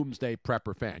big doomsday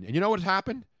prepper fan, and you know what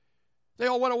happened? They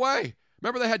all went away.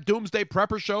 Remember they had doomsday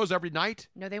prepper shows every night?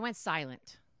 No, they went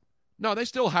silent. No, they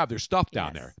still have their stuff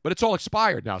down there, but it's all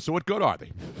expired now. So what good are they?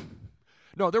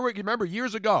 No, there were. You remember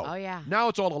years ago? Oh yeah. Now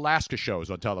it's all Alaska shows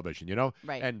on television, you know,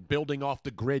 right? And building off the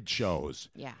grid shows.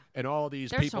 Yeah. And all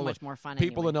these they're people, so much more fun.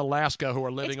 People in Alaska who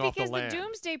are living off the land. It's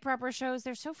because the doomsday prepper shows,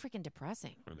 they're so freaking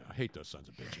depressing. I hate those sons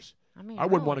of bitches. I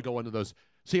wouldn't want to go into those.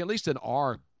 See, at least in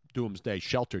our doomsday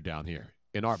shelter down here,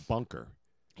 in our bunker,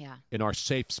 in our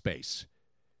safe space,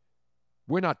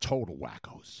 we're not total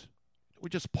wackos. We're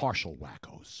just partial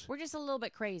wackos. We're just a little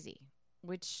bit crazy,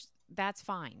 which that's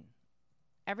fine.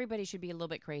 Everybody should be a little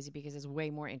bit crazy because it's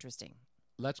way more interesting.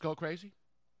 Let's go crazy?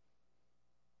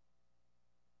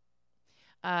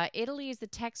 Italy is the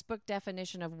textbook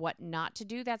definition of what not to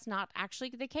do. That's not actually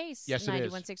the case. Yes, it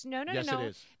is. 91.6. No. Yes, it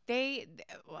is.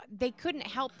 They couldn't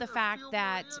help the fact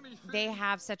that they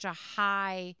have such a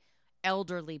high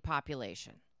elderly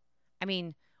population. I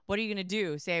mean, what are you going to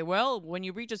do? Say, well, when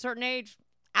you reach a certain age,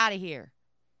 out of here.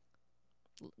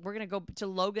 We're going to go to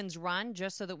Logan's Run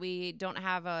just so that we don't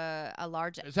have a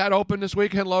large... Is that open this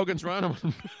weekend, Logan's Run?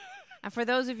 And for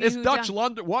those of you who... Is Dutch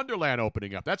Wonderland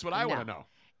opening up? That's what I want to know.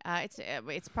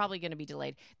 It's probably going to be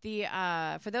delayed.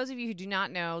 For those of you who do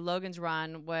not know, Logan's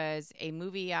Run was a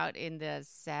movie out in the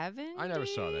 70s. I never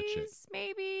saw that shit.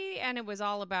 Maybe, and it was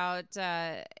all about.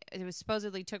 It was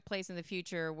supposedly took place in the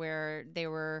future where they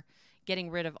were getting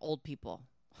rid of old people,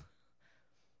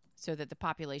 so that the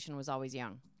population was always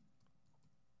young.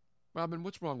 Robin,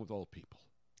 what's wrong with old people?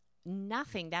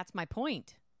 Nothing. That's my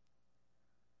point.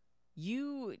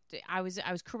 I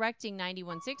was correcting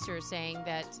 91.6ers saying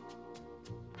that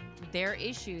their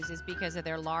issues is because of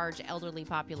their large elderly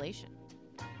population.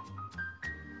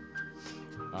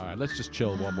 All right, let's just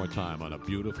chill one more time on a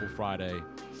beautiful Friday,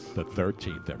 the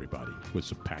 13th, everybody, with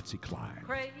some Patsy Cline.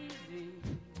 Crazy.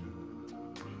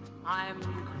 I'm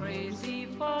crazy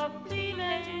for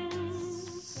feeling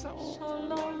so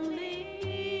lonely.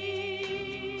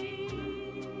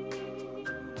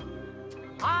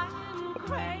 I'm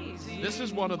crazy. This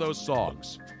is one of those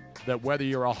songs that whether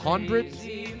you're 100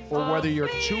 or whether you're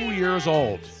 2 years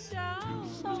old,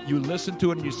 you listen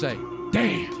to it and you say,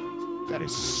 damn, that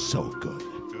is so good.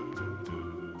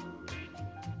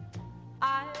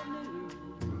 I knew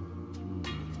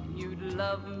you'd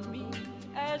love me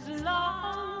as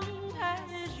long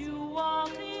as you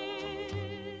wanted.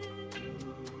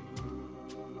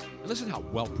 Listen how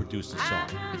well produced this song.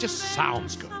 It just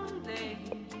sounds good. Someday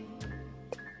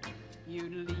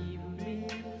you'd leave me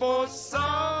For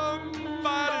somebody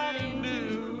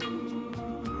new.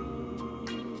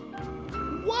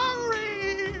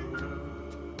 Worry.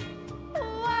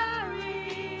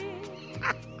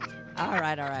 All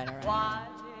right.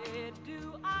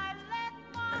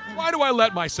 Why do I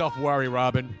let myself worry,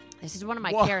 Robin? This is one of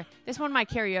my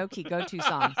karaoke go-to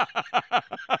songs.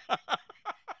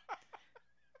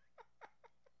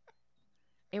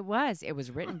 It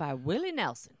was written by Willie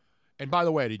Nelson. And by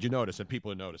the way, did you notice, and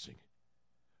people are noticing,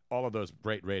 all of those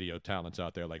great radio talents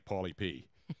out there like Paulie P.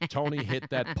 Tony hit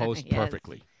that post Yes.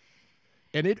 perfectly.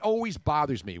 And it always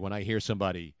bothers me when I hear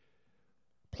somebody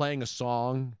playing a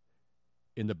song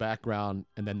in the background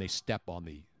and then they step on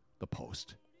the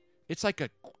post. It's like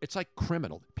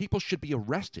criminal. People should be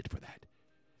arrested for that.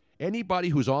 Anybody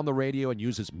who's on the radio and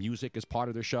uses music as part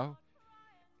of their show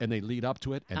and they lead up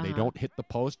to it and they don't hit the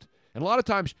post. And a lot of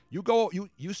times you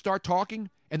start talking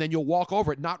and then you'll walk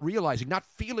over it not realizing, not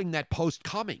feeling that post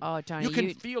coming. Oh, Tony, you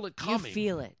can feel it coming. You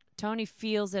feel it. Tony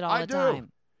feels it all the do.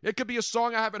 time. It could be a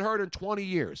song I haven't heard in 20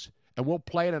 years, and we'll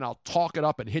play it, and I'll talk it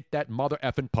up and hit that mother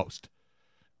effing post.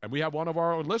 And we have one of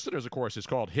our own listeners, of course, is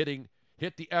called Hit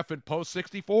the Effing Post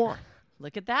 64.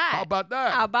 Look at that. How about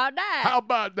that? How about that? How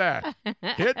about that?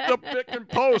 Hit the frickin'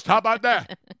 post. How about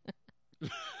that?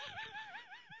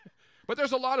 But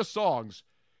there's a lot of songs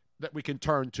that we can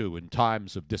turn to in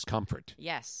times of discomfort.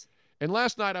 Yes. And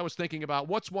last night I was thinking about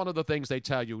what's one of the things they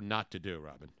tell you not to do,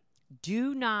 Robin?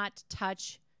 Do not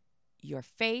touch your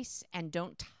face and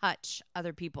don't touch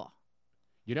other people.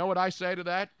 You know what I say to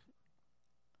that?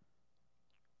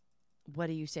 What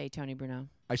do you say, Tony Bruno?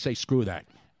 I say screw that.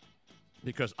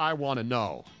 Because I want to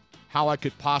know how I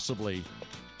could possibly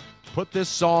put this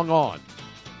song on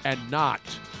and not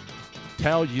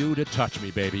tell you to touch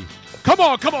me, baby. Come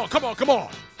on, come on, come on, come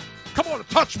on. Come on,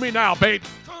 touch me now, babe.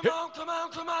 Come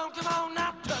on,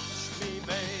 now touch me,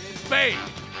 babe. Babe.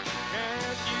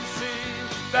 Can't you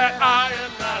see That I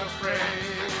am not afraid.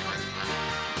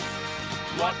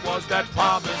 What was that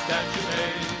promise that you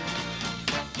made?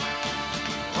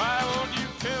 Why won't you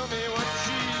tell me what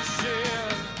she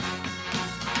said?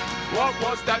 What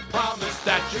was that promise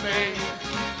that you made?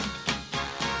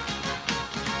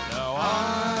 Now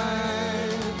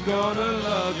I'm gonna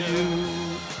love you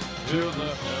till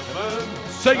the heavens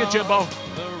Sing it, Jimbo.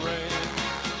 the rain.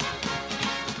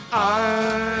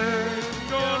 I'm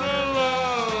Gonna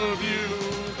love you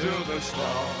till the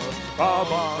stars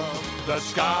above the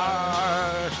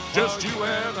sky. Just you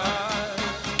and I.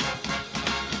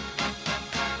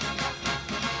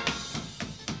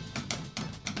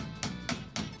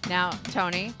 Now,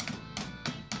 Tony.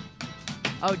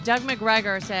 Oh, Doug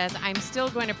McGregor says, I'm still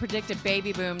going to predict a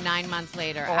baby boom 9 months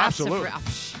later. Oh, absolutely.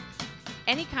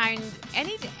 Any time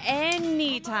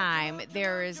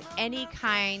there is any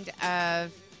kind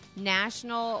of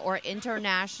national or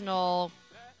international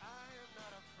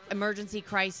emergency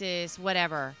crisis,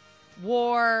 whatever,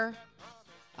 war,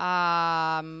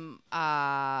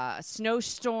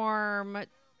 snowstorm,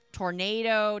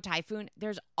 tornado, typhoon,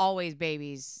 there's always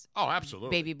babies. Oh, absolutely.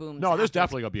 Baby booms. No, there's happen.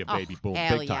 definitely going to be a baby boom.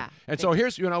 hell Big time. yeah. And Big so time.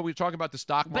 here's, we're talking about the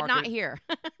stock market. But not here.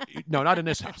 No, not in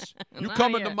this house. You Not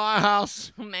come here. into my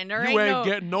house, Man, there you ain't no-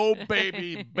 getting no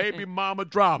baby mama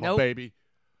drama, Nope. baby.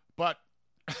 But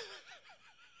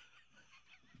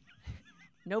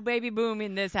No baby boom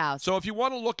in this house. so if you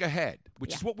want to look ahead,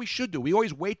 which is what we should do, we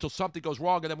always wait till something goes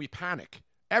wrong and then we panic.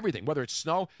 Everything, whether it's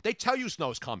snow, they tell you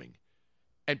snow's coming,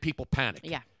 and people panic.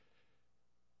 Yeah.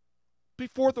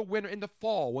 Before the winter, in the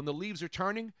fall, when the leaves are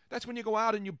turning, that's when you go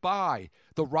out and you buy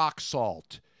the rock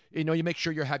salt. You know, you make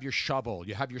sure you have your shovel.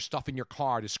 You have your stuff in your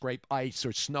car to scrape ice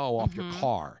or snow off your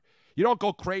car. You don't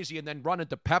go crazy and then run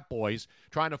into Pep Boys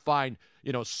trying to find,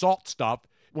 salt stuff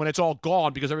when it's all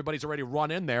gone because everybody's already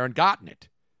run in there and gotten it.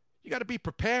 You got to be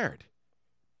prepared.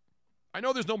 I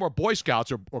know there's no more Boy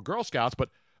Scouts or Girl Scouts, but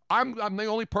I'm the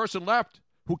only person left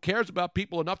who cares about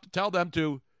people enough to tell them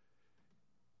to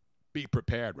be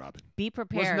prepared, Robin. Be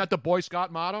prepared. Wasn't that the Boy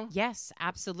Scout motto? Yes,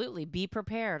 absolutely. Be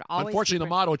prepared. Always Unfortunately, the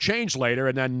motto changed later,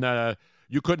 and then,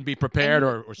 you couldn't be prepared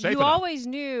or safe You enough. always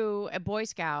knew a Boy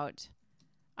Scout,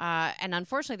 and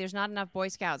unfortunately, there's not enough Boy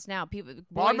Scouts now.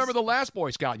 Well, I remember the last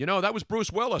Boy Scout. That was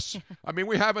Bruce Willis. I mean,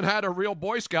 we haven't had a real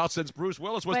Boy Scout since Bruce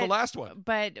Willis was the last one.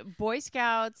 But Boy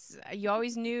Scouts, you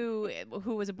always knew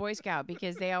who was a Boy Scout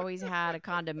because they always had a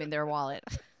condom in their wallet.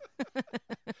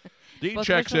 Dean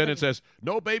checks in and says,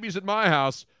 "No babies at my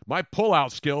house. My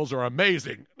pull-out skills are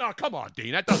amazing." No, come on,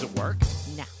 Dean. That doesn't work.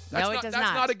 No, it does not.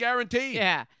 That's not a guarantee.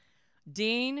 Yeah.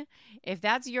 Dean, if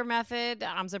that's your method,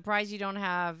 I'm surprised you don't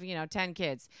have, 10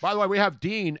 kids. By the way, we have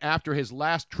Dean after his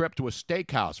last trip to a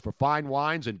steakhouse for fine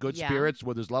wines and good spirits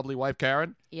with his lovely wife,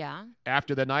 Karen. Yeah.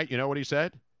 After the night, you know what he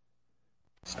said?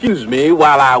 Excuse me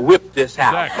while I whip this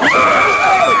house.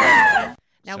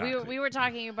 Now, we were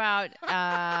talking about,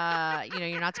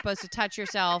 you're not supposed to touch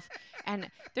yourself. And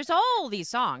there's all these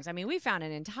songs. I mean, we found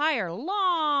an entire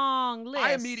long list.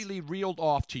 I immediately reeled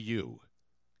off to you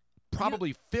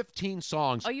probably 15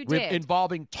 songs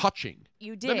involving touching.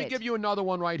 You did. Let me give you another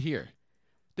one right here.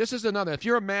 This is another. If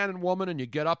you're a man and woman and you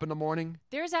get up in the morning.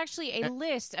 There's actually a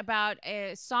list about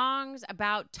songs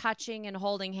about touching and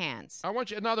holding hands. I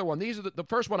want you another one. These are the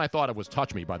first one I thought of was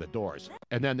Touch Me by the Doors.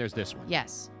 And then there's this one.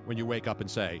 Yes. When you wake up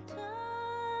and say.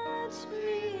 Touch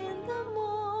me in the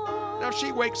morning. Now, if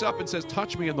she wakes up and says,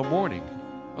 touch me in the morning,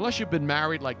 unless you've been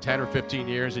married like 10 or 15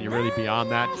 years and you're really beyond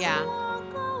that. Yeah.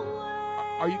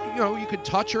 Are you could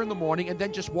touch her in the morning and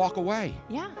then just walk away.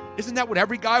 Yeah. Isn't that what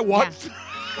every guy wants? Yeah.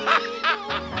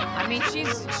 I mean,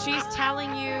 she's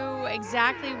telling you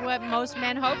exactly what most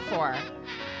men hope for.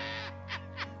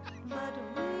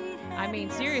 I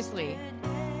mean, seriously.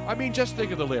 I mean, just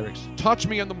think of the lyrics. Touch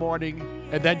me in the morning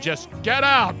and then just get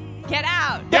out. Get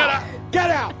out. Get out. Get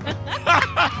out.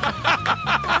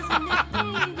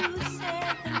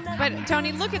 But,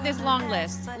 Tony, look at this long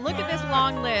list. Look at this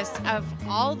long list of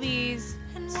all these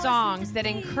songs that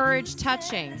encourage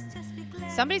touching.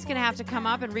 Somebody's going to have to come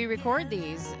up and re-record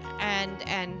these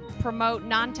and promote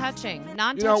non-touching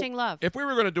love. If we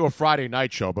were going to do a Friday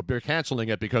night show, but we're canceling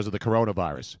it because of the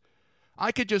coronavirus,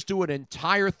 I could just do an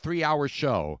entire 3-hour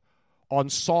show on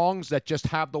songs that just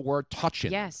have the word touch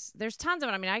in. Yes, there's tons of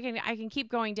it. I mean, I can keep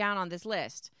going down on this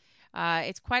list.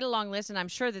 It's quite a long list, and I'm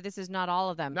sure that this is not all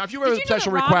of them. Now, if you were to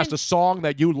special request a song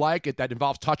that you like that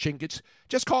involves touching,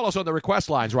 just call us on the request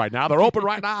lines right now. They're open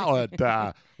right now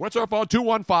at what's our phone?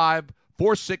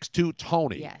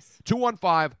 215-462-TONY. Yes.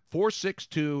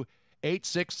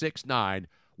 215-462-8669.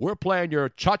 We're playing your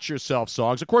touch yourself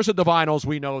songs. Of course, at the vinyls,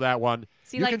 we know that one.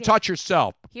 You can touch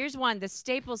yourself. Here's one. The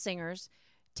staple singers.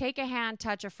 Take a hand,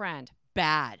 touch a friend.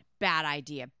 Bad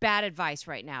idea. Bad advice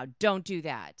right now. Don't do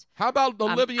that. How about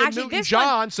Olivia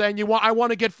Newton-John saying I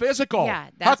want to get physical? Yeah,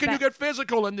 how can you get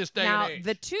physical in this day and age?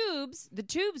 Now, the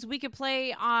tubes we could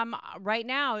play right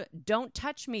now. Don't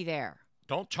touch me there.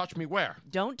 Don't touch me where?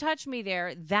 Don't touch me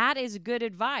there. That is good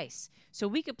advice. So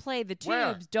we could play the tubes.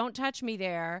 Where? Don't touch me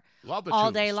there. Love the all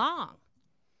tubes. day long.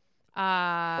 Or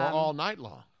all night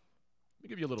long. Let me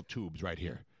give you a little tubes right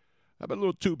here. How about a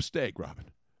little tube steak, Robin?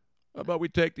 How about we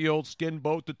take the old skin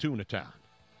boat to Tuna Town?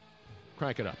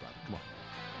 Crank it up, Robin. Come on.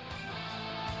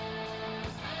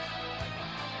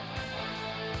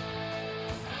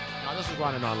 Now, this is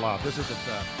running on love. This isn't.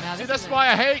 That's why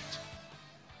I hate.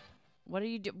 What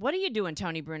are you doing,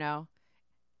 Tony Bruno?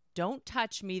 Don't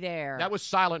touch me there. That was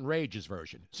Silent Rage's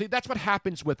version. See, that's what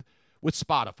happens with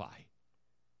Spotify.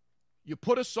 You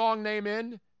put a song name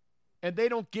in, and they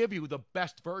don't give you the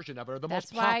best version of it or the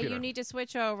most popular. That's why you need to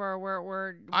switch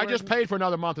over. I just paid for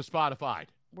another month of Spotify.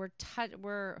 We're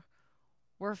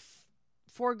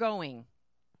foregoing.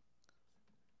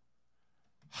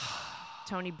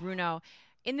 Tony Bruno.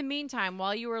 In the meantime,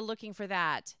 while you were looking for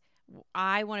that,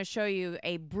 I want to show you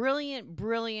a brilliant,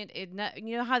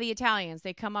 you know how the Italians,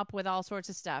 they come up with all sorts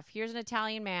of stuff. Here's an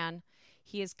Italian man.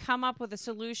 He has come up with a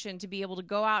solution to be able to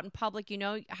go out in public. You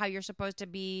know how you're supposed to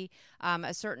be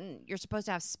you're supposed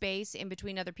to have space in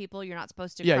between other people. You're not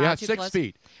supposed to crowd too 6 close.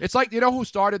 feet. It's like, you know who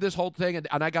started this whole thing? And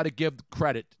I got to give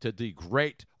credit to the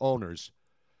great owners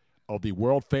of the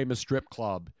world-famous strip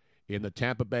club in the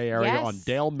Tampa Bay area on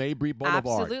Dale Mabry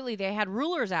Boulevard. Absolutely. They had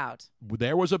rulers out.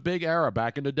 There was a big era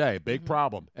back in the day, big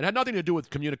problem. It had nothing to do with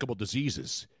communicable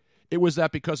diseases. It was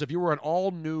that because if you were an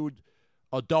all-nude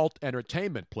adult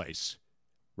entertainment place,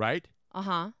 right?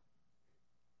 Uh-huh.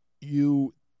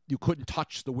 You couldn't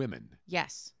touch the women.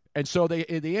 Yes. And so they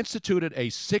instituted a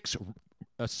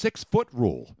 6-foot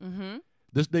rule. Mm-hmm.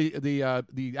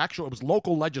 It was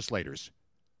local legislators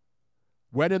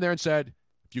went in there and said,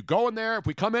 if you go in there, if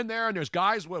we come in there and there's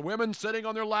guys with women sitting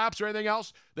on their laps or anything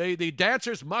else, the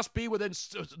dancers must be within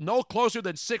no closer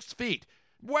than 6 feet,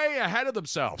 way ahead of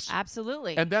themselves.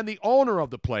 Absolutely. And then the owner of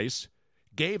the place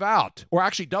gave out, or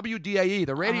actually WDAE,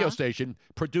 the radio station,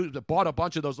 bought a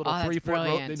bunch of those little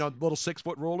 3-foot, little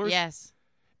 6-foot rulers. Yes.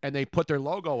 And they put their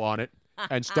logo on it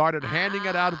and started handing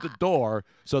it out at the door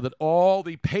so that all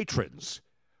the patrons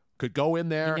could go in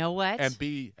there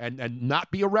and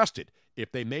not be arrested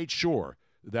if they made sure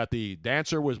that the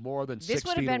dancer was more than 6 feet away. This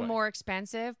would have been more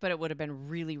expensive, but it would have been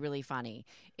really, really funny.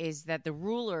 Is that the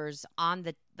rulers on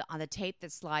the tape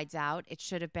that slides out? It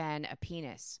should have been a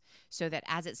penis, so that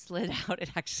as it slid out,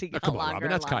 it actually got come on, longer. Robin,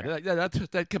 that's and longer. kind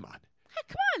of come on.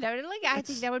 Come on, I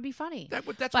think that would be funny.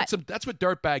 That's what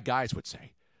dirtbag guys would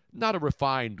say. Not a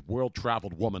refined,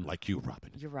 world-traveled woman like you, Robin.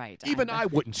 You're right. Even I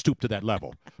wouldn't stoop to that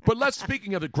level. But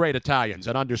speaking of the great Italians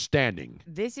and understanding.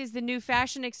 This is the new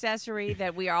fashion accessory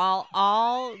that we are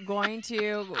all going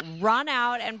to run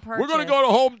out and purchase. We're going to go to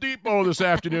Home Depot this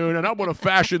afternoon, and I'm going to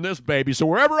fashion this baby. So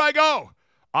wherever I go,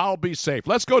 I'll be safe.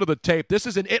 Let's go to the tape. This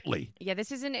is in Italy. Yeah,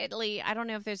 this is in Italy. I don't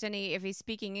know if he's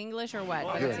speaking English or what.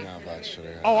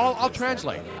 I'll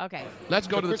translate. Okay. Let's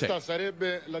go to the tape.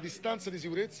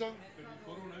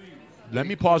 Let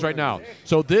me pause right now.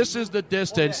 So this is the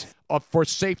distance for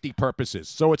safety purposes.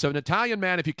 So it's an Italian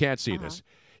man, if you can't see this.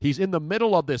 He's in the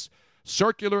middle of this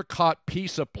circular cut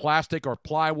piece of plastic or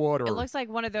plywood, or it looks like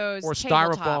one of those or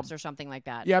tabletops styrofoam or something like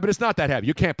that. Yeah, but it's not that heavy.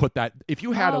 You can't put that. If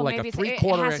you had a 3/4 it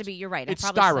has inch, to be. You're right. It's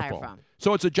probably styrofoam.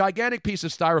 So it's a gigantic piece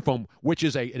of styrofoam, which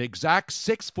is an exact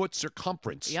 6-foot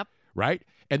circumference. Yep. Right?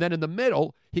 And then in the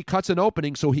middle, he cuts an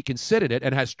opening so he can sit in it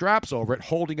and has straps over it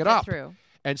holding it up. Through.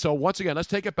 And so, once again, let's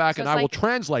take it back, and I will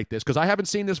translate this because I haven't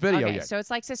seen this video yet. So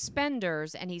it's like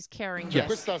suspenders, and he's carrying this.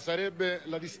 Questa sarebbe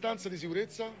la distanza di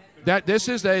sicurezza? This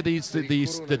is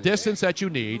the distance that you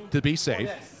need to be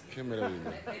safe. Che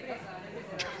meraviglia.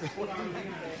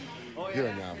 Io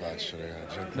non la faccio,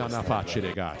 ragazzi. Non la faccio,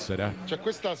 ragazzi. Cioè,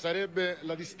 questa sarebbe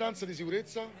la distanza di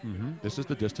sicurezza? This is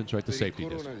the distance, right? The safety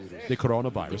distance. The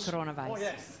coronavirus. The coronavirus.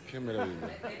 Yes. Che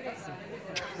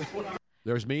meraviglia.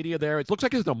 There's media there. It looks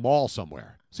like it's in a mall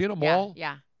somewhere. See in a mall?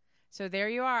 Yeah. So there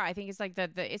you are. I think it's like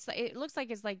it looks like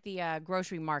it's like the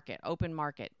grocery market, open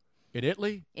market. In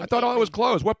Italy? I thought all it was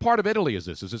closed. What part of Italy is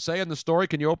this? Does it say in the story?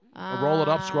 Can you roll it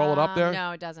up, scroll it up there? No,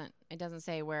 it doesn't. It doesn't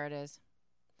say where it is.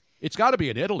 It's got to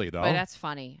be in Italy, though. But that's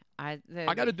funny. I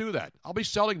got to do that. I'll be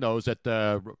selling those at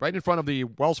right in front of the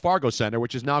Wells Fargo Center,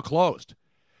 which is now closed.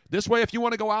 This way, if you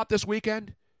want to go out this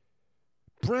weekend,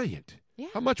 brilliant. Yeah.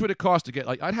 How much would it cost to get,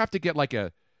 I'd have to get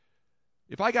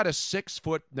if I got a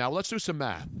 6-foot, now let's do some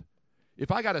math. If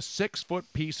I got a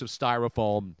 6-foot piece of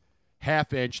styrofoam,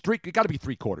 half-inch, it got to be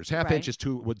 3/4. Half-inch is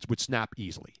would snap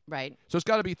easily. Right. So it's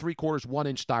got to be 3/4,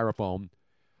 1-inch styrofoam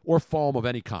or foam of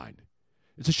any kind.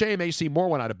 It's a shame AC Moore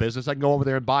went out of business. I can go over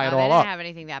there and buy it all up. They didn't have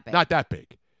anything that big. Not that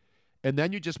big. And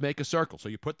then you just make a circle. So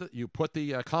you put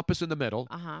the compass in the middle,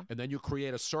 and then you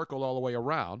create a circle all the way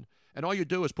around. And all you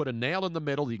do is put a nail in the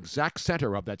middle, the exact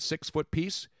center of that 6-foot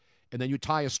piece, and then you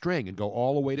tie a string and go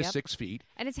all the way to 6 feet.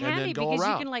 And it's handy because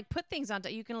around. you can put things on.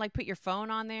 You can put your phone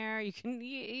on there. You can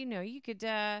you could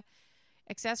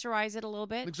accessorize it a little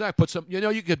bit. Exactly. Put some.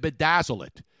 You could bedazzle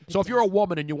it. So if you're a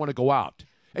woman and you want to go out,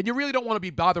 and you really don't want to be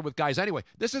bothered with guys anyway,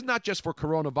 this is not just for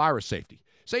coronavirus safety.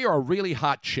 Say you're a really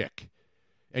hot chick,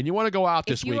 and you want to go out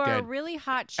this weekend. If you are a really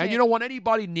hot chick, and you don't want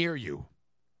anybody near you.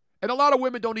 And a lot of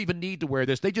women don't even need to wear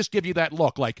this. They just give you that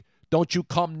look like, don't you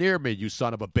come near me, you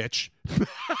son of a bitch.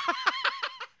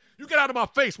 You get out of my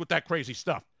face with that crazy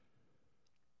stuff.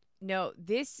 No,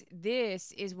 this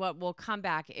is what will come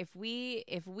back. If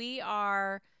we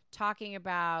are talking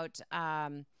about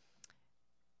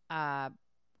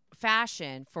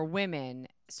fashion for women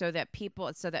so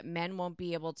that men won't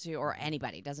be able to, or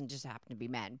anybody, it doesn't just happen to be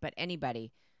men, but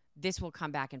anybody, this will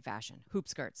come back in fashion. Hoop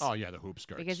skirts. Oh yeah, the hoop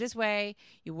skirts. Because this way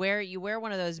you wear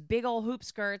one of those big old hoop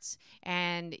skirts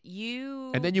and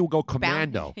then you go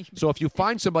commando. So if you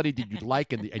find somebody that you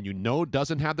like and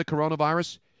doesn't have the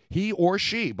coronavirus, he or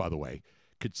she, by the way,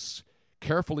 could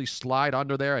carefully slide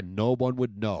under there and no one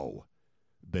would know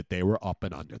that they were up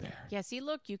and under there. Yeah, see,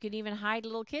 look, you can even hide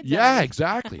little kids. Yeah,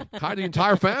 exactly. Hide the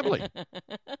entire family.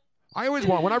 I always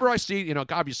want, whenever I see,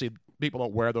 obviously people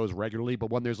don't wear those regularly, but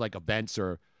when there's events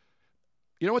or,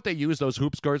 you know what they use those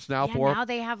hoop skirts now for? Now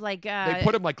they have they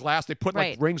put them like glass. They put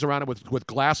rings around it with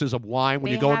glasses of wine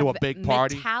when you go into a big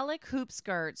party. Metallic hoop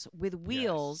skirts with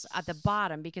wheels at the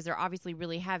bottom because they're obviously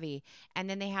really heavy, and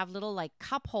then they have little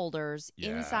cup holders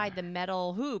inside the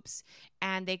metal hoops,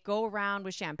 and they go around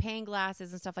with champagne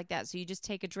glasses and stuff like that. So you just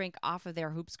take a drink off of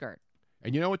their hoop skirt.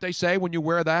 And you know what they say when you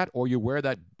wear that, or you wear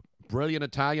that brilliant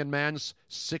Italian man's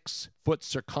 6-foot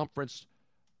circumference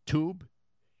tube?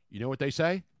 You know what they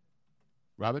say?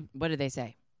 Robin? What do they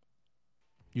say?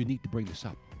 You need to bring this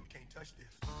up. You can't touch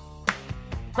this.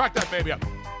 Crack that baby up.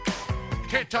 You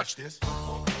can't touch this.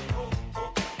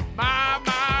 My.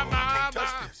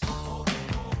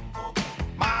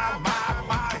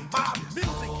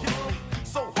 Music hits me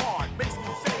so hard, makes me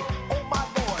say, oh my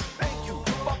Lord, thank you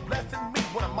for blessing me.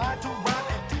 What am I to run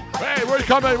and do? Hey, we're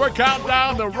coming. We're counting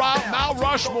down the Mount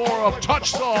Rushmore of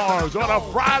touch songs on a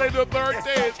Friday the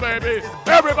 13th, baby.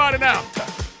 Everybody now.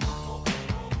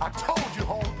 I told you,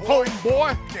 homeboy.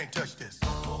 Homeboy. You can't touch this.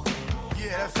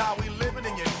 Yeah, that's how we living,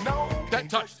 and you know you That can't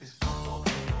touch this.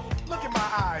 Look in my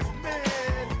eyes,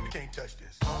 man. You can't touch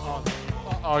this.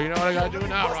 Oh, you know what I gotta do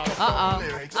now, Rob?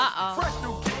 Fresh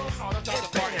new kicks.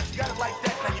 Dance. You got it like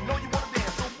that. Now you know you want to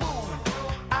dance. So move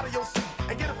out of your seat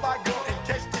and get a fire girl and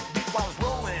catch this beat while it's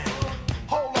rolling.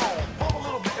 Hold on, pump a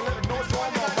little bit and let it know what's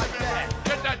going on like that.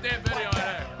 Get that damn video in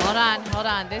there. Hold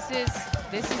on. This is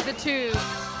the tube.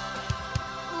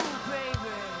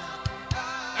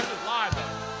 That is live,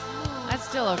 though. That's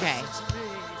still okay.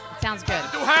 It sounds good.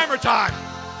 Do hammer time.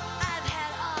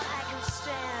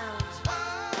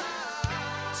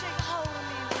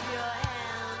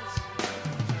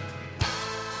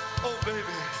 Oh, baby,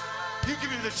 you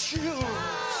give me the chill.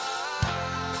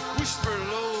 Whisper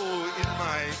low in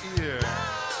my ear.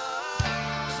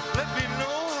 Let me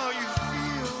know how you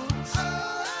feel.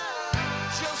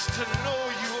 Just to know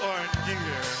you are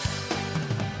near.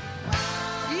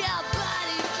 Your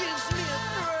body gives me a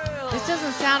thrill. This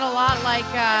doesn't sound a lot like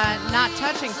not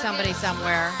touching somebody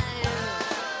somewhere.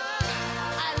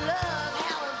 I love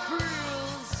how it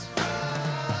feels.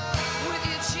 With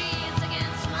your cheeks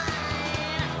against mine.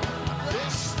 The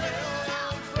smell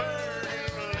of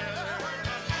burning leather.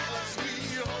 As we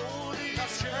hold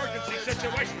each Emergency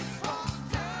situation.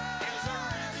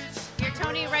 Here,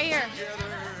 Tony, right here.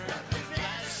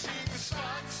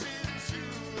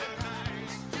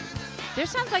 There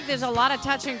sounds like there's a lot of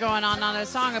touching going on a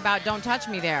song about "Don't Touch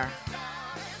Me" there,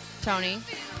 Tony.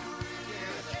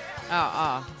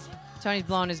 Oh, Tony's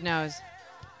blowing his nose.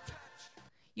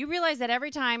 You realize that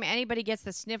every time anybody gets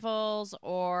the sniffles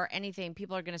or anything,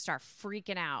 people are going to start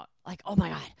freaking out. Like, oh my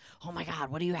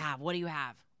God, what do you have? What do you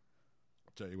have?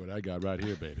 I'll tell you what I got right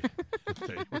here, baby.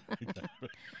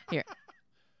 Here.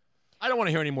 I don't want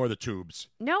to hear any more of the tubes.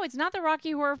 No, it's not the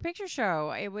Rocky Horror Picture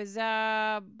Show. It was,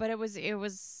 but it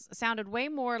was sounded way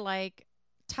more like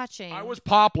touching. I was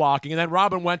pop locking, and then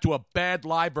Robin went to a bad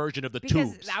live version of the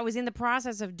because tubes. I was in the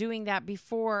process of doing that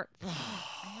before.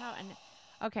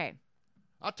 Okay.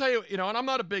 I'll tell you, and I'm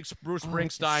not a big Bruce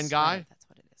Springsteen guy. That's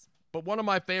what it is. But one of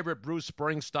my favorite Bruce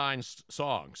Springsteen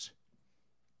songs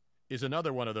is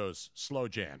another one of those slow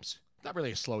jams. Not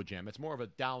really a slow jam. It's more of a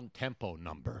down-tempo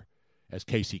number, as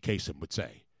Casey Kasem would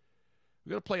say.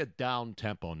 We're going to play a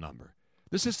down-tempo number.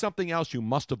 This is something else you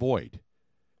must avoid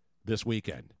this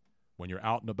weekend when you're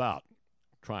out and about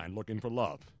looking for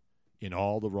love in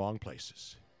all the wrong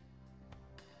places.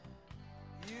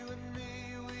 You and me,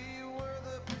 we were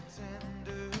the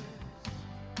pretenders.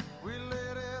 We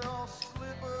let it all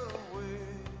slip away.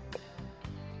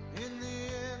 In the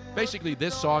end, Basically,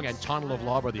 this song and Tunnel of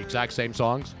Love are the exact same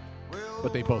songs,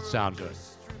 but they both sound good.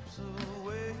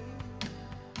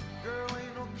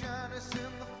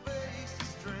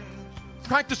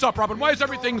 Crank this up, Robin. Why is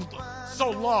everything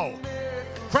so low?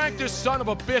 Crank this son of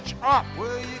a bitch up.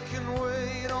 Well, you can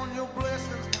wait on your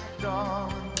blessings, my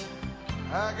darling.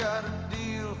 I got a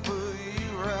deal for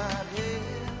you right here.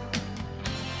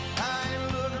 I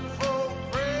ain't looking for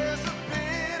a praise of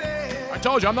pity. I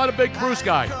told you, I'm not a big Bruce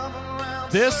guy.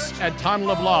 This and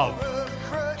Tunnel of Love.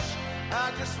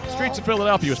 Streets of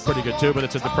Philadelphia is pretty good too, but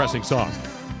it's a depressing song.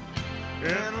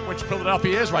 Yeah, which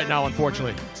Philadelphia is right now,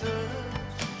 unfortunately.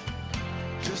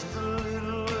 Just a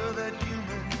little of that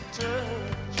human touch.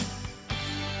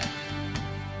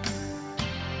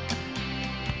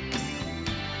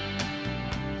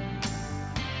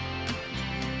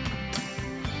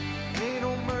 Ain't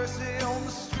no mercy on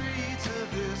the streets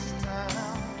of this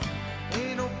town.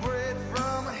 Ain't no bread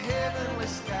from a heavenly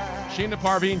sky. Sheena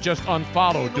Parveen just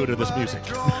unfollowed due to this music.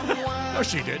 No,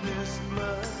 she didn't.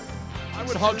 I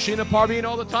would hug Sheena Parveen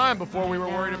all the time before we were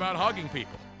worried about hugging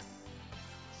people.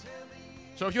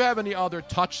 So if you have any other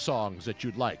touch songs that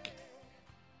you'd like.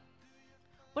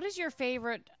 What is your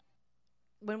favorite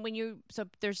when you so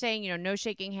they're saying, no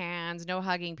shaking hands, no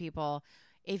hugging people.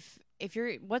 If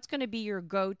you're what's going to be your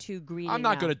go-to greeting? I'm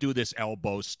not going to do this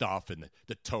elbow stuff and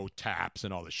the toe taps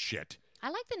and all this shit. I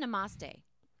like the namaste.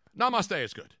 Namaste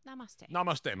is good. Namaste.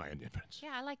 Namaste, my Indian friends.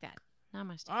 Yeah, I like that.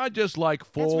 Namaste. I just like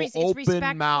full it's open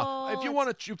respectful. mouth. If you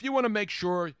want to make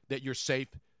sure that you're safe,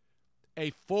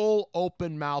 a full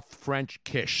open mouth French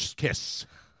kiss.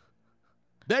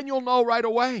 Then you'll know right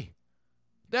away.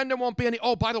 Then there won't be any,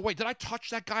 oh, by the way, did I touch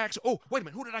that guy? Oh, wait a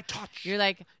minute, who did I touch? You're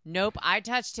like, nope, I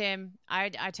touched him. I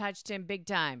touched him big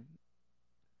time.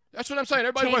 That's what I'm saying.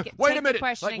 Everybody, wait a minute.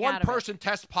 Like one person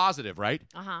tests positive, right?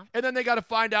 Uh-huh. And then they got to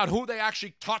find out who they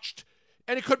actually touched.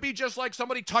 And it could be just like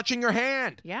somebody touching your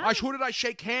hand. Yeah. Who did I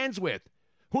shake hands with?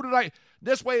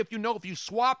 This way, if you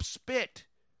swap spit,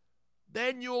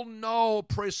 then you'll know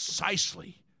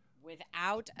precisely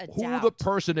without a doubt who the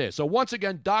person is. So once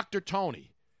again, Dr.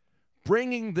 Tony,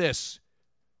 bringing this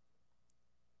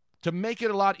to make it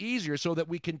a lot easier so that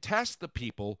we can test the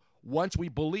people once we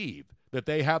believe that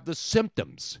they have the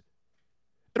symptoms.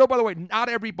 And oh, by the way, not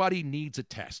everybody needs a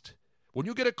test. When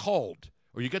you get a cold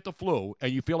or you get the flu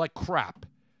and you feel like crap,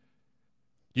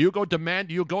 do you go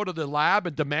to the lab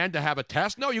and demand to have a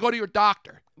test? No, you go to your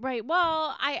doctor. Right.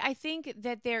 Well, I think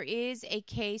that there is a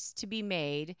case to be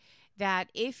made that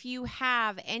if you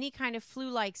have any kind of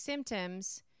flu-like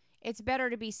symptoms, it's better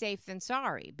to be safe than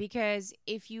sorry, because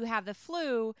if you have the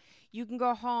flu, you can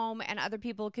go home and other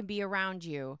people can be around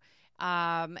you.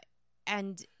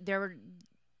 And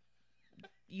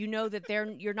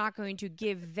you're not going to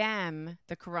give them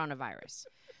the coronavirus.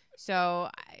 So,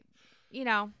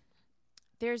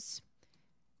 there's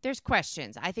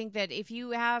questions. I think that if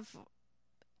you have,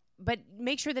 but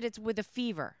make sure that it's with a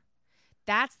fever.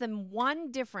 That's the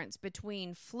one difference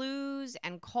between flus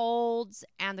and colds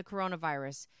and the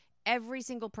coronavirus. Every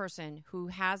single person who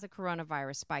has the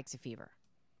coronavirus spikes a fever.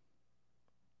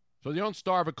 So you don't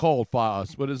starve a cold,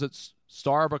 what is it?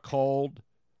 Starve a cold,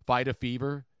 fight a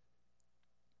fever?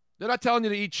 They're not telling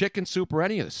you to eat chicken soup or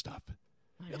any of this stuff.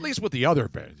 At least with the other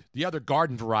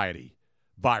garden variety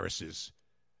viruses.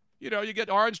 You get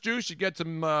orange juice, you get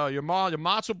some your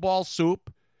matzo ball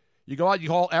soup. You go out, you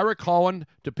call Eric Cohen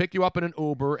to pick you up in an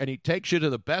Uber, and he takes you to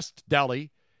the best deli,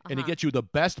 and he gets you the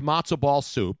best matzo ball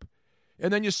soup.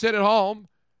 And then you sit at home,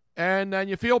 and then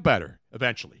you feel better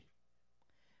eventually.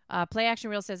 Play Action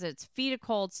Reel says it's feed a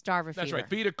cold, starve a fever. That's right.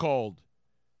 Feed a cold,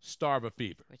 starve a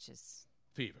fever. Which is...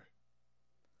 Fever.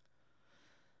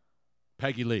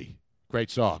 Peggy Lee.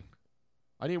 Great song.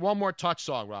 I need one more touch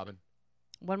song, Robin.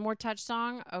 One more touch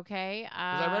song? Okay.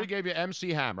 I already gave you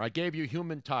MC Hammer. I gave you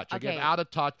Human Touch. Okay. I gave Out of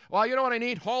Touch. Well, you know what I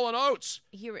need? Hall & Oates.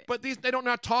 But they don't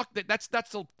not talk.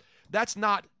 That's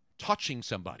not touching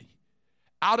somebody.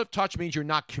 Out of touch means you're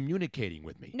not communicating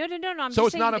with me. No. So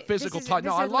it's not a physical touch.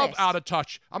 No, I love Out of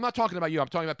Touch. I'm not talking about you. I'm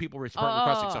talking about people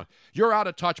requesting songs. You're Out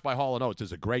of Touch by Hall & Oates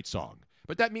is a great song.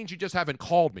 But that means you just haven't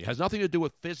called me. It has nothing to do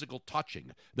with physical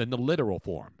touching than the literal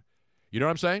form. You know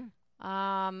what I'm saying?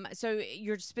 So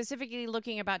you're specifically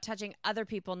looking about touching other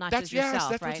people, not just yourself, yes,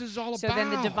 that's right? what this is all so about. Then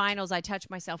the Divinals, I touch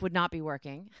myself, would not be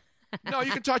working. No,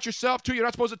 you can touch yourself, too. You're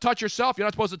not supposed to touch yourself. You're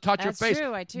not supposed to touch your face.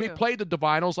 That's true, We played the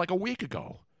Divinals like a week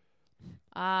ago.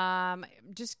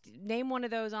 Just name one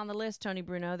of those on the list, Tony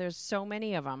Bruno. There's so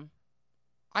many of them.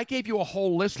 I gave you a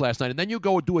whole list last night, and then you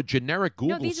go do a generic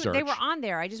Google search. They were on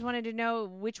there. I just wanted to know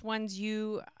which ones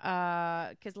you,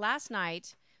 because last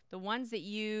night, the ones that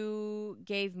you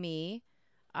gave me,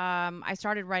 I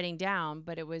started writing down,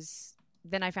 but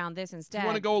then I found this instead. You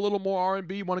want to go a little more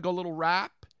R&B? You want to go a little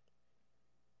rap?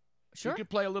 Sure. You could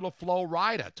play a little Flo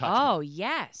Rida, Touch Me.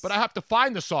 Yes. But I have to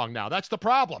find the song now. That's the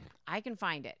problem. I can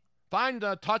find it. Find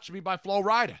Touch Me by Flo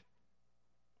Rida.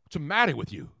 What's the matter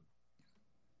with you?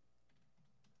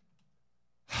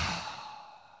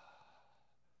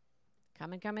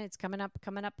 Coming. It's coming up.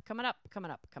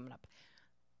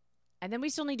 And then we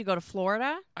still need to go to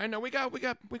Florida. I know. We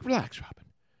relax, Robin.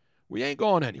 We ain't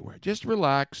going anywhere. Just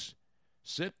relax.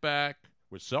 Sit back.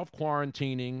 We're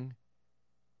self-quarantining.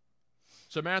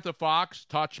 Samantha Fox,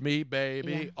 touch me,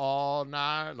 baby, all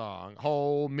night long.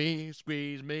 Hold me,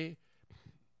 squeeze me.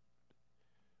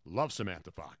 Love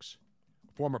Samantha Fox.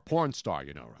 Former porn star,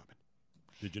 Robin.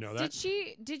 Did you know that?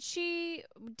 Did she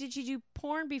do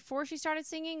porn before she started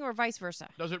singing or vice versa?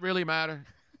 Does it really matter?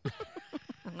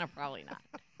 No, probably not.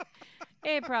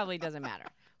 It probably doesn't matter.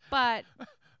 But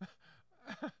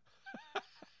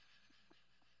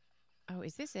oh,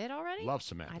 is this it already? Love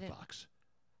Samantha Fox.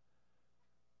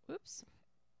 Oops.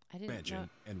 I didn't Prevention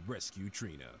and rescue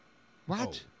Trina. What?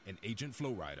 Oh, and Agent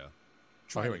Flo Rida.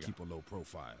 Try to keep a low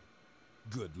profile.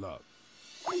 Good luck.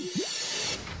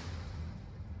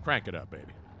 Crank it up,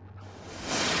 baby.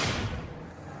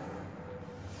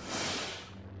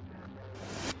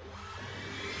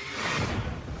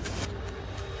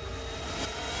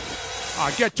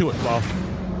 Get to it, Flo.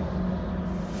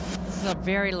 This is a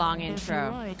very long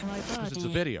intro. Because it's a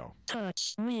video.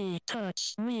 Touch me,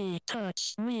 touch me,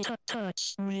 touch me,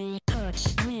 touch me,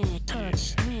 touch me,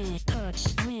 touch me,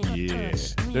 touch me. Yeah.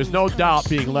 There's no doubt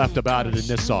being left about it in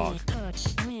this song.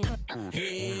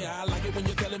 Yeah, I like it when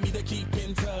you're telling me to keep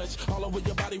in touch. All over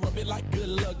your body, rub it like good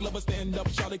luck. Lover, stand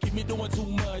up, try to keep me doing too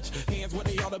much. Hands where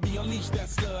they ought to be, unleash that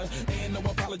stud. And no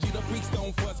apology, the freaks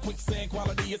don't fuss. Quicksand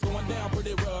quality is going down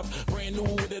pretty rough. Brand new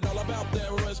with it, all about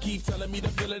that rush. Keep telling me to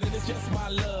feel it, and it's just my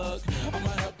luck. I'ma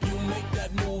help you make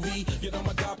that movie. Get on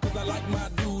my job, cause I like my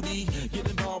duty. Get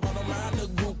involved, I don't mind the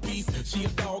groupies. She a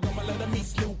dog, I'ma let her meet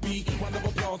Snoopy. Round of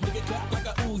applause, make it clap like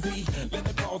a Uzi. Let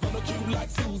the calls on the cue like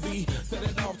Susie. Set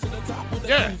it off to the top with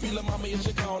a feeling, mama, it's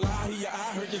your call. I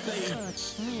heard you say,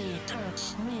 touch me,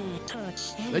 touch me,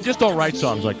 touch me. They just don't write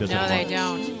songs like this No, anymore. they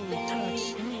don't.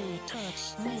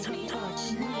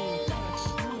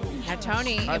 Now,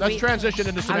 Tony, All right, let's transition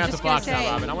into Samantha Fox now,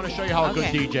 Robin. I want to show you how a good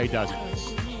DJ does it.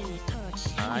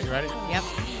 All right, you ready? Yep.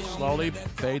 Slowly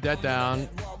fade that down,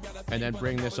 and then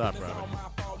bring this up, Robin.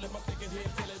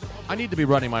 I need to be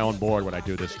running my own board when I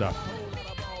do this stuff.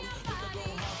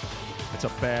 It's a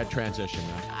bad transition,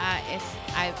 man.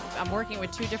 I'm working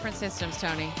with two different systems,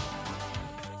 Tony.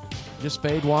 Just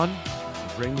fade one,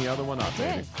 and bring the other one up,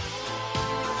 baby.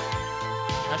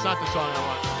 That's not the song I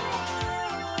want.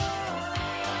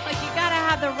 Like, you gotta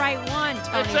have the right one,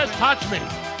 Tony. It says touch me.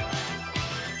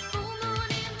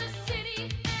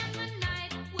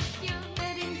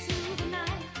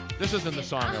 This isn't the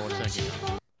song I was thinking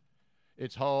of.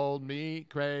 It's hold me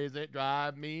crazy,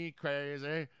 drive me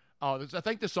crazy. Oh, I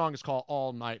think the song is called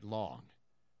All Night Long.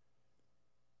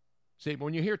 See,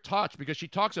 when you hear touch, because she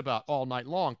talks about all night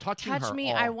long, touching her. Touch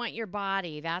me, I want your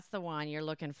body. That's the one you're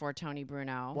looking for, Tony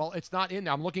Bruno. Well, it's not in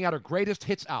there. I'm looking at her greatest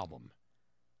hits album.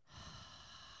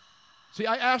 See,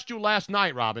 I asked you last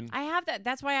night, Robin. I have that.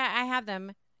 That's why I have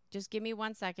them. Just give me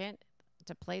 1 second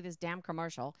to play this damn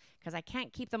commercial, because I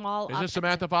can't keep them all up. Is this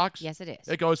Samantha Fox? Yes, it is.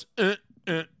 It goes, And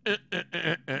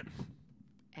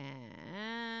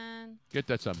get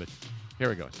that son, bitch.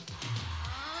 Here it goes.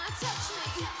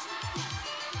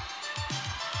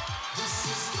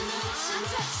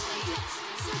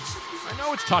 I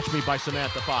know it's Touch Me by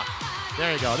Samantha Fox.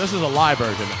 There you go. This is a live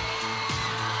version.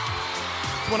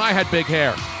 It's when I had big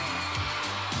hair.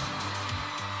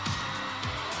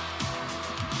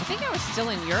 I think I was still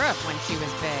in Europe when she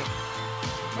was big.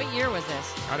 What year was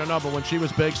this? I don't know, but when she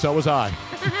was big, so was I.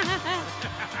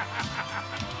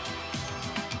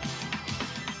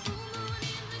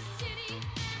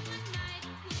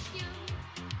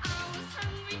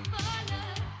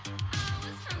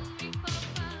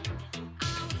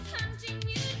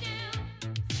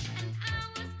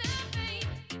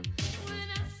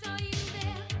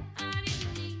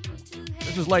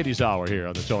 This is Ladies Hour here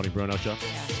on the Tony Bruno Show.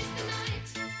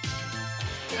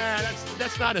 Yeah,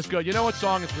 that's not as good. You know what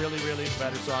song is really, really a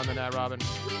better song than that, Robin?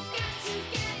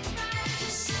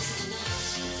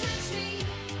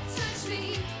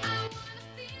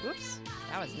 Whoops.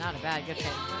 That was not a bad good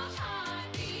pick.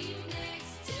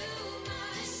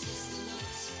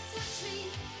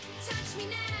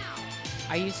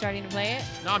 Are you starting to play it?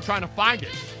 No, I'm trying to find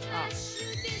it. Oh.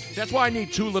 That's why I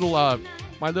need two little,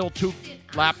 my little two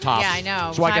laptops. Yeah, I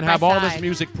know. So I can have all this side.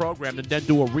 music programmed and then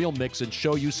do a real mix and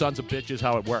show you sons of bitches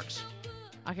how it works.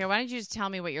 Okay, why don't you just tell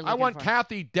me what you're looking I want for?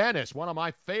 Kathy Dennis, one of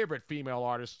my favorite female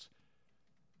artists,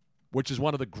 which is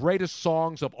one of the greatest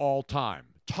songs of all time.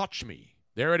 Touch Me.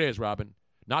 There it is, Robin.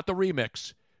 Not the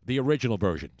remix, the original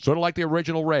version. Sort of like the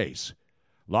original Rays.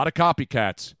 A lot of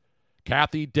copycats.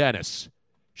 Kathy Dennis.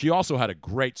 She also had a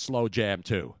great slow jam,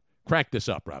 too. Crank this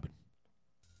up, Robin.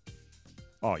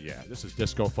 Oh, yeah, this is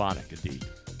disco-phonic, indeed.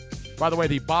 By the way,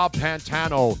 the Bob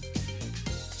Pantano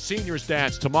Seniors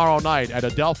Dance tomorrow night at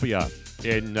Adelphia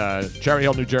in Cherry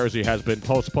Hill, New Jersey, has been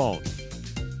postponed.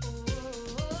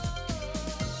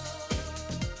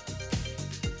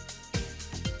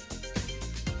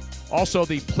 Also,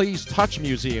 the Please Touch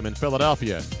Museum in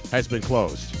Philadelphia has been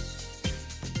closed.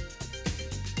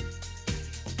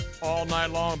 All night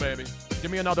long, baby.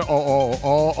 Give me another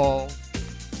oh.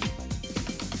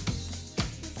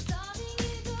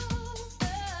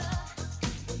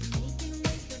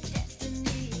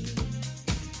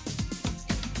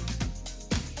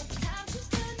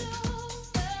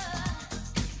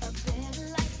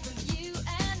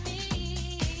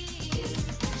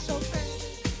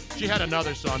 She had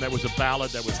another song that was a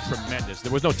ballad that was tremendous.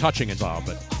 There was no touching involved,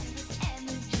 but...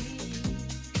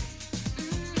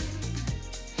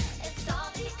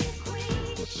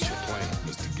 What's your plan,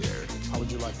 Mr. Garrett? How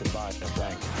would you like to buy a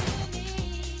bank?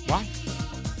 What?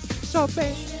 So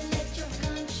baby, let your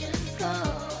conscience go.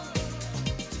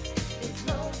 There's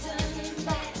no turning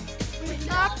back. We're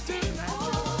not tonight.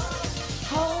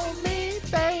 Hold me,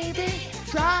 baby.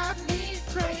 Drive me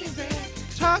crazy.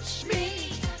 Touch me.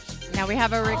 Now we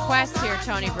have a request here,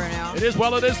 Tony Bruno. It is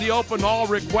the open all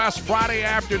request Friday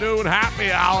afternoon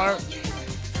happy hour.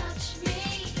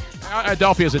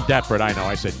 Adelphia's in Deptford, I know.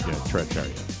 I said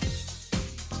Terry.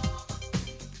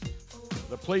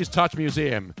 The Please Touch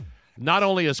Museum not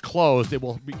only is closed, it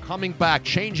will be coming back,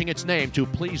 changing its name to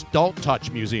Please Don't Touch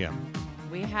Museum.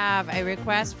 We have a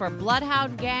request for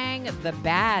Bloodhound Gang, The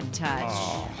Bad Touch.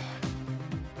 Oh.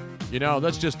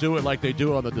 Let's just do it like they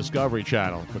do on the Discovery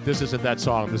Channel. But this isn't that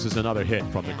song. This is another hit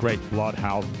from the great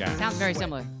Bloodhound Gang. Sounds very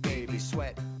similar. Baby,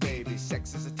 sweat, baby,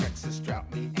 sex is a Texas drought.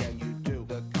 Me and you do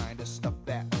the kind of stuff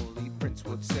that only Prince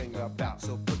would sing about.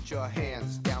 So put your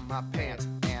hands down my pants,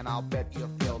 and I'll bet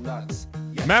you'll feel nuts.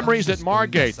 Yes, Memories at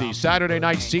Margate, the Saturday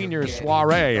night senior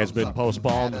soiree has been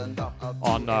postponed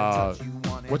on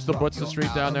what's the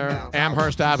street down there?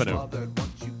 Amherst Avenue.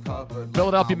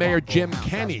 Philadelphia Mayor Jim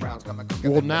Kenney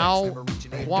will now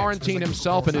quarantine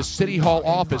himself in his City Hall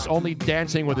office, only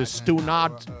dancing with his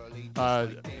stunad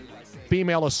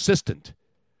female assistant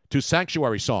to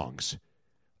sanctuary songs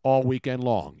all weekend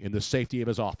long in the safety of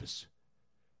his office.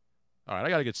 All right, I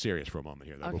got to get serious for a moment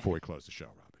here, though, before we close the show,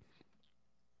 Robin.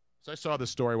 So I saw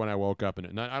this story when I woke up,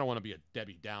 and I don't want to be a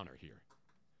Debbie Downer here.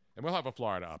 And we'll have a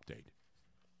Florida update.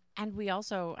 And we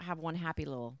also have one happy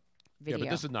little video. Yeah,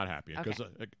 but this is not happy because,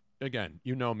 again,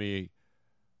 you know me.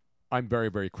 I'm very,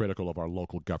 very critical of our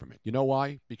local government. You know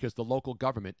why? Because the local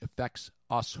government affects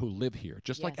us who live here,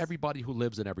 just like everybody who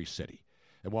lives in every city.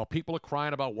 And while people are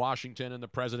crying about Washington and the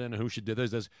president and who should do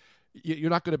this, you're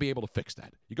not going to be able to fix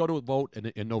that. You go to a vote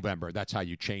in November. That's how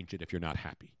you change it if you're not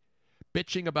happy.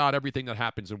 Bitching about everything that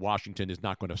happens in Washington is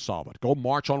not going to solve it. Go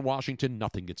march on Washington,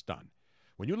 nothing gets done.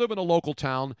 When you live in a local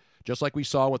town, just like we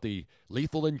saw with the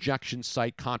lethal injection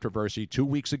site controversy 2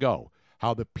 weeks ago,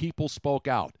 how the people spoke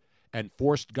out and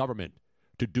forced government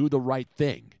to do the right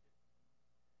thing.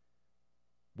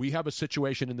 We have a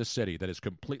situation in the city that is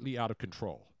completely out of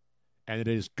control, and it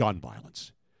is gun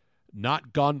violence.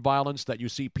 Not gun violence that you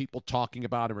see people talking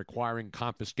about and requiring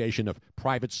confiscation of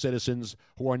private citizens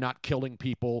who are not killing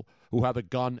people, who have a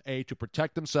gun, A, to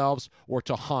protect themselves or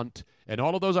to hunt, and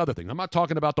all of those other things. I'm not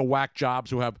talking about the whack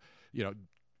jobs who have,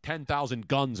 10,000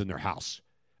 guns in their house.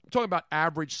 I'm talking about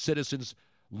average citizens,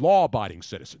 law-abiding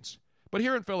citizens. But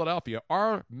here in Philadelphia,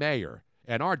 our mayor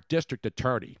and our district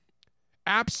attorney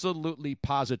absolutely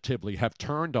positively have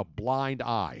turned a blind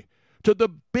eye to the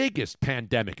biggest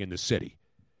pandemic in the city.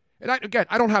 And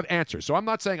I don't have answers, so I'm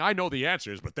not saying I know the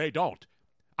answers, but they don't.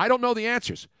 I don't know the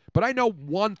answers, but I know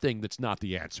one thing that's not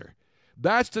the answer.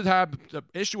 That's to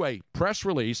issue a press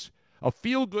release, a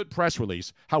feel-good press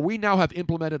release, how we now have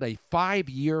implemented a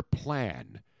 5-year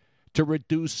plan to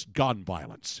reduce gun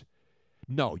violence.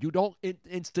 No, you don't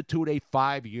institute a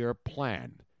 5-year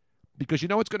plan, because you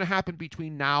know what's going to happen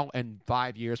between now and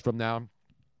 5 years from now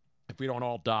if we don't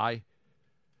all die?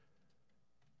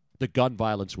 The gun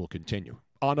violence will continue,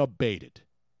 unabated.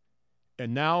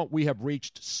 And now we have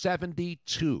reached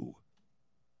 72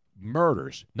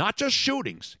 murders, not just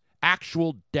shootings,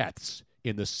 actual deaths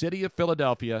in the city of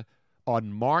Philadelphia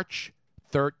on March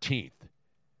 13th.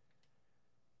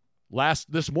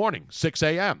 This morning, 6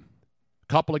 a.m.,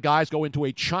 a couple of guys go into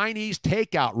a Chinese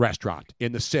takeout restaurant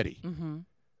in the city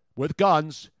with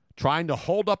guns, trying to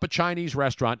hold up a Chinese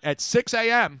restaurant. At 6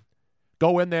 a.m.,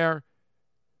 go in there,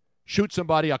 shoot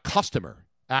somebody, a customer.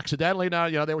 Accidentally,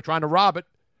 now, they were trying to rob it,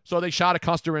 so they shot a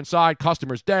customer inside.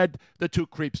 Customer's dead. The two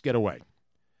creeps get away.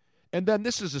 And then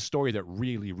this is a story that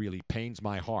really, really pains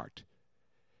my heart.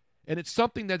 And it's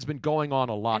something that's been going on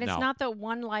a lot now. And it's not that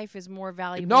one life is more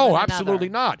valuable than another. Absolutely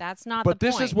not. That's not but the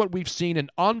point. This is what we've seen an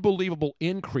unbelievable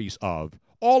increase of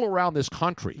all around this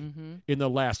country in the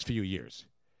last few years.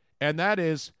 And that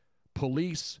is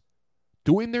police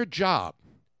doing their job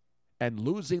and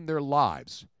losing their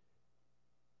lives.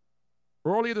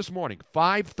 Earlier this morning,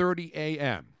 5:30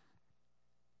 a.m.,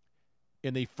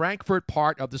 in the Frankfurt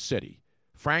part of the city.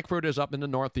 Frankfurt is up in the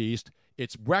northeast.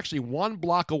 We're actually 1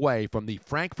 block away from the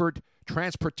Frankfurt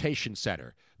Transportation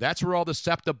Center. That's where all the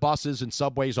SEPTA buses and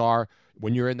subways are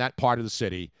when you're in that part of the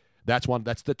city. That's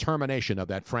the termination of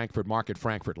that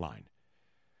Frankfurt line.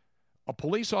 A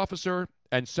police officer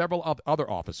and several other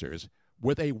officers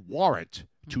with a warrant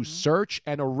to search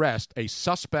and arrest a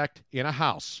suspect in a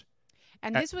house.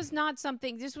 And this was not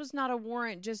a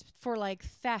warrant just for like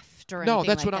theft or anything No,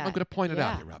 that's like what that. I'm going to point it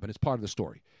out here, Robin. It's part of the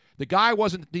story. The guy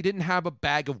he didn't have a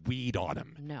bag of weed on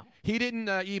him. No. He didn't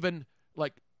even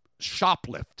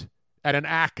shoplift at an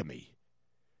Acme.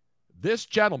 This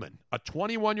gentleman, a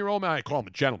 21-year-old man, I call him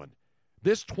a gentleman.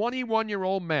 This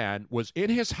 21-year-old man was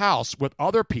in his house with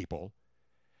other people,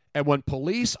 and when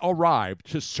police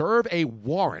arrived to serve a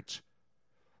warrant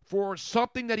for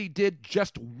something that he did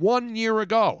just 1 year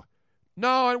ago.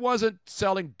 No, it wasn't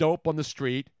selling dope on the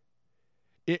street.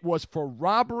 It was for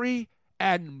robbery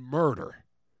and murder.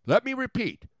 Let me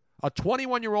repeat. A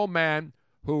 21-year-old man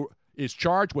who is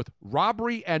charged with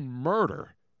robbery and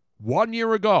murder 1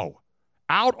 year ago,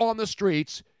 out on the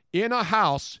streets, in a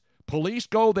house. Police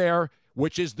go there,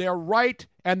 which is their right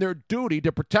and their duty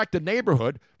to protect the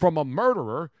neighborhood from a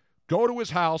murderer, go to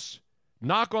his house,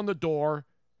 knock on the door.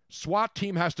 SWAT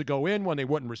team has to go in when they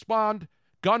wouldn't respond.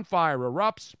 Gunfire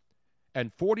erupts.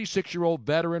 And 46-year-old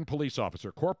veteran police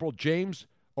officer, Corporal James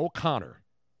O'Connor,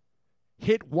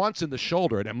 hit once in the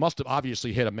shoulder, and it must have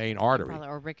obviously hit a main artery. Probably,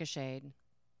 or ricocheted.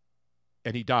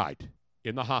 And he died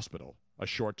in the hospital a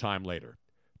short time later.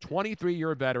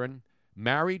 23-year veteran,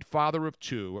 married, father of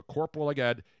two, a corporal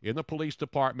again in the police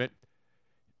department.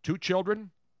 2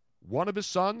 children. One of his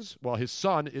sons, well, his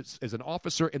son is an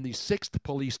officer in the 6th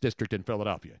Police District in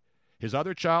Philadelphia. His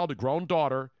other child, a grown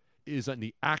daughter, is in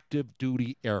the active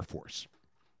duty Air Force.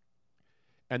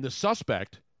 And the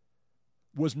suspect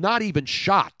was not even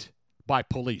shot by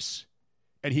police,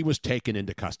 and he was taken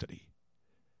into custody.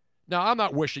 Now, I'm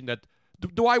not wishing that.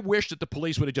 Do I wish that the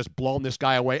police would have just blown this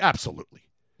guy away? Absolutely.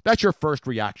 That's your first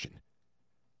reaction.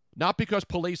 Not because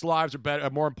police lives are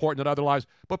more important than other lives,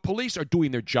 but police are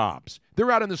doing their jobs. They're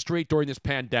out in the street during this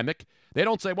pandemic. They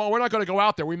don't say, well, we're not going to go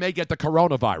out there. We may get the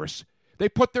coronavirus. They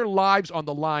put their lives on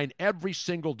the line every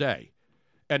single day.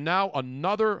 And now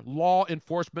another law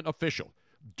enforcement official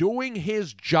doing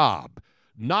his job,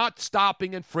 not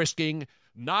stopping and frisking,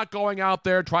 not going out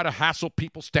there and try to hassle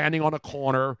people standing on a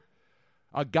corner.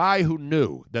 A guy who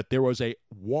knew that there was a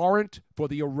warrant for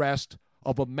the arrest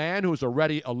of a man who's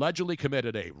already allegedly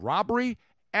committed a robbery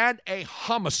and a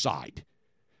homicide,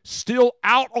 still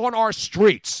out on our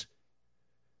streets,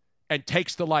 and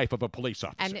takes the life of a police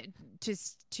officer. And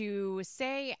to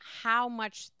say how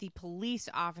much the police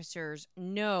officers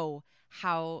know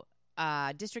how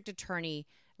District Attorney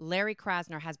Larry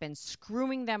Krasner has been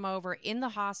screwing them over in the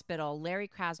hospital. Larry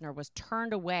Krasner was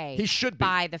turned away. He should be.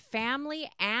 By the family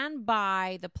and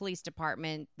by the police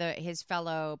department, his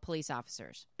fellow police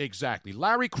officers. Exactly.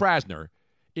 Larry Krasner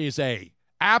is a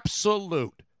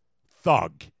absolute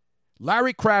thug.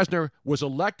 Larry Krasner was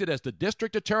elected as the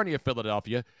district attorney of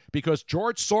Philadelphia because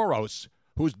George Soros,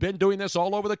 who's been doing this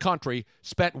all over the country,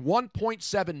 spent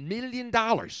 $1.7 million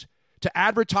to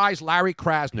advertise Larry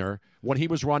Krasner when he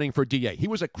was running for DA. He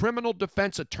was a criminal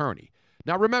defense attorney.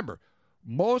 Now remember,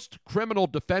 most criminal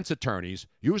defense attorneys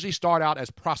usually start out as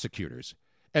prosecutors,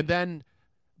 and then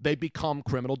they become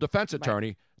criminal defense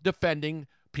attorney defending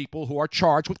people who are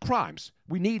charged with crimes.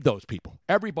 We need those people.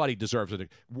 Everybody deserves it.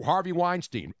 Harvey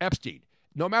Weinstein, Epstein.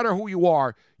 No matter who you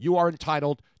are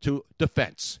entitled to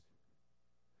defense.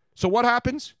 So what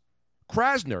happens?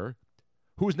 Krasner,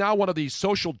 who's now one of these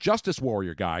social justice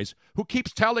warrior guys, who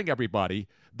keeps telling everybody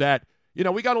that,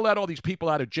 we got to let all these people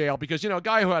out of jail because, a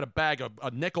guy who had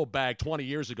a nickel bag 20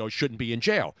 years ago shouldn't be in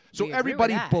jail. So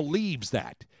everybody believes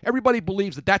that. Everybody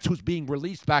believes that that's who's being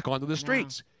released back onto the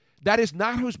streets. That is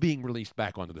not who's being released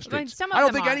back onto the streets. I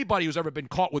don't think anybody who's ever been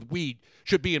caught with weed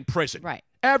should be in prison. Right.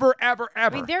 Ever, ever,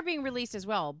 ever. I mean, they're being released as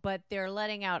well, but they're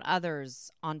letting out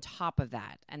others on top of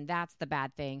that, and that's the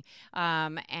bad thing.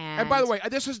 And by the way,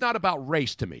 this is not about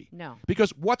race to me. No.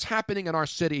 Because what's happening in our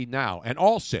city now, and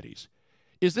all cities,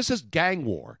 is this is gang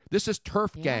war. This is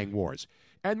turf gang wars.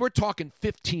 And we're talking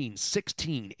 15,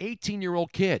 16,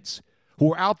 18-year-old kids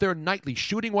who are out there nightly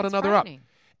shooting one another up.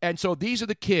 And so these are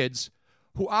the kids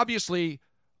who obviously,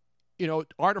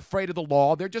 aren't afraid of the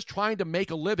law. They're just trying to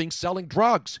make a living selling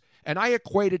drugs. And I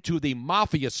equate it to the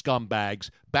mafia scumbags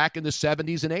back in the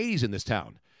 70s and 80s in this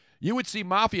town. You would see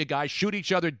mafia guys shoot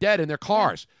each other dead in their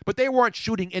cars, but they weren't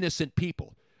shooting innocent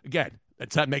people. Again,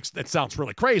 that sounds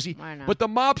really crazy, but the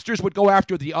mobsters would go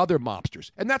after the other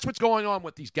mobsters. And that's what's going on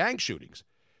with these gang shootings.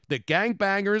 The gang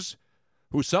bangers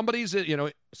who somebody's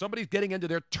getting into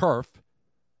their turf,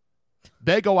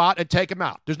 they go out and take them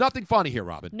out. There's nothing funny here,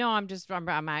 Robin. No,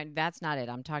 that's not it.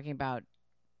 I'm talking about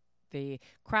the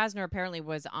Krasner apparently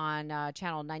was on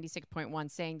channel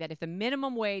 96.1 saying that if the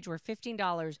minimum wage were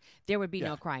 $15, there would be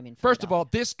no crime in Philadelphia. First of all,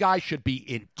 this guy should be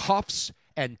in cuffs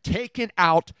and taken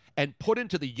out and put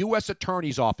into the U.S.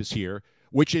 Attorney's office here,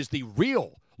 which is the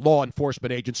real law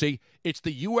enforcement agency. It's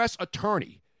the U.S.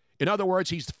 Attorney. In other words,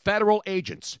 he's federal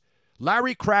agents.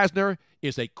 Larry Krasner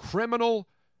is a criminal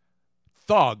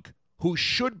thug who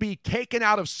should be taken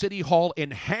out of City Hall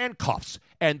in handcuffs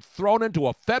and thrown into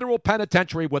a federal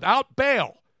penitentiary without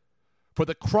bail for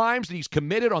the crimes that he's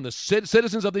committed on the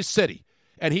citizens of this city.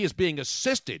 And he is being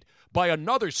assisted by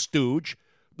another stooge,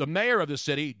 the mayor of the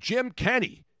city, Jim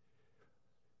Kenney,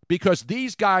 because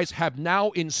these guys have now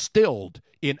instilled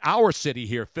in our city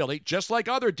here, Philly, just like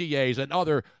other DAs and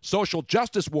other social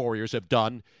justice warriors have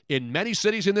done in many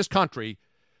cities in this country,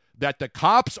 that the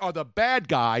cops are the bad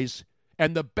guys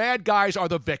and the bad guys are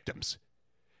the victims.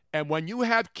 And when you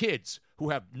have kids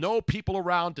who have no people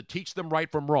around to teach them right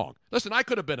from wrong. Listen, I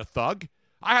could have been a thug.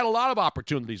 I had a lot of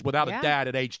opportunities without a dad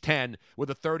at age 10 with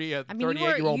a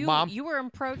 38-year-old mom. You were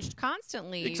approached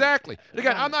constantly. Exactly.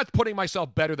 Again, I'm not putting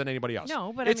myself better than anybody else.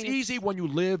 No, but it's easy when you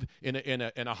live in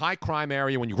a high crime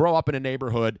area, when you grow up in a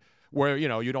neighborhood where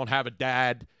you don't have a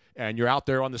dad and you're out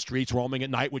there on the streets roaming at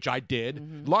night, which I did.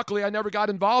 Mm-hmm. Luckily, I never got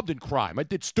involved in crime. I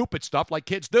did stupid stuff like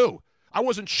kids do. I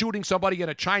wasn't shooting somebody in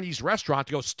a Chinese restaurant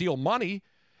to go steal money.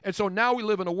 And so now we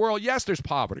live in a world, yes, there's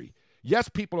poverty. Yes,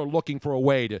 people are looking for a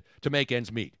way to make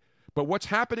ends meet. But what's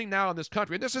happening now in this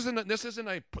country, and this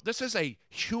is a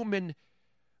human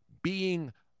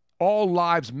being, all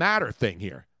lives matter thing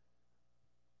here.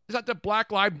 It's not that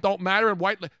black lives don't matter and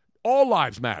white lives, all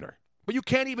lives matter. But you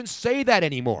can't even say that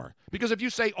anymore. Because if you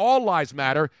say all lives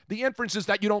matter, the inference is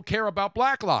that you don't care about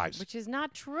black lives. Which is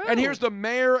not true. And here's the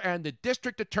mayor and the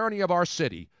district attorney of our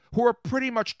city who are pretty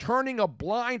much turning a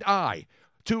blind eye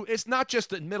to, it's not just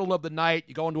the middle of the night,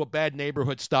 you go into a bad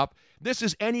neighborhood stuff. This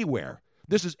is anywhere.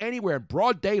 This is anywhere in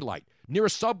broad daylight, near a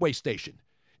subway station,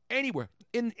 anywhere.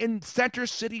 In Center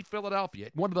City, Philadelphia,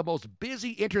 one of the most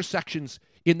busy intersections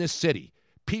in this city.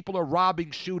 People are robbing,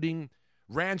 shooting,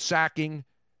 ransacking.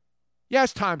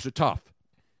 Yes, times are tough.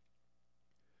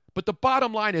 But the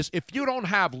bottom line is, if you don't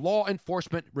have law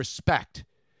enforcement respect,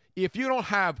 if you don't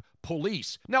have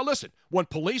police. Now, listen, when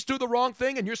police do the wrong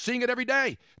thing, and you're seeing it every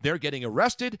day, they're getting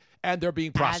arrested and they're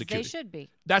being prosecuted. As they should be.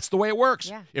 That's the way it works.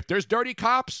 Yeah. If there's dirty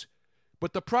cops,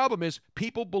 but the problem is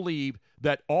people believe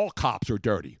that all cops are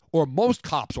dirty or most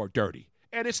cops are dirty.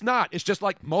 And it's not. It's just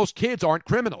like most kids aren't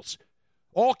criminals.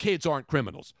 All kids aren't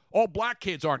criminals. All black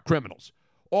kids aren't criminals.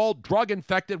 All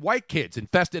drug-infected white kids,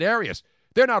 infested areas,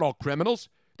 they're not all criminals.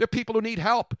 They're people who need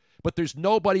help, but there's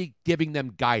nobody giving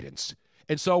them guidance.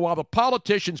 And so while the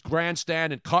politicians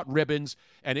grandstand and cut ribbons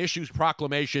and issue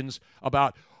proclamations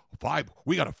about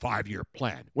we got a 5-year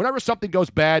plan. Whenever something goes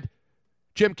bad,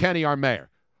 Jim Kenney, our mayor,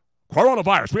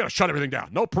 coronavirus, we got to shut everything down.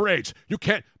 No parades. You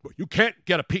can't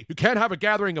have a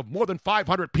gathering of more than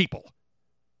 500 people.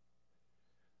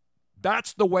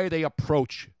 That's the way they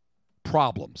approach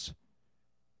problems.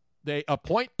 They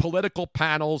appoint political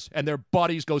panels and their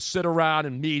buddies go sit around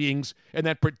in meetings and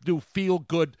then do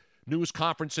feel-good news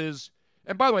conferences.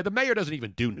 And by the way, the mayor doesn't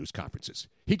even do news conferences.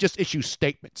 He just issues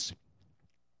statements.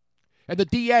 And the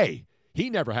DA, he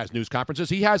never has news conferences.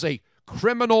 He has a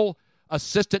criminal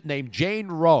assistant named Jane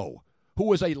Rowe,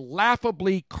 who is a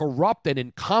laughably corrupt and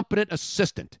incompetent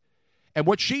assistant. And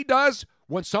what she does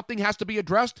when something has to be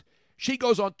addressed, she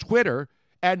goes on Twitter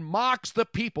and mocks the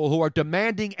people who are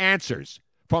demanding answers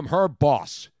from her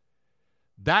boss.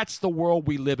 That's the world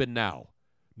we live in now.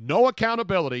 No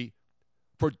accountability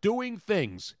for doing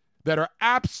things that are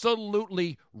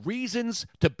absolutely reasons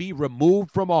to be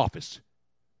removed from office.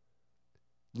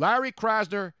 Larry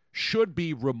Krasner should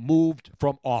be removed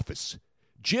from office.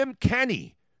 Jim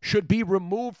Kenney should be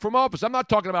removed from office. I'm not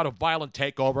talking about a violent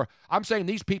takeover. I'm saying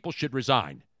these people should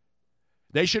resign.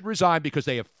 They should resign because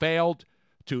they have failed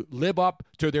to live up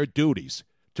to their duties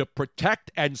to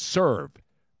protect and serve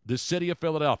the city of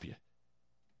Philadelphia.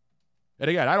 And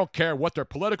again, I don't care what their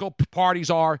political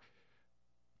parties are.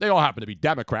 They all happen to be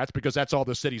Democrats because that's all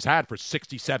the city's had for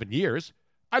 67 years.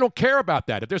 I don't care about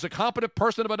that. If there's a competent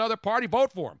person of another party,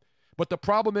 vote for him. But the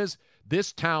problem is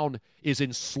this town is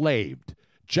enslaved,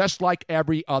 just like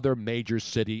every other major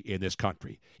city in this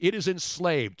country. It is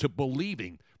enslaved to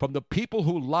believing from the people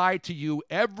who lie to you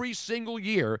every single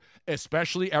year,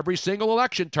 especially every single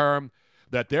election term,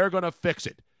 that they're going to fix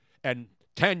it. And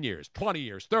 10 years, 20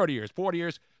 years, 30 years, 40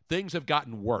 years, things have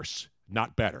gotten worse,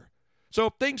 not better. So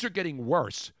if things are getting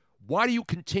worse, why do you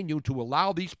continue to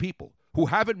allow these people who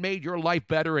haven't made your life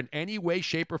better in any way,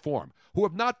 shape, or form, who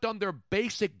have not done their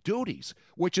basic duties,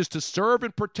 which is to serve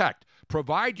and protect,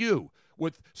 provide you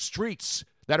with streets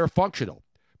that are functional,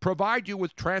 provide you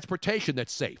with transportation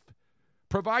that's safe,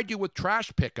 provide you with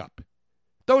trash pickup?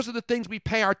 Those are the things we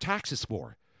pay our taxes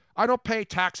for. I don't pay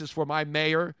taxes for my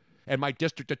mayor and my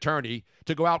district attorney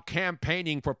to go out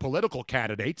campaigning for political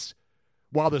candidates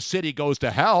while the city goes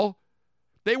to hell.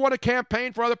 They want to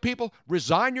campaign for other people?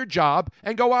 Resign your job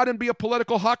and go out and be a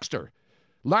political huckster.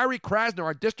 Larry Krasner,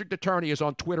 our district attorney, is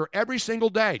on Twitter every single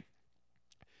day,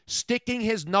 sticking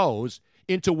his nose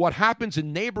into what happens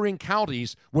in neighboring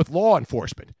counties with law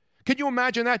enforcement. Can you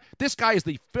imagine that? This guy is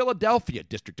the Philadelphia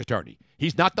district attorney.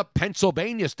 He's not the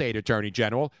Pennsylvania state attorney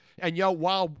general. And,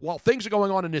 while things are going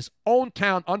on in his own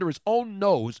town, under his own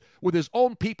nose, with his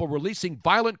own people releasing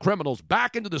violent criminals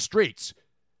back into the streets,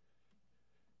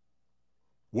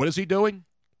 what is he doing?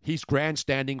 He's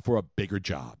grandstanding for a bigger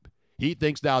job. He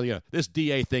thinks now, this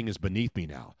DA thing is beneath me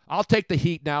now. I'll take the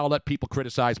heat now, let people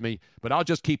criticize me, but I'll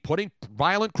just keep putting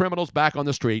violent criminals back on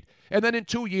the street, and then in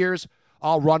 2 years,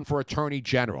 I'll run for attorney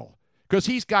general. Because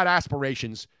he's got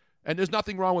aspirations, and there's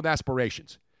nothing wrong with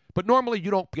aspirations. But normally you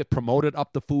don't get promoted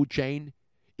up the food chain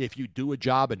if you do a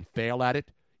job and fail at it.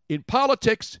 In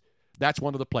politics, that's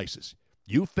one of the places.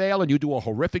 You fail and you do a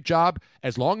horrific job,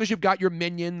 as long as you've got your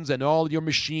minions and all your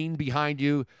machine behind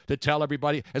you to tell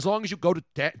everybody, as long as you go to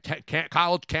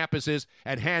college campuses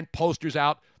and hand posters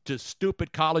out to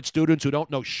stupid college students who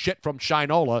don't know shit from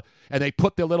Shinola, and they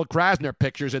put their little Krasner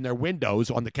pictures in their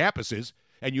windows on the campuses,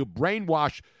 and you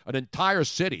brainwash an entire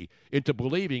city into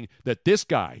believing that this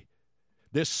guy,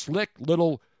 this slick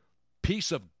little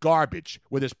piece of garbage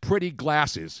with his pretty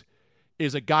glasses,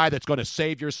 is a guy that's going to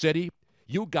save your city.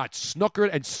 You got snookered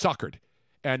and suckered.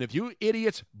 And if you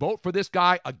idiots vote for this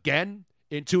guy again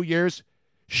in 2 years,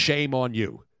 shame on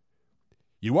you.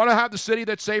 You want to have the city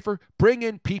that's safer? Bring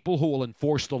in people who will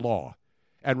enforce the law.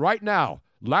 And right now,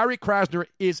 Larry Krasner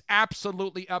is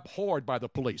absolutely abhorred by the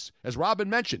police. As Robin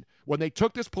mentioned, when they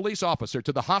took this police officer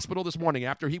to the hospital this morning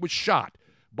after he was shot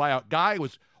by a guy who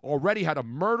already had a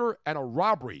murder and a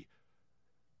robbery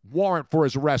warrant for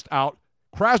his arrest out,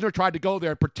 Krasner tried to go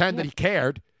there and pretend that he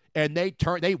cared, and they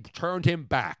turned him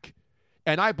back.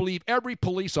 And I believe every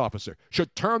police officer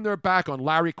should turn their back on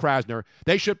Larry Krasner.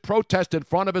 They should protest in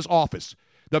front of his office.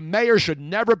 The mayor should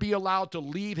never be allowed to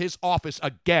leave his office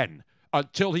again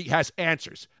until he has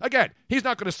answers. Again, he's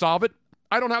not going to solve it.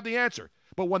 I don't have the answer.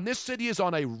 But when this city is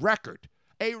on a record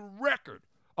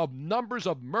of numbers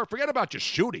of murders, forget about just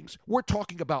shootings. We're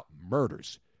talking about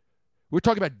murders. We're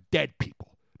talking about dead people,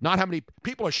 not how many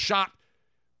people are shot.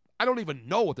 I don't even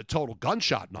know what the total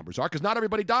gunshot numbers are because not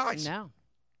everybody dies. No.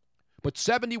 But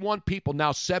 71 people,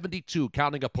 now 72,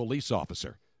 counting a police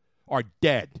officer, are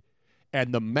dead.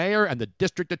 And the mayor and the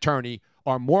district attorney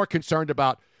are more concerned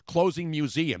about closing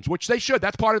museums, which they should.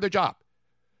 That's part of their job.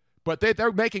 But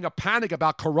they're making a panic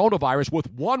about coronavirus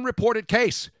with one reported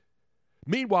case.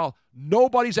 Meanwhile,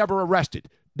 nobody's ever arrested.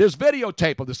 There's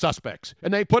videotape of the suspects,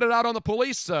 and they put it out on the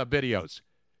police videos.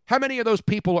 How many of those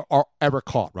people are ever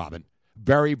caught, Robin?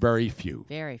 Very, very few.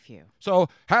 Very few. So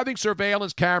having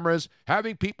surveillance cameras,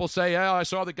 having people say, oh, I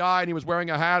saw the guy and he was wearing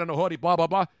a hat and a hoodie, blah, blah,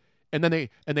 blah. And then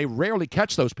they rarely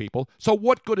catch those people. So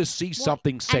what good is say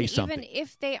something? Even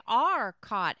if they are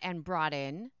caught and brought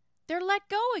in, they're let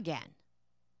go again.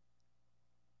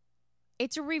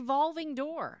 It's a revolving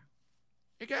door.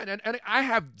 Again, and I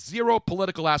have zero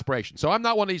political aspirations. So I'm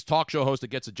not one of these talk show hosts that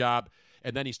gets a job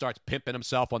and then he starts pimping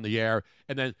himself on the air.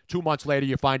 And then 2 months later,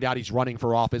 you find out he's running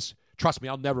for office. Trust me,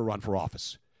 I'll never run for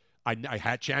office. I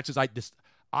had chances.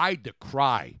 I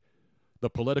decry the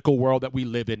political world that we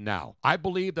live in now. I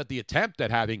believe that the attempt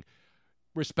at having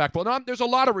respectful, and there's a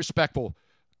lot of respectful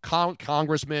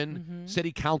congressmen,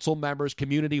 city council members,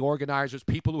 community organizers,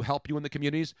 people who help you in the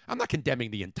communities. I'm not condemning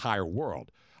the entire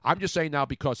world. I'm just saying now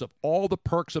because of all the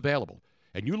perks available.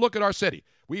 And you look at our city,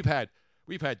 we've had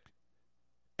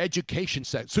education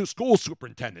school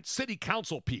superintendents, city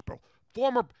council people,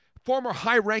 former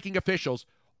high-ranking officials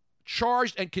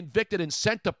charged and convicted and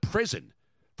sent to prison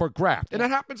for graft. And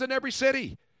it happens in every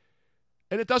city.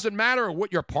 And it doesn't matter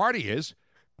what your party is.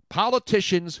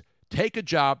 Politicians take a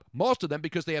job, most of them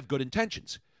because they have good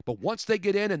intentions. But once they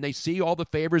get in and they see all the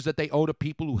favors that they owe to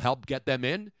people who help get them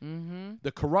in,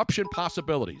 the corruption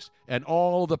possibilities and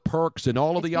all of the perks and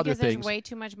all of the other things. There's way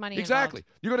too much money Exactly.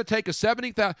 involved. You're going to take a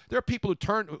 $70,000. There are people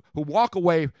who walk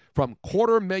away from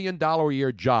 $250,000 a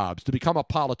year jobs to become a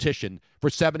politician for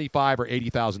 $75,000 or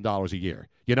 $80,000 a year.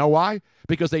 You know why?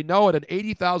 Because they know at an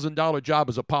 $80,000 job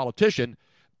as a politician,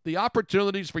 the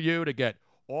opportunities for you to get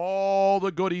all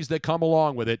the goodies that come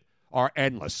along with it are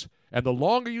endless. And the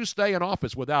longer you stay in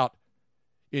office without,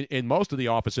 in most of the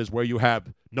offices where you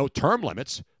have no term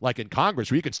limits, like in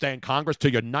Congress, where you can stay in Congress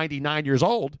till you're 99 years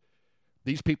old,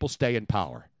 these people stay in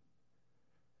power.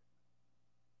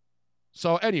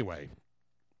 So anyway,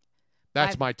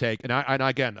 that's my take. And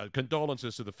again,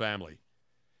 condolences to the family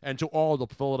and to all the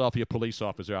Philadelphia police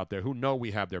officers out there who know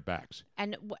we have their backs.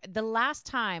 And the last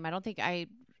time, I don't think I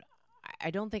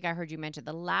heard you mention,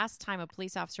 the last time a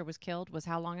police officer was killed was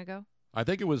how long ago? I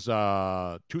think it was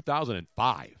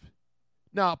 2005.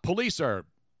 Now, police are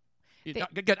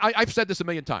Again, I've said this a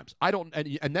million times. I don't,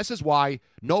 and this is why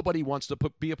nobody wants to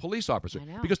be a police officer. I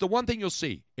know. Because the one thing you'll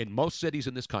see in most cities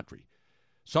in this country,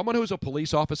 someone who's a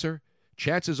police officer,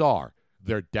 chances are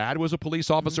their dad was a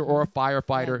police officer or a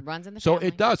firefighter. Yeah, runs in the so family.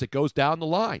 it does. It goes down the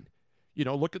line. You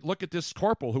know, look at this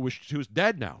corporal who's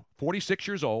dead now, 46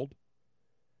 years old,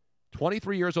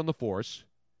 23 years on the force.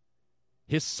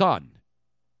 His son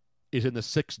is in the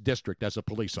 6th district as a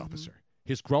police officer.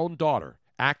 His grown daughter,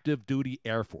 active duty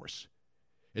Air Force.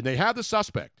 And they have the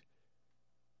suspect,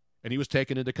 and he was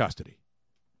taken into custody.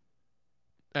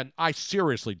 And I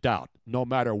seriously doubt, no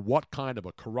matter what kind of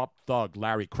a corrupt thug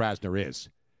Larry Krasner is,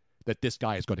 that this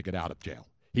guy is going to get out of jail.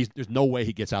 There's no way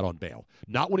he gets out on bail.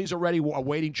 Not when he's already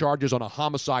awaiting charges on a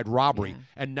homicide robbery,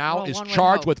 and now is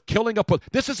charged with killing a.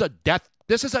 This is a death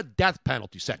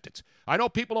penalty sentence. I know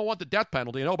people don't want the death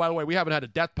penalty. And by the way, we haven't had a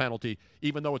death penalty,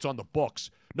 even though it's on the books.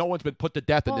 No one's been put to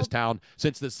death in this town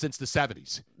since the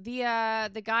 70s.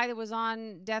 The guy that was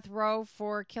on death row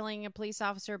for killing a police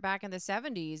officer back in the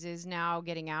 70s is now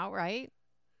getting out, right?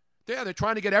 Yeah, they're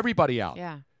trying to get everybody out.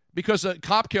 Yeah, because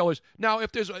cop killers. Now,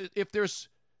 if there's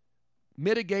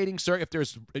mitigating, if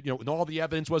there's and all the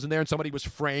evidence wasn't there and somebody was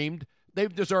framed, they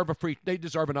deserve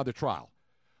another trial.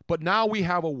 But now we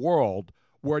have a world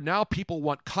where now people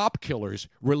want cop killers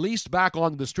released back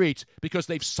onto the streets because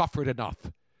they've suffered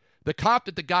enough. The cop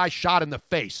that the guy shot in the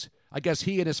face, I guess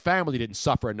he and his family didn't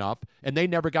suffer enough, and they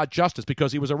never got justice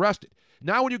because he was arrested.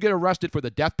 Now when you get arrested for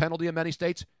the death penalty in many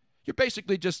states, you're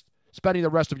basically just spending the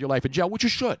rest of your life in jail, which you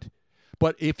should.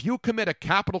 But if you commit a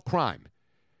capital crime,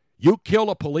 you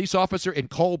kill a police officer in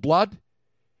cold blood,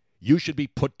 you should be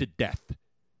put to death.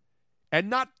 And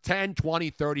not 10,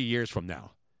 20, 30 years from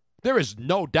now. There is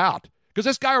no doubt. Because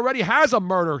this guy already has a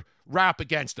murder rap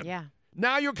against him. Yeah.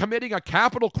 Now you're committing a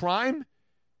capital crime,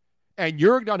 and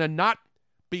you're going to not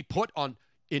be put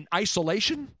in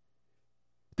isolation?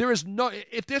 There is no.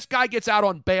 If this guy gets out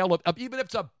on bail, even if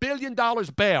it's $1 billion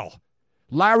bail,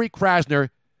 Larry Krasner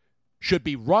should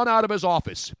be run out of his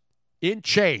office in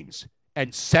chains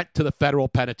and sent to the federal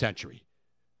penitentiary.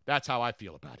 That's how I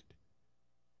feel about it.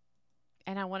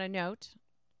 And I want to note,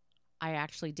 I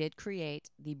actually did create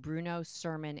the Bruno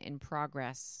sermon in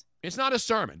progress. It's not a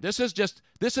sermon. This is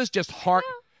just heart.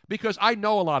 Yeah. Because I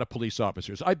know a lot of police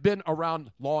officers. I've been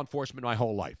around law enforcement my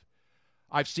whole life.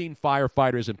 I've seen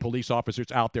firefighters and police officers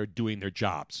out there doing their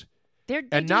jobs. They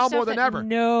and now more than ever,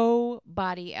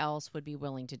 nobody else would be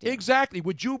willing to do. Exactly.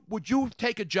 Would you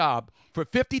take a job for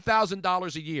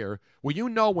 $50,000 a year where you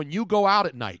know when you go out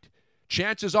at night,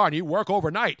 chances are, and you work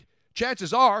overnight,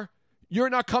 chances are you're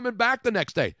not coming back the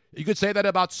next day. You could say that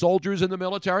about soldiers in the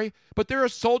military, but there are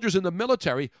soldiers in the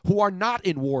military who are not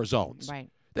in war zones. Right.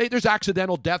 There's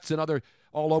accidental deaths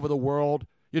all over the world.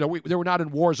 They were not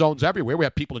in war zones everywhere. We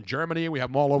have people in Germany. We have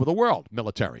them all over the world,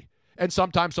 military. And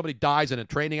sometimes somebody dies in a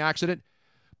training accident.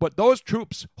 But those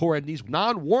troops who are in these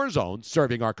non-war zones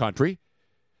serving our country,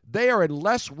 they are in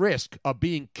less risk of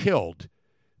being killed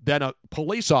than a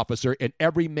police officer in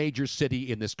every major city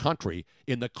in this country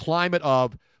in the climate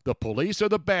of the police are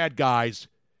the bad guys.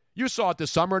 You saw it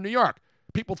this summer in New York.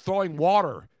 People throwing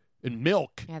water and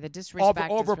milk the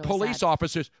disrespect over really police sad.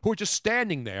 officers who are just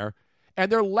standing there,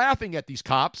 and they're laughing at these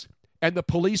cops, and the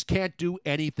police can't do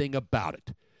anything about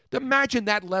it. Imagine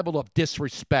that level of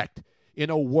disrespect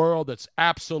in a world that's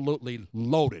absolutely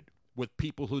loaded with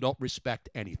people who don't respect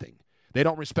anything. They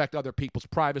don't respect other people's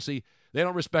privacy. They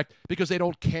don't respect because they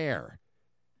don't care.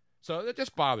 So it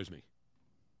just bothers me.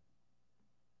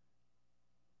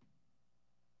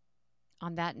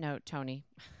 On that note, Tony.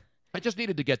 I just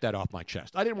needed to get that off my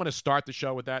chest. I didn't want to start the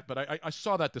show with that, but I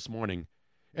saw that this morning.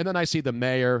 And then I see the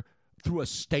mayor through a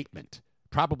statement,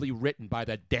 probably written by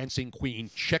that dancing queen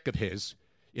chick of his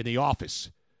in the office,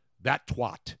 that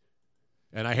twat.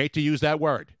 And I hate to use that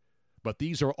word, but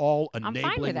these are all enabling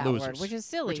I'm fine with that losers. Word, which is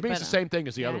silly. Which means the same thing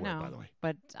as the other word, by the way.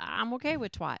 But I'm okay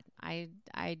with twat. I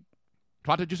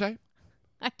Twat, did you say?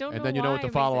 I don't know. And then you know what the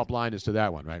follow-up line is to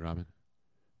that one, right, Robin?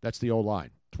 That's the old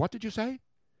line. What did you say?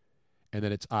 And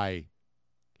then it's, I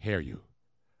hear you.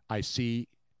 I see.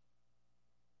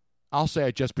 I'll say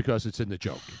it just because it's in the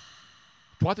joke.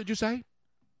 What did you say?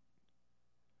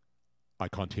 I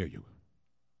can't hear you.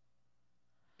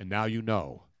 And now you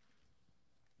know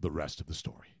the rest of the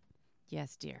story.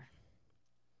 Yes, dear.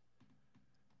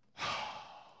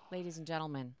 Ladies and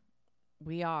gentlemen,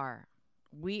 we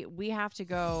have to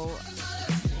go.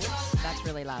 That's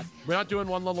really loud. We're not doing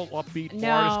one little upbeat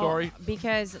Florida story?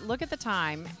 Because look at the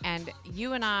time, and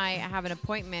you and I have an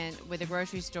appointment with a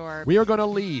grocery store. We are going to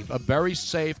leave a very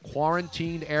safe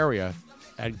quarantined area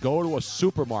and go to a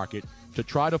supermarket to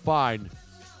try to find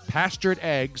pastured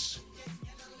eggs,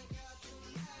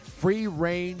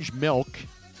 free-range milk,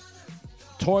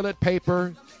 toilet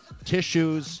paper,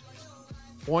 tissues,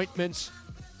 ointments,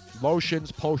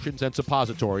 lotions, potions, and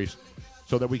suppositories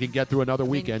so that we can get through another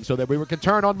weekend so that we can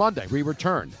turn on Monday. We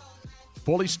return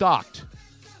fully stocked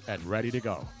and ready to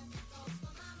go.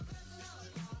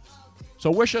 So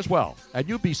wish us well, and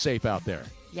you be safe out there.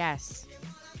 Yes.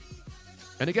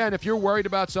 And again, if you're worried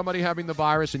about somebody having the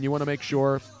virus and you want to make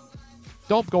sure,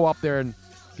 don't go up there and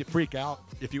freak out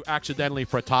if you accidentally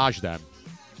frottage them.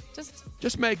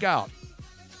 Just make out,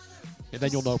 and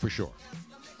then you'll know for sure.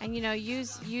 And,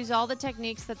 use all the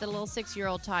techniques that the little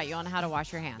 6-year-old taught you on how to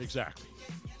wash your hands. Exactly.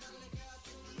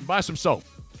 Buy some soap.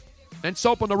 And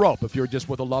soap on the rope if you're just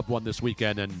with a loved one this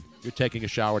weekend and you're taking a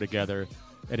shower together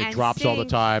and it drops all the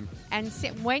time. And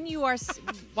when you are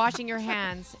washing your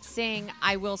hands, sing,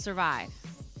 "I Will Survive."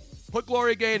 Put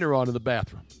Gloria Gaynor on in the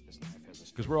bathroom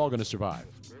because we're all going to survive.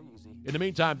 In the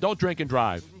meantime, don't drink and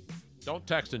drive. Don't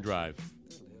text and drive.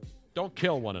 Don't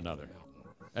kill one another.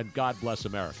 And God bless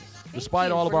America.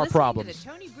 Despite all of our problems, the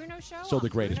Tony Bruno Show still the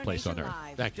greatest place on earth.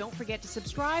 Thank you. Don't forget to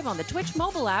subscribe on the Twitch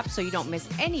mobile app so you don't miss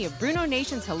any of Bruno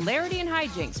Nation's hilarity and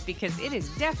hijinks, because it is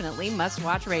definitely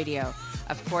must-watch radio.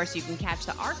 Of course, you can catch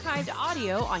the archived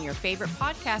audio on your favorite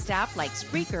podcast app like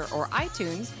Spreaker or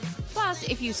iTunes. Plus,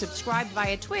 if you subscribe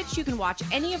via Twitch, you can watch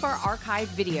any of our archived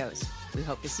videos. We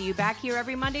hope to see you back here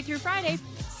every Monday through Friday.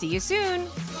 See you soon.